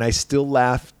of them, and I still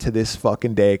laugh to this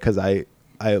fucking day because I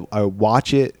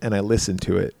watch it and I listen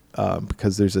to it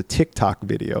because there's a TikTok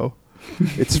video.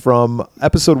 It's from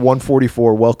episode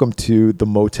 144, Welcome to the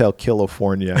Motel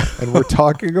California. And we're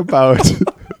talking about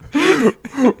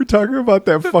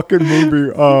that fucking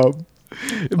movie.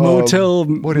 Motel.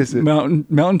 What is it?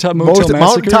 Mountaintop Motel Massacre.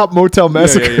 Mountaintop Motel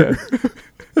Massacre. Yeah.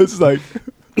 It's like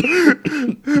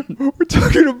we're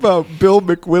talking about Bill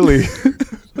McWillie.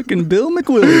 Fucking Bill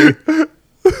McWillie.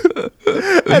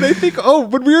 And I think,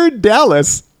 when we were in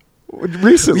Dallas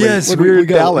recently, yes, when we were in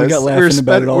Dallas, we got laughing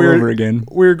about it all over again.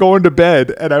 We were going to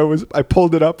bed, and I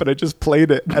pulled it up and I just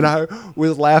played it, and I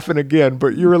was laughing again.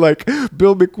 But you were like,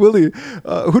 Bill McWillie,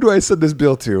 who do I send this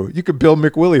bill to? You could Bill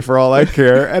McWillie for all I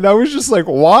care. And I was just like,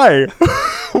 why?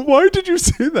 Why did you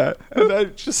say that? And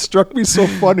that just struck me so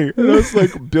funny. And I was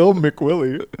like, Bill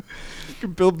McWillie, you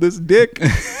can build this dick.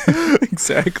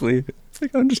 Exactly. It's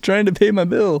like, I'm just trying to pay my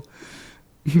bill.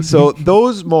 So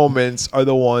those moments are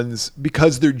the ones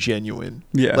because they're genuine.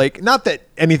 Yeah. Like, not that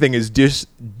anything is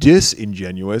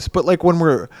disingenuous, but like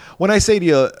when I say to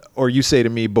you or you say to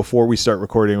me before we start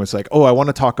recording, it's like, oh, I want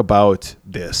to talk about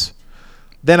this.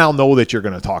 Then I'll know that you're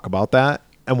going to talk about that.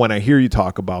 And when I hear you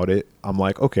talk about it, I'm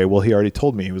like, okay, well, he already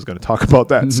told me he was going to talk about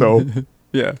that. So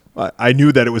yeah, I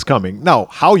knew that it was coming. Now,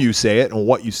 how you say it and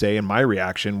what you say and my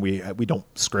reaction, we don't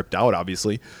script out,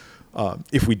 obviously.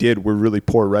 If we did, we're really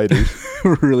poor writers.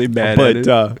 We're really bad at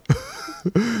it.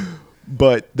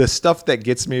 But the stuff that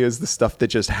gets me is the stuff that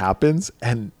just happens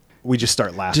and we just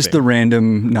start laughing. Just the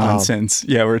random nonsense.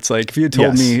 Where it's like, if you had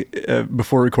told me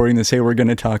before recording this, hey, we're going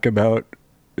to talk about,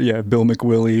 Bill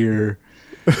McWillie or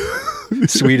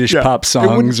Swedish pop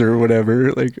songs or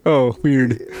whatever. Like, oh,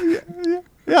 weird.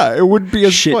 Yeah, it would be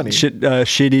as funny.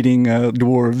 Shit-eating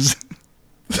dwarves.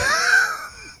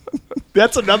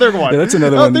 That's another one. Yeah, that's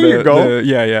another one. There you go.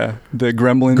 The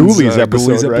Gremlins. Ghoulies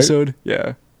episode, right?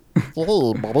 Yeah.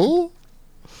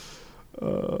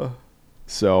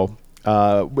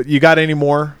 But you got any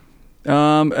more?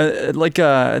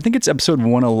 I think it's episode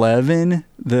 111,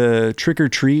 the Trick or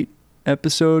Treat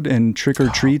episode and Trick or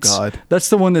Treats. God. That's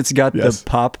the one that's got the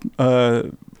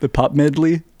pop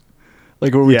medley.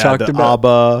 Like where we talked about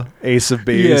ABBA, Ace of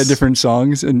Base. Yeah, different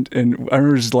songs. And I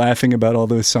remember just laughing about all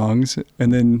those songs.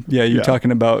 And then, you're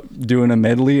talking about doing a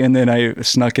medley. And then I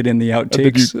snuck it in the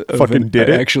outtakes. Fucking did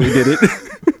I it? actually did it.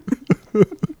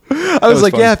 I was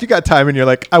like, fun. Yeah, if you got time, and you're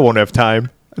like, I won't have time.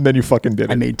 And then you fucking did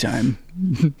it. I made time.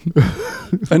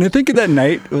 And I think that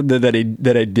night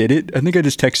that I did it, I think I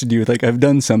just texted you with like, I've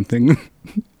done something. I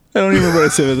don't even remember what I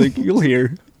said. I was like, you'll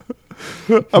hear.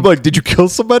 I'm like, did you kill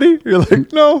somebody? You're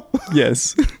like, no.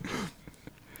 Yes.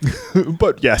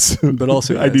 But yes. But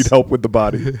also I need help with the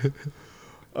body.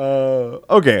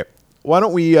 Okay. Why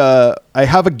don't we, I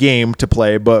have a game to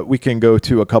play, but we can go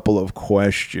to a couple of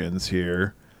questions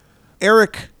here.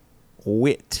 Eric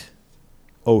Witt,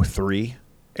 03.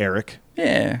 Eric.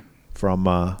 Yeah. From,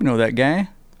 you know that guy?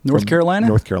 North Carolina?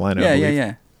 North Carolina.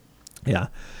 Yeah.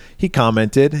 He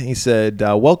commented, he said,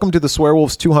 welcome to the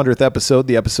Swearwolves 200th episode,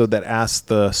 the episode that asked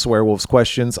the Swearwolves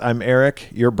questions. I'm Eric,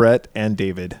 you're Brett, and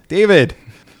David. David!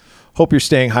 Hope you're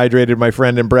staying hydrated, my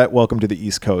friend. And Brett, welcome to the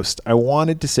East Coast. I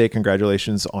wanted to say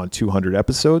congratulations on 200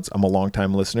 episodes. I'm a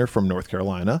longtime listener from North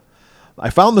Carolina. I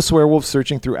found the Swearwolves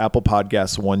searching through Apple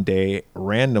Podcasts one day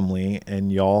randomly,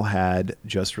 and y'all had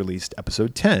just released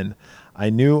episode 10. I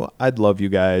knew I'd love you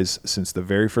guys since the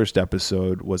very first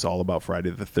episode was all about Friday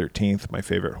the 13th, my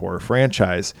favorite horror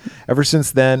franchise. Ever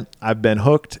since then, I've been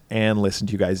hooked and listened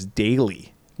to you guys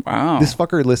daily. Wow. This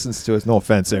fucker listens to us. No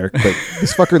offense, Eric, but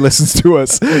this fucker listens to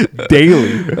us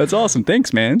daily. That's awesome.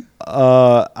 Thanks, man.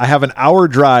 I have an hour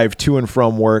drive to and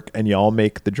from work, and y'all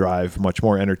make the drive much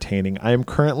more entertaining. I am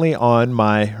currently on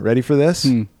my, ready for this?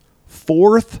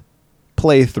 4th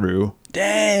playthrough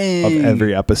of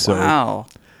every episode. Wow.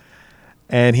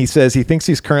 And he says he thinks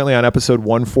he's currently on episode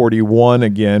 141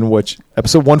 again, which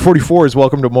episode 144 is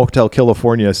Welcome to Motel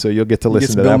California, so you'll get to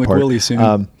listen to that part. Bill McWillie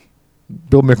soon.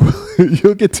 Bill McWillie.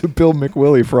 You'll get to Bill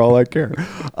McWillie for all I care.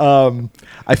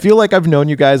 I feel like I've known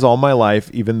you guys all my life,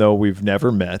 even though we've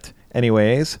never met.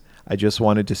 Anyways, I just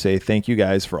wanted to say thank you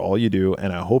guys for all you do,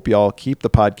 and I hope y'all keep the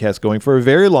podcast going for a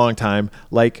very long time,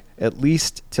 like at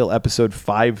least till episode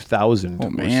 5,000. Oh,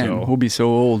 man. We'll be so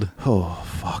old. Oh,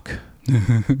 fuck.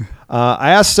 I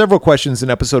asked several questions in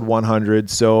episode 100,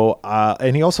 so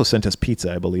and he also sent us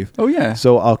pizza, I believe. Oh, yeah.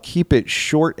 So I'll keep it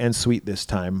short and sweet this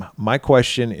time. My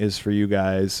question is for you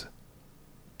guys.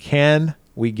 Can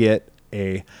we get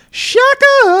a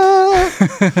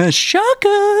shaka?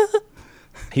 Shaka!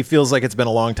 He feels like it's been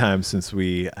a long time since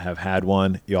we have had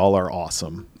one. Y'all are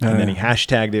awesome. And then he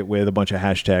hashtagged it with a bunch of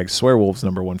hashtags. Swearwolves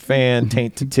 #1 fan,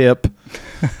 taint to tip.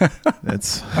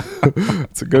 That's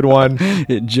a good one.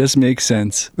 It just makes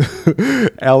sense.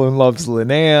 Alan loves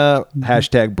Linnea.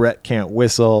 Hashtag Brett can't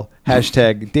whistle.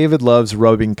 Hashtag David loves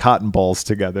rubbing cotton balls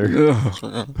together.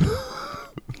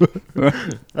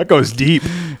 That goes deep.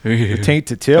 The taint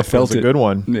to tip. That's a good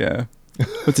one. Yeah.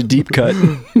 That's a deep cut.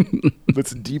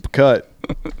 That's a deep cut.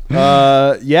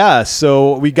 Yeah,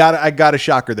 so I got a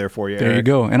shocker there for you, There Eric. you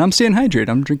go. And I'm staying hydrated.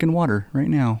 I'm drinking water right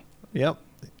now. Yep.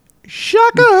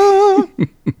 Shocker.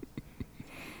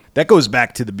 That goes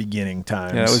back to the beginning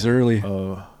times. Yeah, that was early.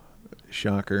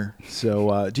 Shocker.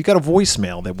 So do you got a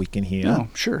voicemail that we can hear? Oh,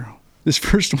 sure. This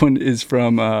first one is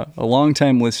from a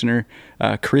longtime listener,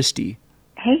 Christy.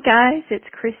 Hey, guys. It's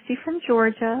Christy from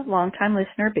Georgia. Longtime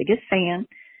listener, biggest fan.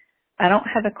 I don't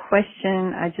have a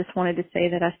question. I just wanted to say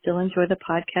that I still enjoy the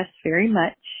podcast very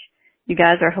much. You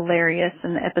guys are hilarious,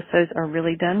 and the episodes are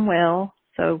really done well,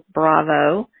 so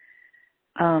bravo.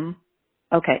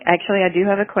 Okay, actually, I do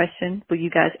have a question. Will you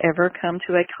guys ever come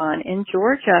to a con in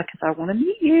Georgia? Because I want to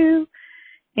meet you.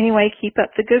 Anyway, keep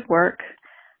up the good work.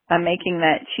 I'm making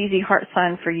that cheesy heart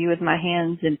sign for you with my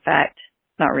hands. In fact,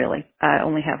 not really. I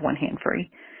only have one hand free.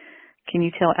 Can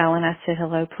you tell Alan I said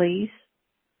hello, please?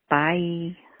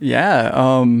 Bye.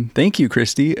 Yeah, thank you,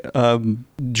 Christy.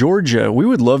 Georgia, we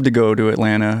would love to go to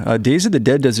Atlanta. Days of the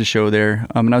Dead does a show there.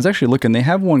 And I was actually looking, they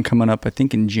have one coming up, I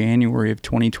think, in January of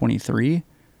 2023.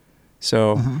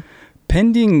 So,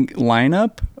 pending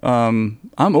lineup,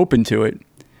 I'm open to it.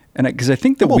 And because I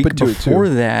think the week before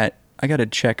that, I got to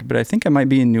check, but I think I might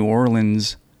be in New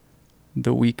Orleans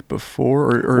the week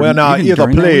before. Or well, now,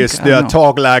 either place, they'll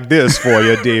talk like this for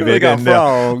you, David. Like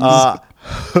frogs.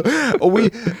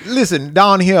 We listen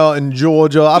down here in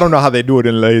Georgia. I don't know how they do it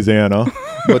in Louisiana,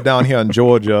 but down here in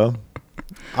Georgia,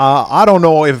 I don't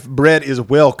know if Brett is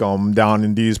welcome down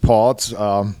in these parts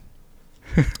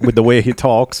with the way he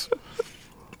talks.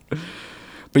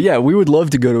 But yeah, we would love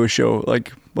to go to a show.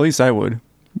 Like, at least I would.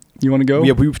 You want to go?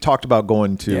 Yeah, we've talked about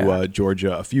going to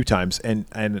Georgia a few times,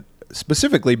 and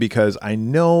specifically because I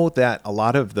know that a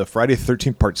lot of the Friday the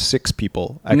 13th Part 6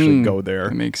 people actually go there.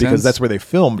 That makes because sense. that's where they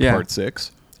filmed Part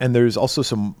 6. And there's also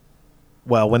some,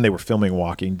 well, when they were filming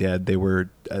Walking Dead, they were,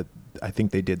 I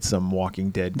think they did some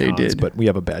Walking Dead cons, did. but we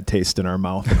have a bad taste in our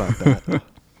mouth about that.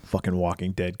 Fucking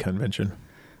Walking Dead convention.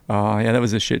 Yeah, that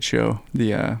was a shit show.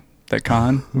 That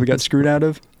con we got screwed out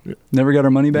of. Never got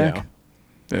our money back.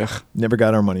 Yeah. Ugh. Never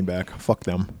got our money back. Fuck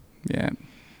them. Yeah.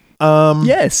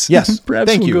 Yes.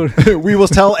 Perhaps Thank we'll you. We will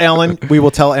tell Alan. We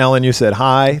will tell Alan you said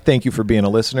hi. Thank you for being a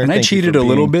listener. And I cheated a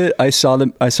little bit. I saw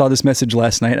this message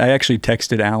last night. I actually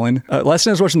texted Alan. Last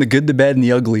night I was watching The Good, the Bad, and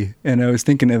the Ugly, and I was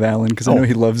thinking of Alan because I know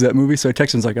he loves that movie. So I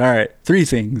texted him, like, all right, 3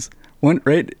 things. One,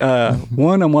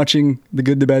 I'm watching The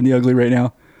Good, the Bad, and the Ugly right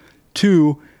now.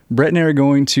 2, Brett and I are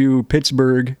going to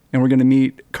Pittsburgh, and we're going to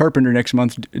meet Carpenter next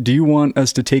month. Do you want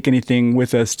us to take anything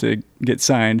with us to get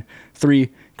signed? 3,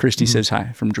 Christy says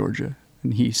hi from Georgia,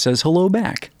 and he says hello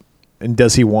back. And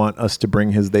does he want us to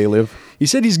bring his They Live? He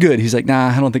said he's good. He's like, nah,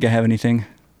 I don't think I have anything.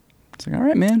 It's like, all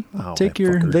right, man. Take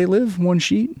your fucker. They Live, 1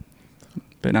 sheet.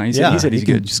 But no, he said he's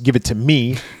good. Just give it to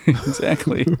me.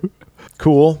 Exactly.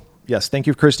 Cool. Yes, thank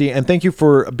you, Christy. And thank you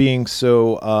for being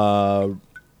so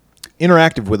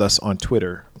interactive with us on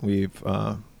Twitter. We've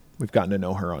gotten to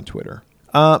know her on Twitter.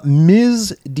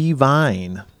 Ms.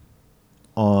 Divine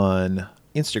on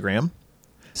Instagram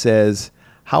says,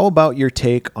 how about your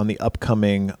take on the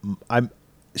upcoming,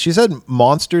 she said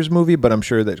Monsters movie, but I'm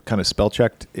sure that kind of spell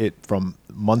checked it from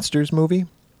Munsters movie,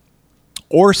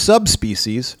 or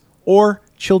Subspecies, or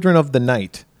Children of the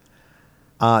Night.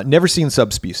 Never seen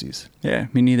Subspecies. Yeah,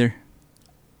 me neither.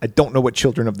 I don't know what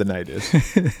Children of the Night is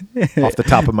off the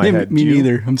top of my head. Me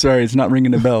neither. I'm sorry. It's not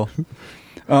ringing a bell.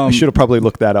 I should have probably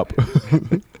looked that up.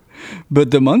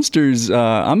 But the Munsters,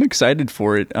 I'm excited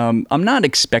for it. I'm not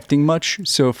expecting much.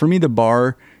 So for me, the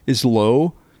bar is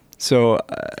low. So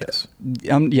yes.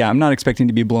 I'm not expecting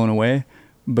to be blown away.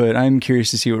 But I'm curious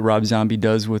to see what Rob Zombie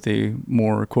does with a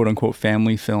more quote-unquote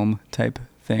family film type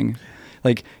thing.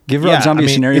 Like, give Rob Zombie a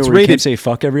scenario where he can't say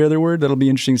fuck every other word. That'll be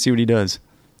interesting to see what he does.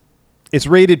 It's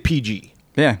rated PG.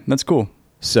 Yeah, that's cool.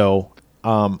 So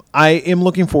I am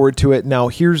looking forward to it. Now,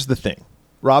 here's the thing.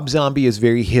 Rob Zombie is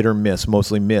very hit or miss,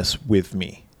 mostly miss with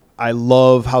me. I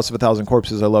love House of a Thousand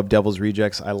Corpses. I love Devil's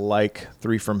Rejects. I like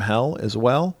 3 from Hell as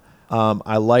well.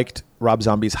 I liked Rob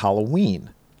Zombie's Halloween,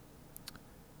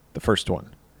 the first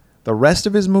one. The rest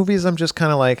of his movies, I'm just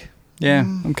kind of like... Yeah,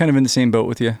 I'm kind of in the same boat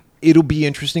with you. It'll be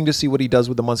interesting to see what he does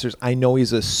with the Munsters. I know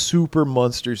he's a super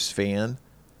Munsters fan.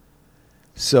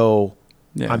 So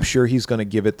I'm sure he's going to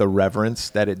give it the reverence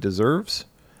that it deserves.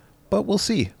 But we'll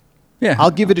see. Yeah.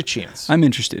 I'll give it a chance. I'm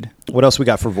interested. What else we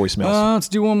got for voicemails? Let's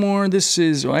do one more. This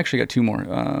is... Well, I actually got 2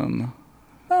 more.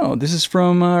 This is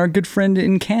from our good friend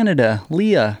in Canada,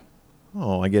 Leah.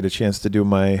 Oh, I get a chance to do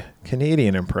my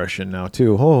Canadian impression now,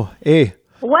 too. Oh, hey.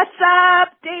 What's up,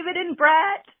 David and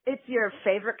Brett? It's your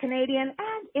favorite Canadian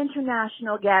and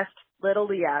international guest, Little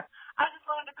Leah. I just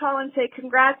wanted to call and say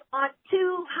congrats on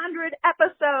 200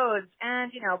 episodes.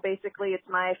 And, basically it's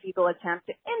my feeble attempt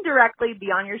to indirectly be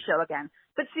on your show again.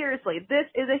 But seriously, this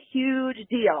is a huge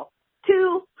deal.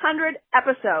 200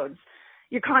 episodes.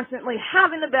 You're constantly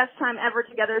having the best time ever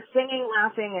together, singing,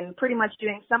 laughing, and pretty much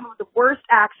doing some of the worst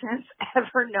accents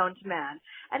ever known to man.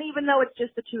 And even though it's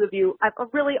just the 2 of you, I've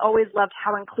really always loved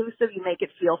how inclusive you make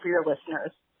it feel for your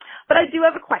listeners. But I do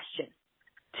have a question.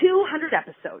 200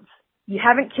 episodes. You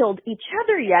haven't killed each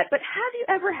other yet, but have you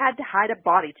ever had to hide a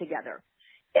body together?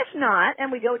 If not,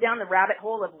 and we go down the rabbit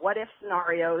hole of what-if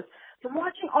scenarios, from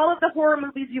watching all of the horror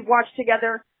movies you've watched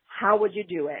together, how would you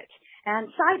do it? And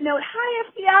side note, hi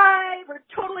FBI, we're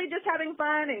totally just having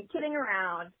fun and kidding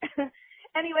around.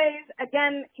 Anyways,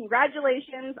 again,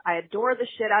 congratulations. I adore the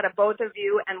shit out of both of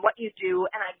you and what you do,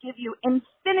 and I give you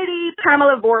infinity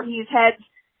Pamela Voorhees heads.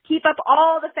 Keep up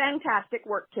all the fantastic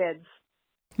work, kids.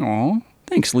 Aw,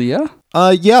 thanks, Leah.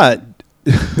 Yeah.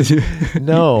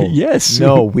 No. Yes.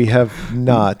 No, we have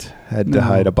not had to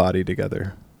hide a body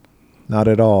together. Not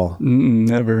at all.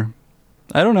 Never.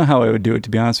 I don't know how I would do it, to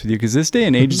be honest with you, because this day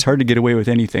and age, it's hard to get away with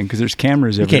anything because there's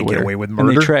cameras everywhere. You can't get away with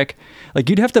murder. And they track, like,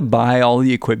 you'd have to buy all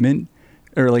the equipment,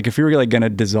 or like if you were like going to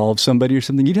dissolve somebody or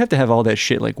something, you'd have to have all that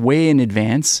shit like way in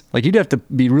advance. Like you'd have to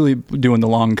be really doing the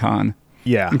long con.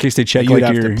 Yeah. In case they check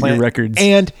like your records.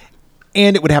 And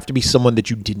it would have to be someone that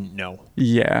you didn't know.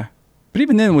 Yeah. But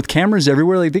even then, with cameras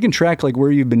everywhere, like they can track like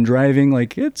where you've been driving.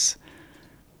 Like it's...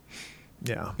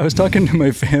 Yeah. I was talking to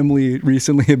my family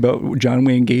recently about John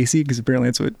Wayne Gacy, because apparently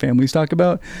that's what families talk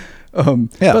about. I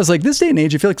was like, this day and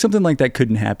age, I feel like something like that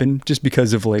couldn't happen just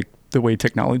because of like the way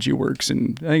technology works.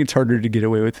 And I think it's harder to get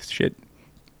away with shit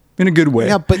in a good way.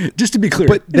 Yeah, but just to be clear,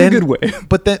 but then, in a good way.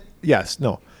 But then, yes,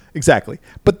 no, exactly.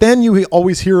 But then you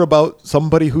always hear about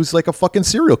somebody who's like a fucking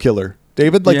serial killer.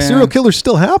 David, like serial killers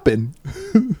still happen.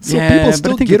 So people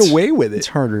still get away with it. It's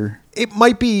harder. it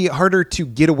might be harder to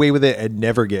get away with it and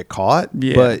never get caught,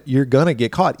 but you're going to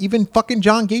get caught. Even fucking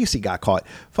John Gacy got caught.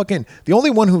 Fucking the only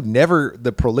one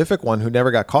the prolific one who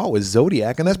never got caught was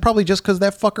Zodiac. And that's probably just because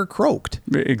that fucker croaked.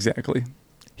 Exactly.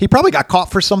 He probably got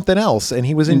caught for something else and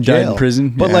he was in jail. jail. In prison.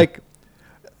 But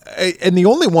and the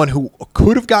only one who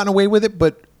could have gotten away with it,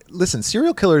 but listen,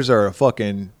 serial killers are a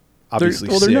fucking obviously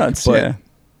they're nuts. But,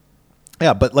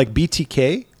 yeah, but like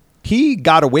BTK, he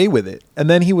got away with it. And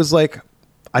then he was like,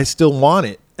 I still want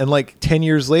it. And like 10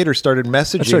 years later started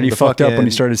messaging. That's right. He fucked up when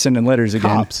he started sending letters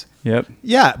again. Cops. Yep.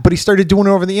 Yeah, but he started doing it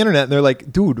over the internet. And they're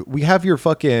like, dude, we have your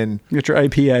fucking... You got your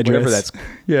IP address. Whatever that's...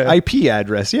 Yeah. IP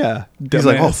address, yeah. Dumbass. He's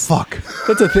like, oh, fuck.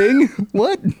 That's a thing?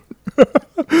 What?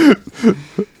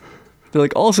 They're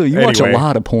like, also, you watch a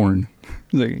lot of porn.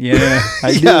 He's like, yeah,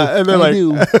 I do. Yeah, and they're I like...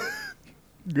 do.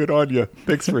 Good on you.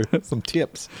 Thanks for some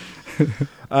tips.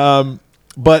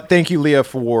 But thank you, Leah,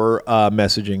 for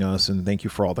messaging us, and thank you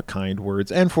for all the kind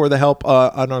words and for the help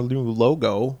on our new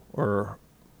logo or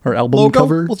our album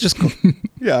cover. We'll just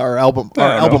our album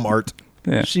art.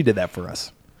 Yeah. She did that for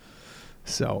us.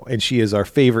 So, and she is our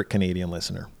favorite Canadian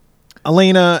listener.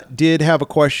 Elena did have a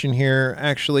question here.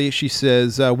 Actually, she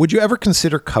says, "Would you ever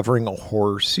consider covering a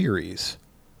horror series?"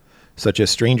 Such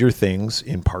as Stranger Things,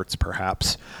 in parts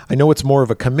perhaps. I know it's more of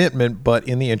a commitment, but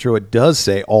in the intro it does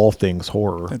say all things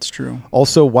horror. That's true.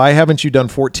 Also, why haven't you done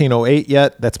 1408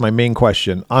 yet? That's my main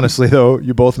question. Honestly, though,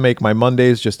 you both make my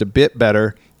Mondays just a bit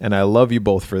better, and I love you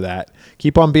both for that.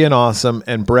 Keep on being awesome,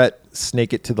 and Brett,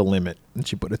 snake it to the limit. And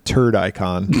she put a turd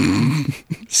icon.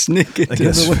 Snake it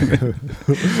to the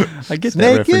limit. I get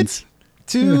snake that reference. It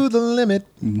to the limit.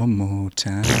 One more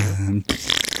time.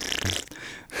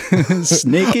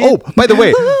 Snake it. Oh, by the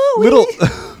way,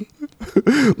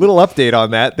 little update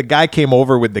on that. The guy came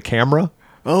over with the camera.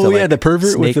 Oh, yeah, the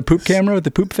pervert with the poop camera, with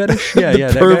the poop fetish. Yeah,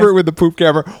 the pervert with the poop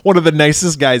camera. One of the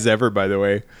nicest guys ever, by the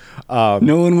way.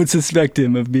 No one would suspect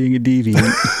him of being a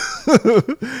deviant.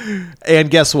 And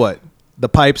guess what? The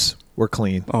pipes were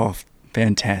clean. Oh,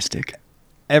 fantastic.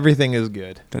 Everything is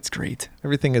good. That's great.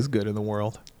 Everything is good in the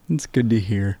world. It's good to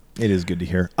hear. It is good to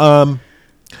hear.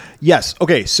 Yes.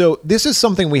 Okay. So this is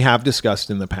something we have discussed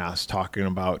in the past, talking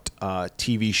about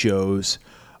TV shows,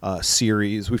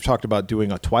 series. We've talked about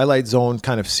doing a Twilight Zone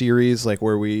kind of series, like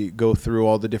where we go through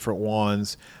all the different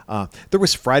ones. There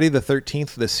was Friday the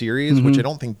 13th, the series, which I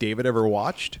don't think David ever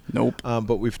watched. Nope.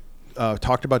 But we've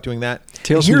talked about doing that.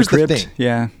 Tales from the Crypt.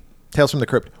 Yeah. Tales from the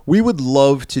Crypt. We would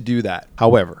love to do that.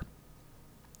 However,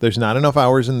 there's not enough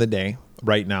hours in the day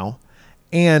right now.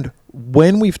 And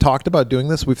when we've talked about doing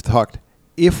this, we've talked,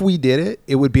 if we did it,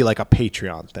 it would be like a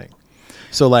Patreon thing.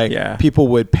 So like people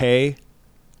would pay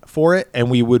for it and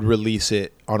we would release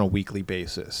it on a weekly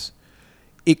basis.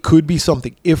 It could be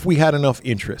something, if we had enough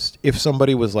interest, if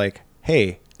somebody was like,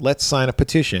 hey, let's sign a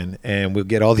petition and we'll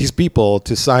get all these people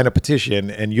to sign a petition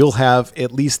and you'll have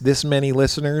at least this many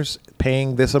listeners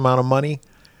paying this amount of money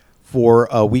for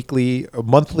a weekly or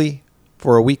monthly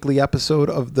for a weekly episode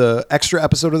of the extra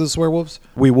episode of the Swearwolves,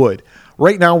 we would.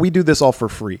 Right now, we do this all for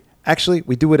free. Actually,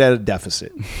 we do it at a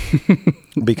deficit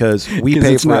because we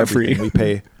pay for everything. Free. We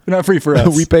pay not free for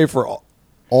us. We pay for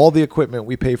all the equipment.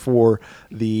 We pay for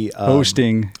the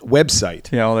hosting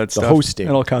website. Yeah, all that stuff. The hosting.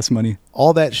 It all costs money.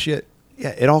 All that shit. Yeah,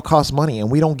 it all costs money, and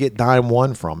we don't get dime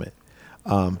one from it.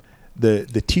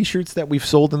 The T-shirts that we've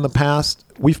sold in the past,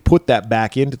 we've put that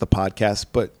back into the podcast,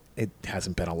 but it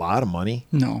hasn't been a lot of money.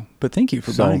 No, but thank you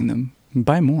for buying them.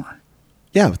 Buy more.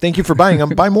 Yeah, thank you for buying them.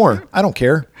 Buy more. I don't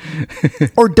care.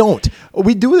 Or don't.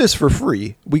 We do this for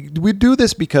free. We do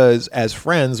this because as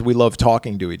friends, we love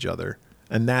talking to each other.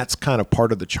 And that's kind of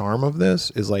part of the charm of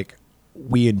this is like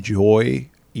we enjoy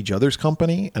each other's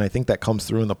company. And I think that comes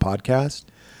through in the podcast.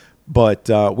 But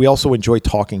we also enjoy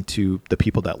talking to the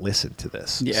people that listen to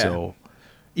this. Yeah. So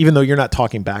even though you're not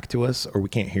talking back to us or we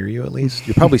can't hear you at least,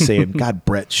 you're probably saying, God,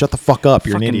 Brett, shut the fuck up.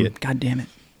 You're an idiot. God damn it.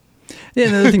 Yeah,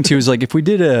 another thing too is like if we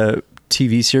did a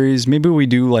TV series, maybe we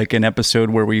do like an episode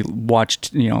where we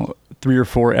watched, 3 or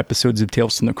 4 episodes of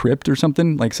Tales from the Crypt or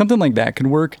something like that could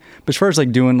work. But as far as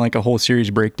like doing like a whole series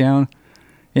breakdown,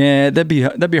 yeah, that'd be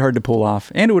hard to pull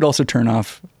off. And it would also turn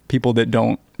off people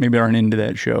that maybe aren't into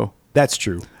that show. That's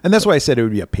true. And that's why I said it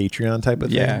would be a Patreon type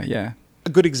of thing. Yeah. A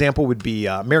good example would be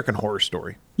American Horror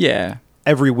Story. Yeah.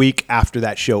 Every week after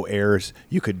that show airs,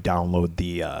 you could download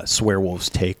the Swearwolves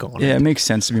take on it. Yeah, it makes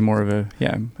sense to be more of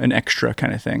an extra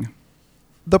kind of thing.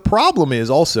 The problem is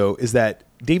that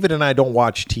David and I don't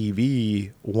watch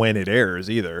TV when it airs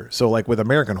either. So like with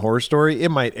American Horror Story, it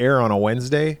might air on a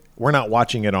Wednesday. We're not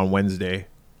watching it on Wednesday.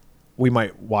 We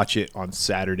might watch it on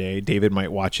Saturday. David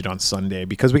might watch it on Sunday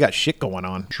because we got shit going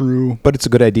on. True. But it's a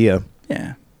good idea.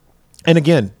 Yeah. And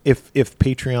again, if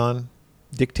Patreon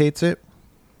dictates it,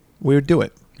 we would do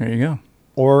it. There you go.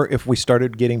 Or if we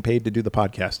started getting paid to do the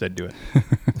podcast, I'd do it.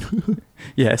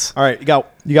 Yes. All right, you got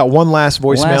one last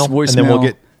voicemail, and then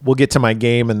voicemail. we'll get to my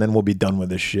game, and then we'll be done with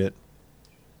this shit.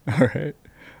 All right.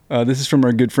 This is from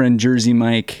our good friend Jersey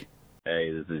Mike.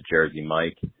 Hey, this is Jersey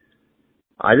Mike.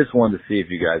 I just wanted to see if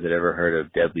you guys had ever heard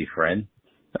of Deadly Friend.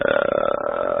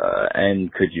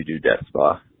 And could you do Death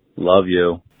Spa? Love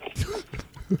you.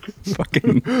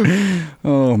 Fucking.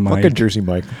 Oh, Mike. Fucking Jersey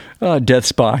Mike. Death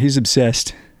Spa. He's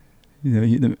obsessed.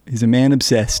 He's a man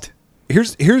obsessed.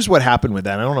 Here's what happened with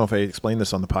that. I don't know if I explained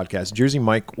this on the podcast. Jersey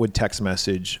Mike would text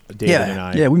message David and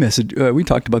I. Yeah, we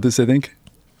talked about this, I think.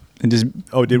 And just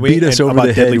did we? beat us And over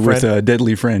the head Deadly with Friend? a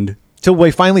Deadly Friend. Till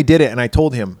we finally did it, and I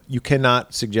told him, you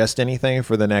cannot suggest anything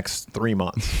for the next 3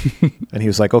 months. And he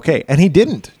was like, okay. And he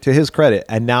didn't, to his credit.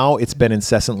 And now it's been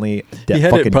incessantly He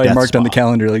had it probably Death marked on the Spa.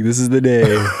 calendar, like, this is the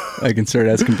day I can start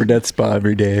asking for Death Spa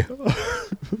every day.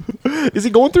 Is he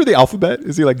going through the alphabet?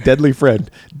 Is he like Deadly Friend,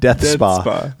 Death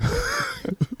Spa?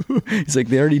 He's like,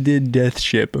 they already did Death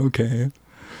Ship. Okay.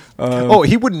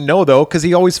 He wouldn't know, though, because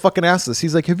he always fucking asks us.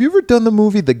 He's like, have you ever done the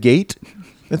movie The Gate?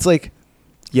 It's like,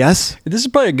 yes. This is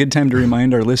probably a good time to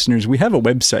remind our listeners, we have a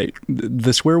website,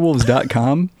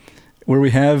 theswearwolves.com, where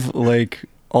we have like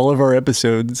all of our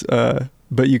episodes,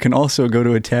 but you can also go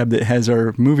to a tab that has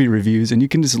our movie reviews, and you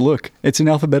can just look. It's in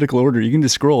alphabetical order. You can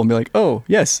just scroll and be like, oh,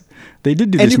 yes, they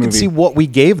did do this movie. And you can see what we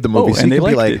gave the movie. So and you they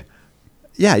can be liked like, it.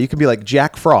 yeah, you can be like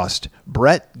Jack Frost.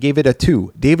 Brett gave it a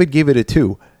 2. David gave it a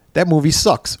 2. That movie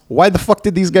sucks. Why the fuck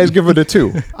did these guys give it a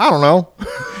 2? I don't know.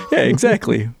 Yeah,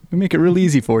 exactly. We make it real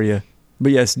easy for you.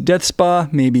 But yes, Death Spa,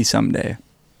 maybe someday.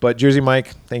 But Jersey Mike,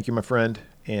 thank you, my friend.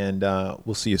 And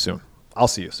we'll see you soon. I'll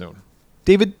see you soon.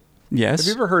 David, Yes. have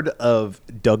you ever heard of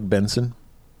Doug Benson?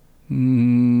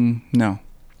 No.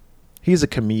 He's a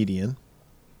comedian.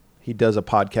 He does a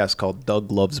podcast called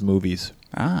Doug Loves Movies.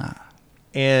 Ah.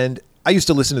 And I used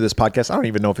to listen to this podcast. I don't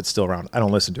even know if it's still around. I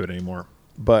don't listen to it anymore.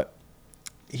 But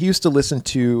he used to listen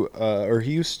to,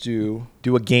 he used to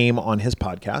do a game on his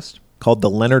podcast called the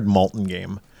Leonard Maltin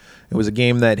game. It was a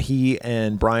game that he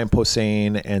and Brian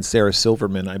Posehn and Sarah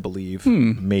Silverman, I believe,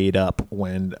 made up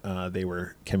when they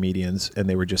were comedians, and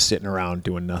they were just sitting around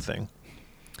doing nothing.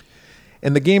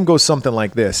 And the game goes something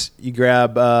like this. You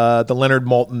grab the Leonard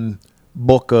Maltin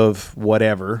book of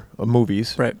whatever, of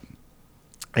movies. Right.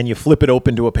 And you flip it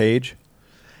open to a page,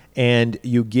 and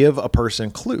you give a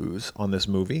person clues on this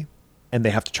movie, and they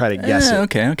have to try to guess it.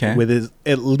 Okay. With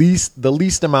at least the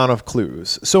least amount of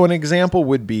clues. So an example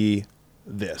would be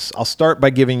this. I'll start by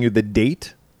giving you the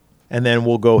date, and then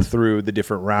we'll go through the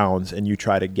different rounds, and you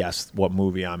try to guess what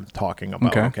movie I'm talking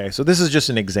about. Okay. So this is just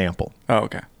an example. Oh,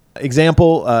 okay.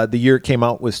 Example, the year it came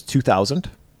out was 2000,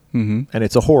 and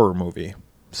it's a horror movie.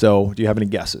 So do you have any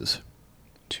guesses?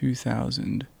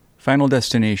 2000. Final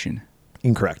Destination.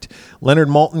 Incorrect. Leonard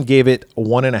Maltin gave it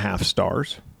 1.5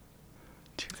 stars.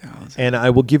 2000. And I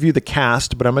will give you the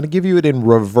cast, but I'm going to give you it in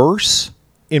reverse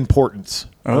importance.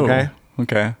 Oh, Okay.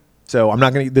 Okay. So I'm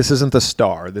not going to, this isn't the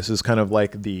star. This is kind of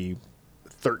like the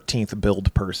 13th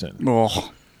build person.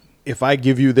 Oh. If I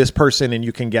give you this person and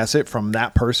you can guess it from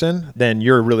that person, then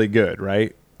you're really good,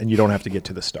 right? And you don't have to get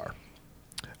to the star.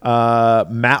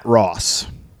 Matt Ross,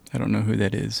 I don't know who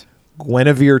that is.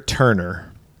 Guinevere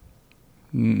Turner,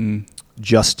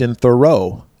 Justin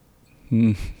Theroux,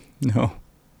 No.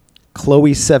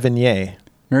 Chloe Sevigny.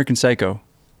 American Psycho.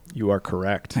 You are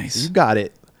correct. Nice. You got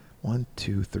it. 1,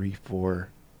 2, 3, 4,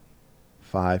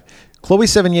 5. Chloe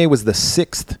Sevigny was the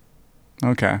 6th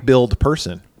Okay. build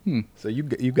person. So you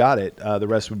got it. The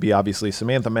rest would be obviously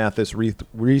Samantha Mathis,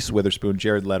 Reese Witherspoon,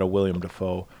 Jared Leto, Willem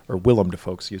Dafoe,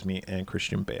 and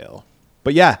Christian Bale.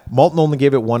 But yeah, Maltin only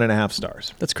gave it 1.5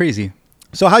 stars. That's crazy.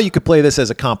 So how you could play this as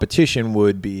a competition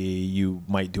would be you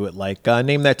might do it like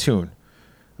name that tune.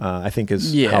 I think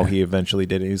is how he eventually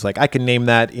did it. He's like, I can name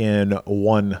that in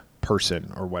one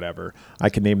person or whatever. I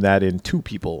can name that in 2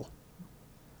 people.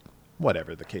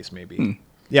 Whatever the case may be.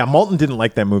 Yeah, Maltin didn't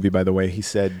like that movie, by the way. He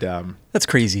said That's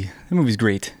crazy. That movie's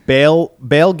great.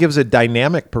 Bale gives a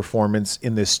dynamic performance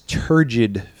in this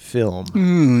turgid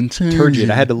film. Turgid.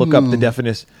 I had to look up the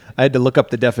definition. I had to look up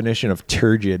the definition of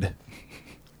turgid.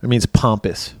 It means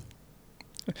pompous.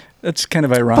 That's kind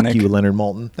of ironic. Fuck you, Leonard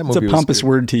Maltin. That It's a movie pompous was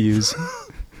word to use.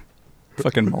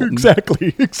 Fucking Maltin.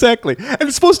 Exactly. And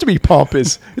it's supposed to be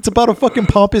pompous. It's about a fucking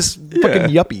pompous fucking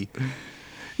yuppie.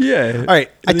 Yeah. All right.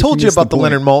 I told you about the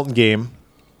Leonard Maltin game.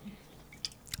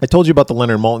 Not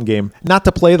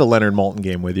to play the Leonard Maltin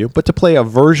game with you, but to play a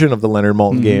version of the Leonard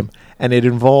Maltin game, and it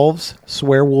involves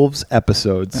Swearwolves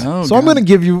episodes. Oh, so I'm God. going to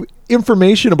give you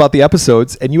information about the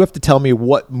episodes, and you have to tell me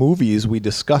what movies we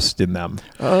discussed in them.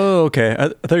 Oh, okay. I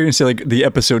thought you were going to say like the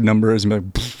episode numbers. And like,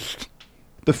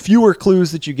 the fewer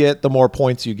clues that you get, the more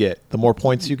points you get. The more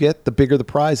points you get, the bigger the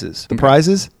prizes. The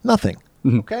prizes, nothing.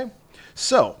 Mm-hmm. Okay?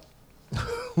 So,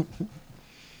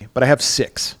 but I have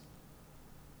 6.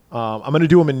 I'm going to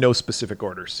do them in no specific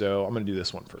order, so I'm going to do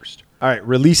this one first. All right,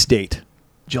 release date,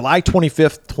 July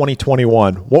 25th,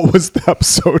 2021. What was the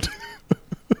episode?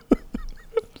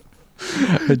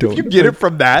 I don't. If you get it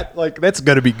from that, like, that's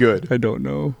going to be good. I don't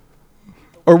know.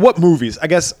 Or what movies? I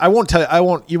guess I won't tell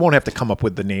you. You won't have to come up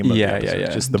with the name of the episode. Yeah.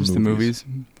 Just the movies.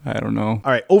 I don't know.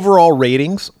 All right, overall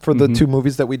ratings for the 2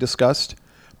 movies that we discussed,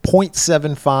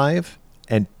 0.75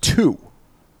 and 2.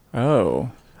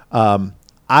 Oh.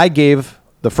 I gave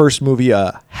the first movie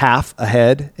a half a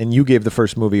head, and you gave the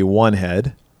first movie 1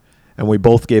 head, and we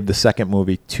both gave the second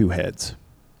movie 2 heads.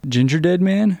 Ginger Dead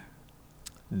Man?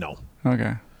 No.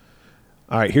 Okay.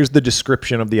 All right, here's the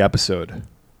description of the episode.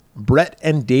 Brett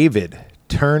and David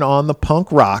turn on the punk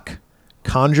rock,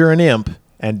 conjure an imp,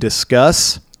 and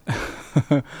discuss...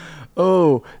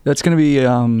 Oh, that's going to be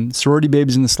Sorority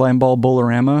Babes in the Slime Ball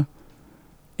Bolorama.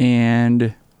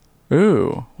 And,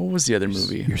 what was the other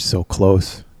movie? You're so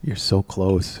close. You're so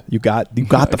close. You got the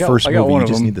first movie. You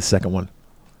just need the second one.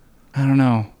 I don't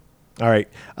know. All right.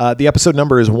 The episode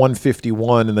number is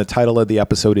 151, and the title of the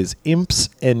episode is Imps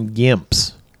and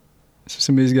Gimps. So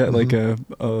somebody's got like a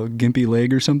gimpy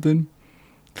leg or something?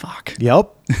 Fuck.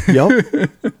 Yep.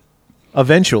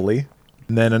 Eventually.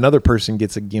 And then another person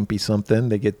gets a gimpy something.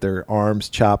 They get their arms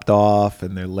chopped off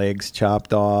and their legs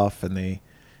chopped off, and they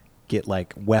get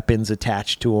like weapons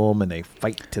attached to them, and they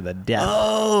fight to the death.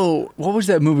 Oh, what was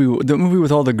that movie? The movie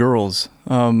with all the girls.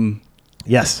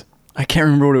 Yes. I can't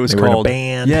remember what it was They were in a called.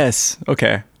 band. Yes.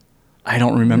 Okay. I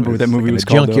don't remember what that movie like was in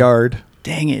a called. junkyard. Though.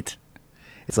 Dang it.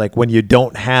 It's like when you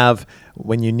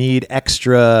need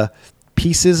extra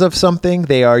pieces of something,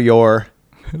 they are your...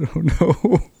 I don't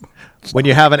know. When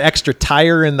you have an extra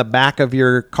tire in the back of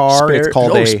your car, it's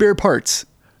called spare parts.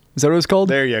 Is that what it's called?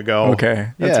 There you go.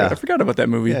 Okay. That's right. I forgot about that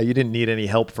movie. Yeah, you didn't need any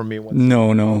help from me. No.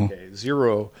 Okay,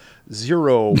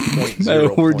 0.0 I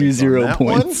award you 0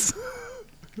 points.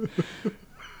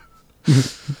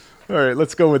 All right,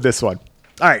 let's go with this one.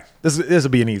 All right, this will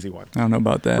be an easy one. I don't know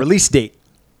about that. Release date.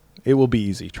 It will be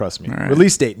easy, trust me. All right.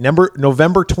 Release date,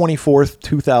 November 24th,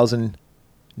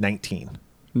 2019.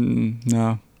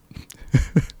 No.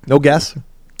 No guess?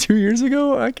 2 years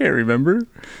ago? I can't remember.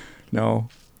 No.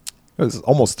 It was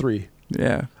almost 3.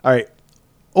 Yeah. All right.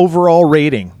 Overall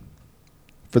rating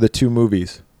for the 2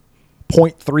 movies,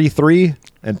 0.33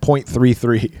 and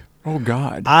 0.33. Oh,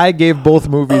 God. I gave both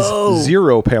movies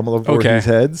 0 Pamela Voorhees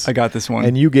heads. I got this one.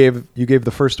 And you gave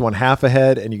the first one half a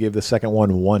head, and you gave the second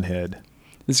one 1 head.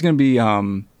 This is going to be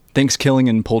Thanksgiving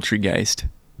and Poultrygeist.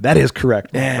 That is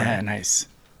correct. Yeah, nice.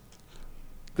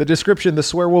 The description, the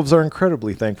Swearwolves are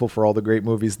incredibly thankful for all the great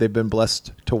movies they've been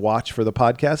blessed to watch for the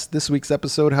podcast. This week's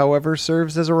episode, however,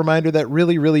 serves as a reminder that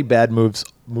really, really bad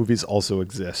movies also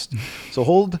exist. So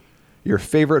hold your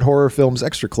favorite horror films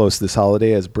extra close this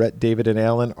holiday as Brett, David, and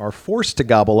Alan are forced to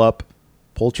gobble up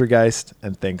Poultrygeist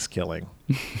and Thanksgiving.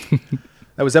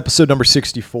 That was episode number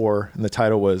 64, and the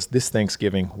title was This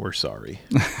Thanksgiving, We're Sorry.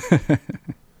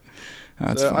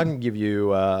 That's so fun. I'll give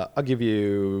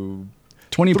you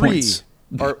 20 3 points.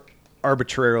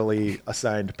 arbitrarily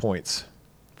assigned points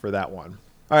for that one.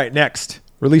 All right, next.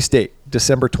 Release date,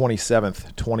 December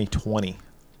 27th, 2020.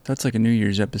 That's like a New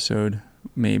Year's episode,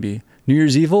 maybe. New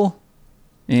Year's Evil?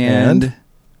 And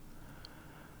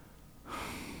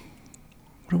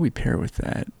what do we pair with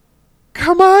that?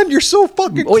 Come on, you're so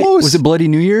fucking close. Was it Bloody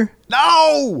New Year?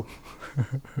 No!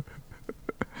 God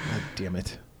damn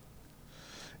it.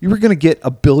 You were going to get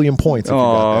 1 billion points if you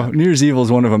got that. New Year's Evil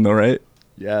is one of them, though, right?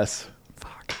 Yes.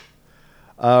 Fuck.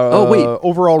 Wait.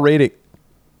 Overall rating.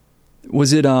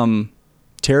 Was it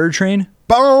Terror Train?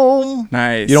 Boom!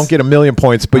 Nice. You don't get 1 million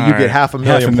points, but you All get right.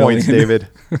 500,000 points, 500,000. David.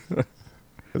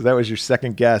 Because that was your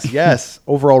second guess. Yes.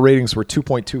 Overall ratings were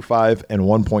 2.25 and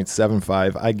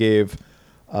 1.75. I gave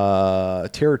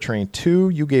Terror Train 2.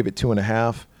 You gave it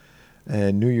 2.5.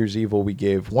 And New Year's Evil, we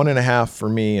gave 1.5 for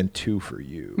me and 2 for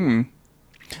you.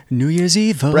 New Year's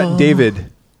Evil. Brett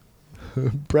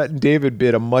and David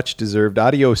bid a much-deserved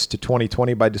adios to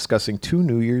 2020 by discussing 2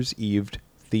 New Year's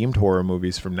Eve-themed horror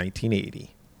movies from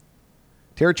 1980.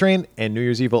 Terror Train and New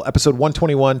Year's Evil. Episode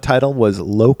 121 title was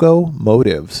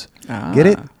Locomotives. Get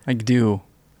it? I do.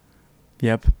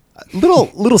 Yep.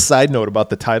 Little side note about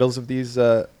the titles of these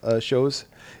shows.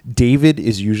 David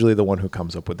is usually the one who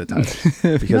comes up with the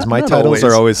titles because my titles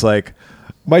are always like,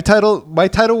 my title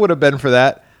would have been for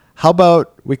that. How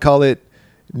about we call it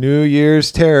New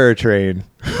Year's Terror Train.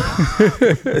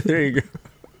 There you go.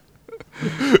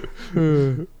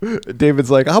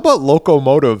 David's like, how about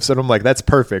Locomotives? And I'm like, that's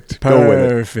perfect. Go with it.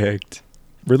 Perfect.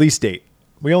 Release date.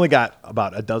 We only got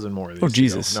about a dozen more of these. Oh,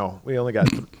 Jesus. No, we only got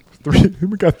three.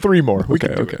 We got three more. We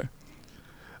can do it.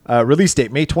 Release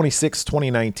date, May 26,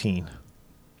 2019.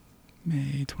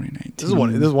 May 2019. This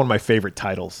is one of my favorite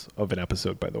titles of an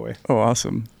episode, by the way. Oh,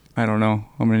 awesome. I don't know.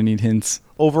 I'm going to need hints.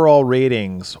 Overall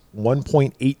ratings,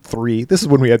 1.83. This is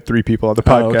when we had three people on the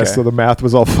podcast, so the math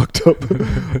was all fucked up.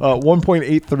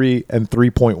 1.83 and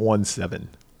 3.17.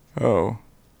 Oh,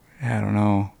 I don't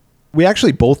know. We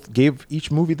actually both gave each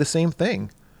movie the same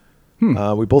thing.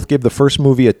 We both gave the first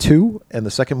movie a 2 and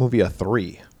the second movie a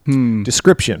 3.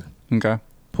 Description. Okay.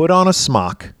 Put on a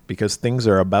smock because things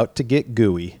are about to get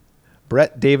gooey.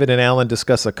 Brett, David, and Alan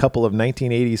discuss a couple of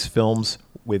 1980s films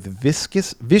with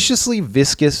viciously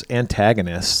viscous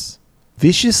antagonists.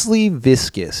 Viciously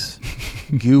viscous.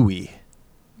 Gooey.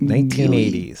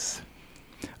 1980s.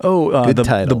 Oh, Good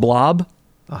title. The Blob?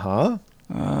 Uh-huh.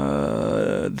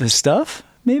 The Stuff,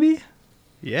 maybe?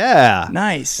 Yeah.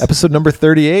 Nice. Episode number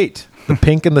 38. The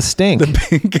Pink and the Stink. The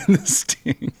Pink and the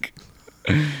Stink.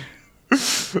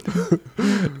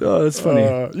 Oh, that's funny.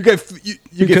 You get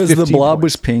because the 15 Blob points.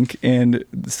 was pink and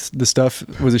the Stuff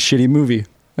was a shitty movie.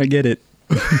 I get it.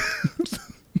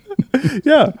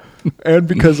 Yeah. And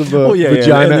because of a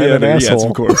vagina and an asshole. Yes,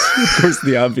 of course. Of course,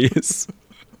 the obvious.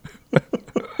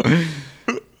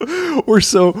 We're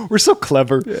so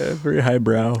clever. Yeah, very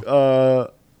highbrow. All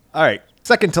right.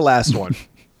 Second to last one.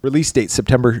 Release date,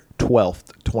 September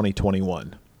 12th,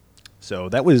 2021. So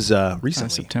that was recently.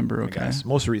 September, okay. I guess.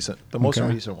 Most recent. The most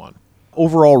recent one.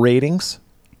 Overall ratings,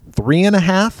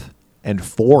 3.5 and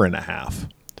 4.5.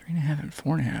 3.5 and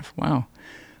 4.5. Wow.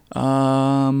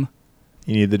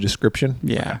 You need the description?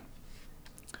 Yeah.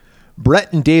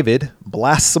 Brett and David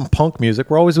blast some punk music.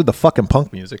 We're always with the fucking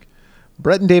punk music.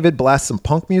 Brett and David blast some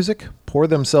punk music, pour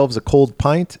themselves a cold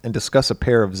pint, and discuss a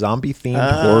pair of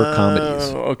zombie-themed horror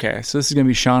comedies. Okay, so this is going to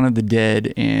be Shaun of the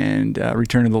Dead and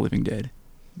Return of the Living Dead.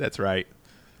 That's right.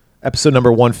 Episode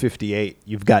number 158.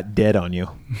 You've got dead on you.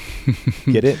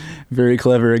 Get it? Very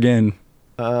clever again.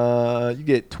 You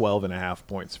get 12.5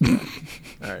 points for that.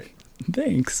 All right.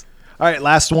 Thanks. All right,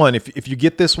 last one. If you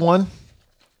get this one,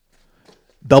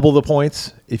 double the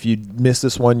points. If you miss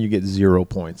this one, you get 0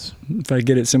 points. If I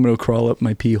get it, someone will crawl up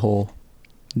my pee hole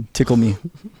and tickle me.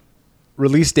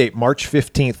 Release date, March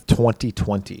 15th,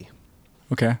 2020.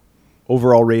 Okay.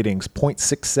 Overall ratings,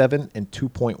 0.67 and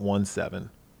 2.17.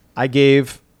 I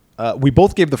gave, we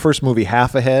both gave the first movie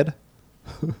half a head.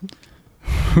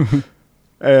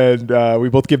 And we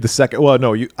both gave the second,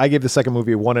 I gave the second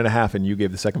movie 1.5 and you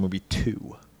gave the second movie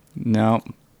 2. No.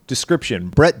 Description.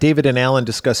 Brett, David, and Alan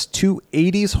discuss 2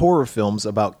 80s horror films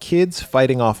about kids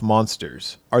fighting off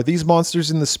monsters. Are these monsters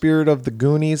in the spirit of the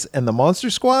Goonies and the Monster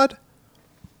Squad?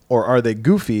 Or are they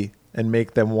goofy and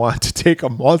make them want to take a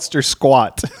monster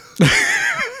squat?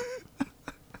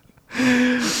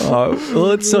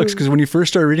 Well, it sucks because when you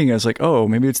first started reading it, I was like, oh,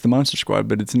 maybe it's the Monster Squad,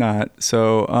 but it's not.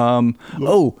 So,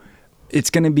 it's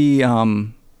going to be,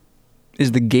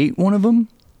 is The Gate one of them?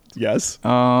 Yes.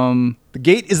 The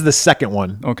Gate is the second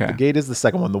one. Okay. The Gate is the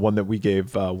second one, the one that we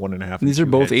gave 1.5. And these are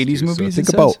both 80s movies? So think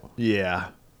about, yeah.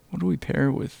 What do we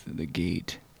pair with The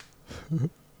Gate?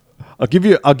 I'll give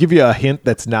you a hint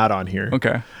that's not on here.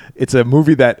 Okay. It's a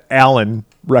movie that Alan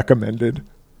recommended.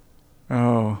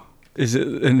 Oh. Is it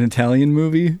an Italian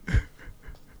movie?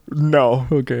 No.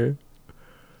 Okay.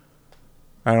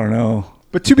 I don't know.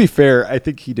 But to be fair, I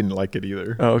think he didn't like it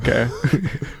either. Oh, okay.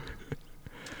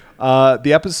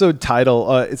 The episode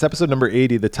title, it's episode number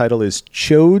 80. The title is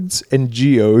Chodes and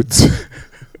Geodes.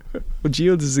 Well,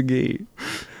 Geodes is a gate.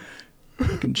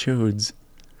 Fucking Chodes.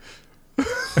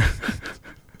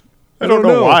 I don't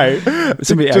know why.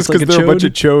 Somebody just because like they're a bunch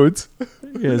of chodes.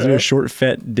 Yeah, is there a short,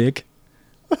 fat dick?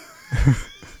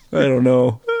 I don't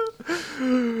know.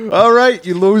 All right,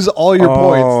 you lose all your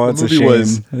points. That's a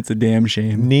shame. That's a damn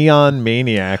shame. Neon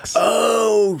Maniacs.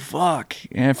 Oh, fuck.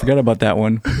 Yeah, I forgot about that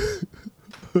one.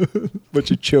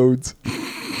 Bunch of chodes.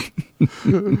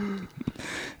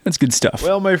 That's good stuff.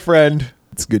 Well, my friend,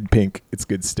 it's good pink. It's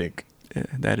good stink. Yeah,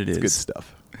 that it is. Good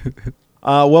stuff.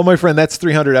 Well, my friend, that's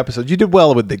 300 episodes. You did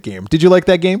well with the game. Did you like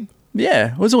that game?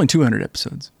 Yeah, it was only 200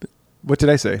 episodes. But what did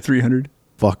I say? 300.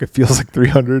 Fuck, it feels like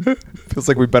 300. Feels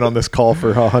like we've been on this call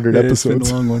for 100 episodes.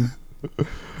 It's been a long one.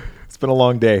 It's been a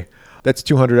long day. That's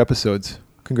 200 episodes.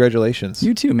 Congratulations.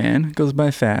 You too, man. It goes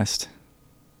by fast.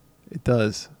 It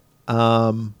does.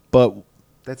 But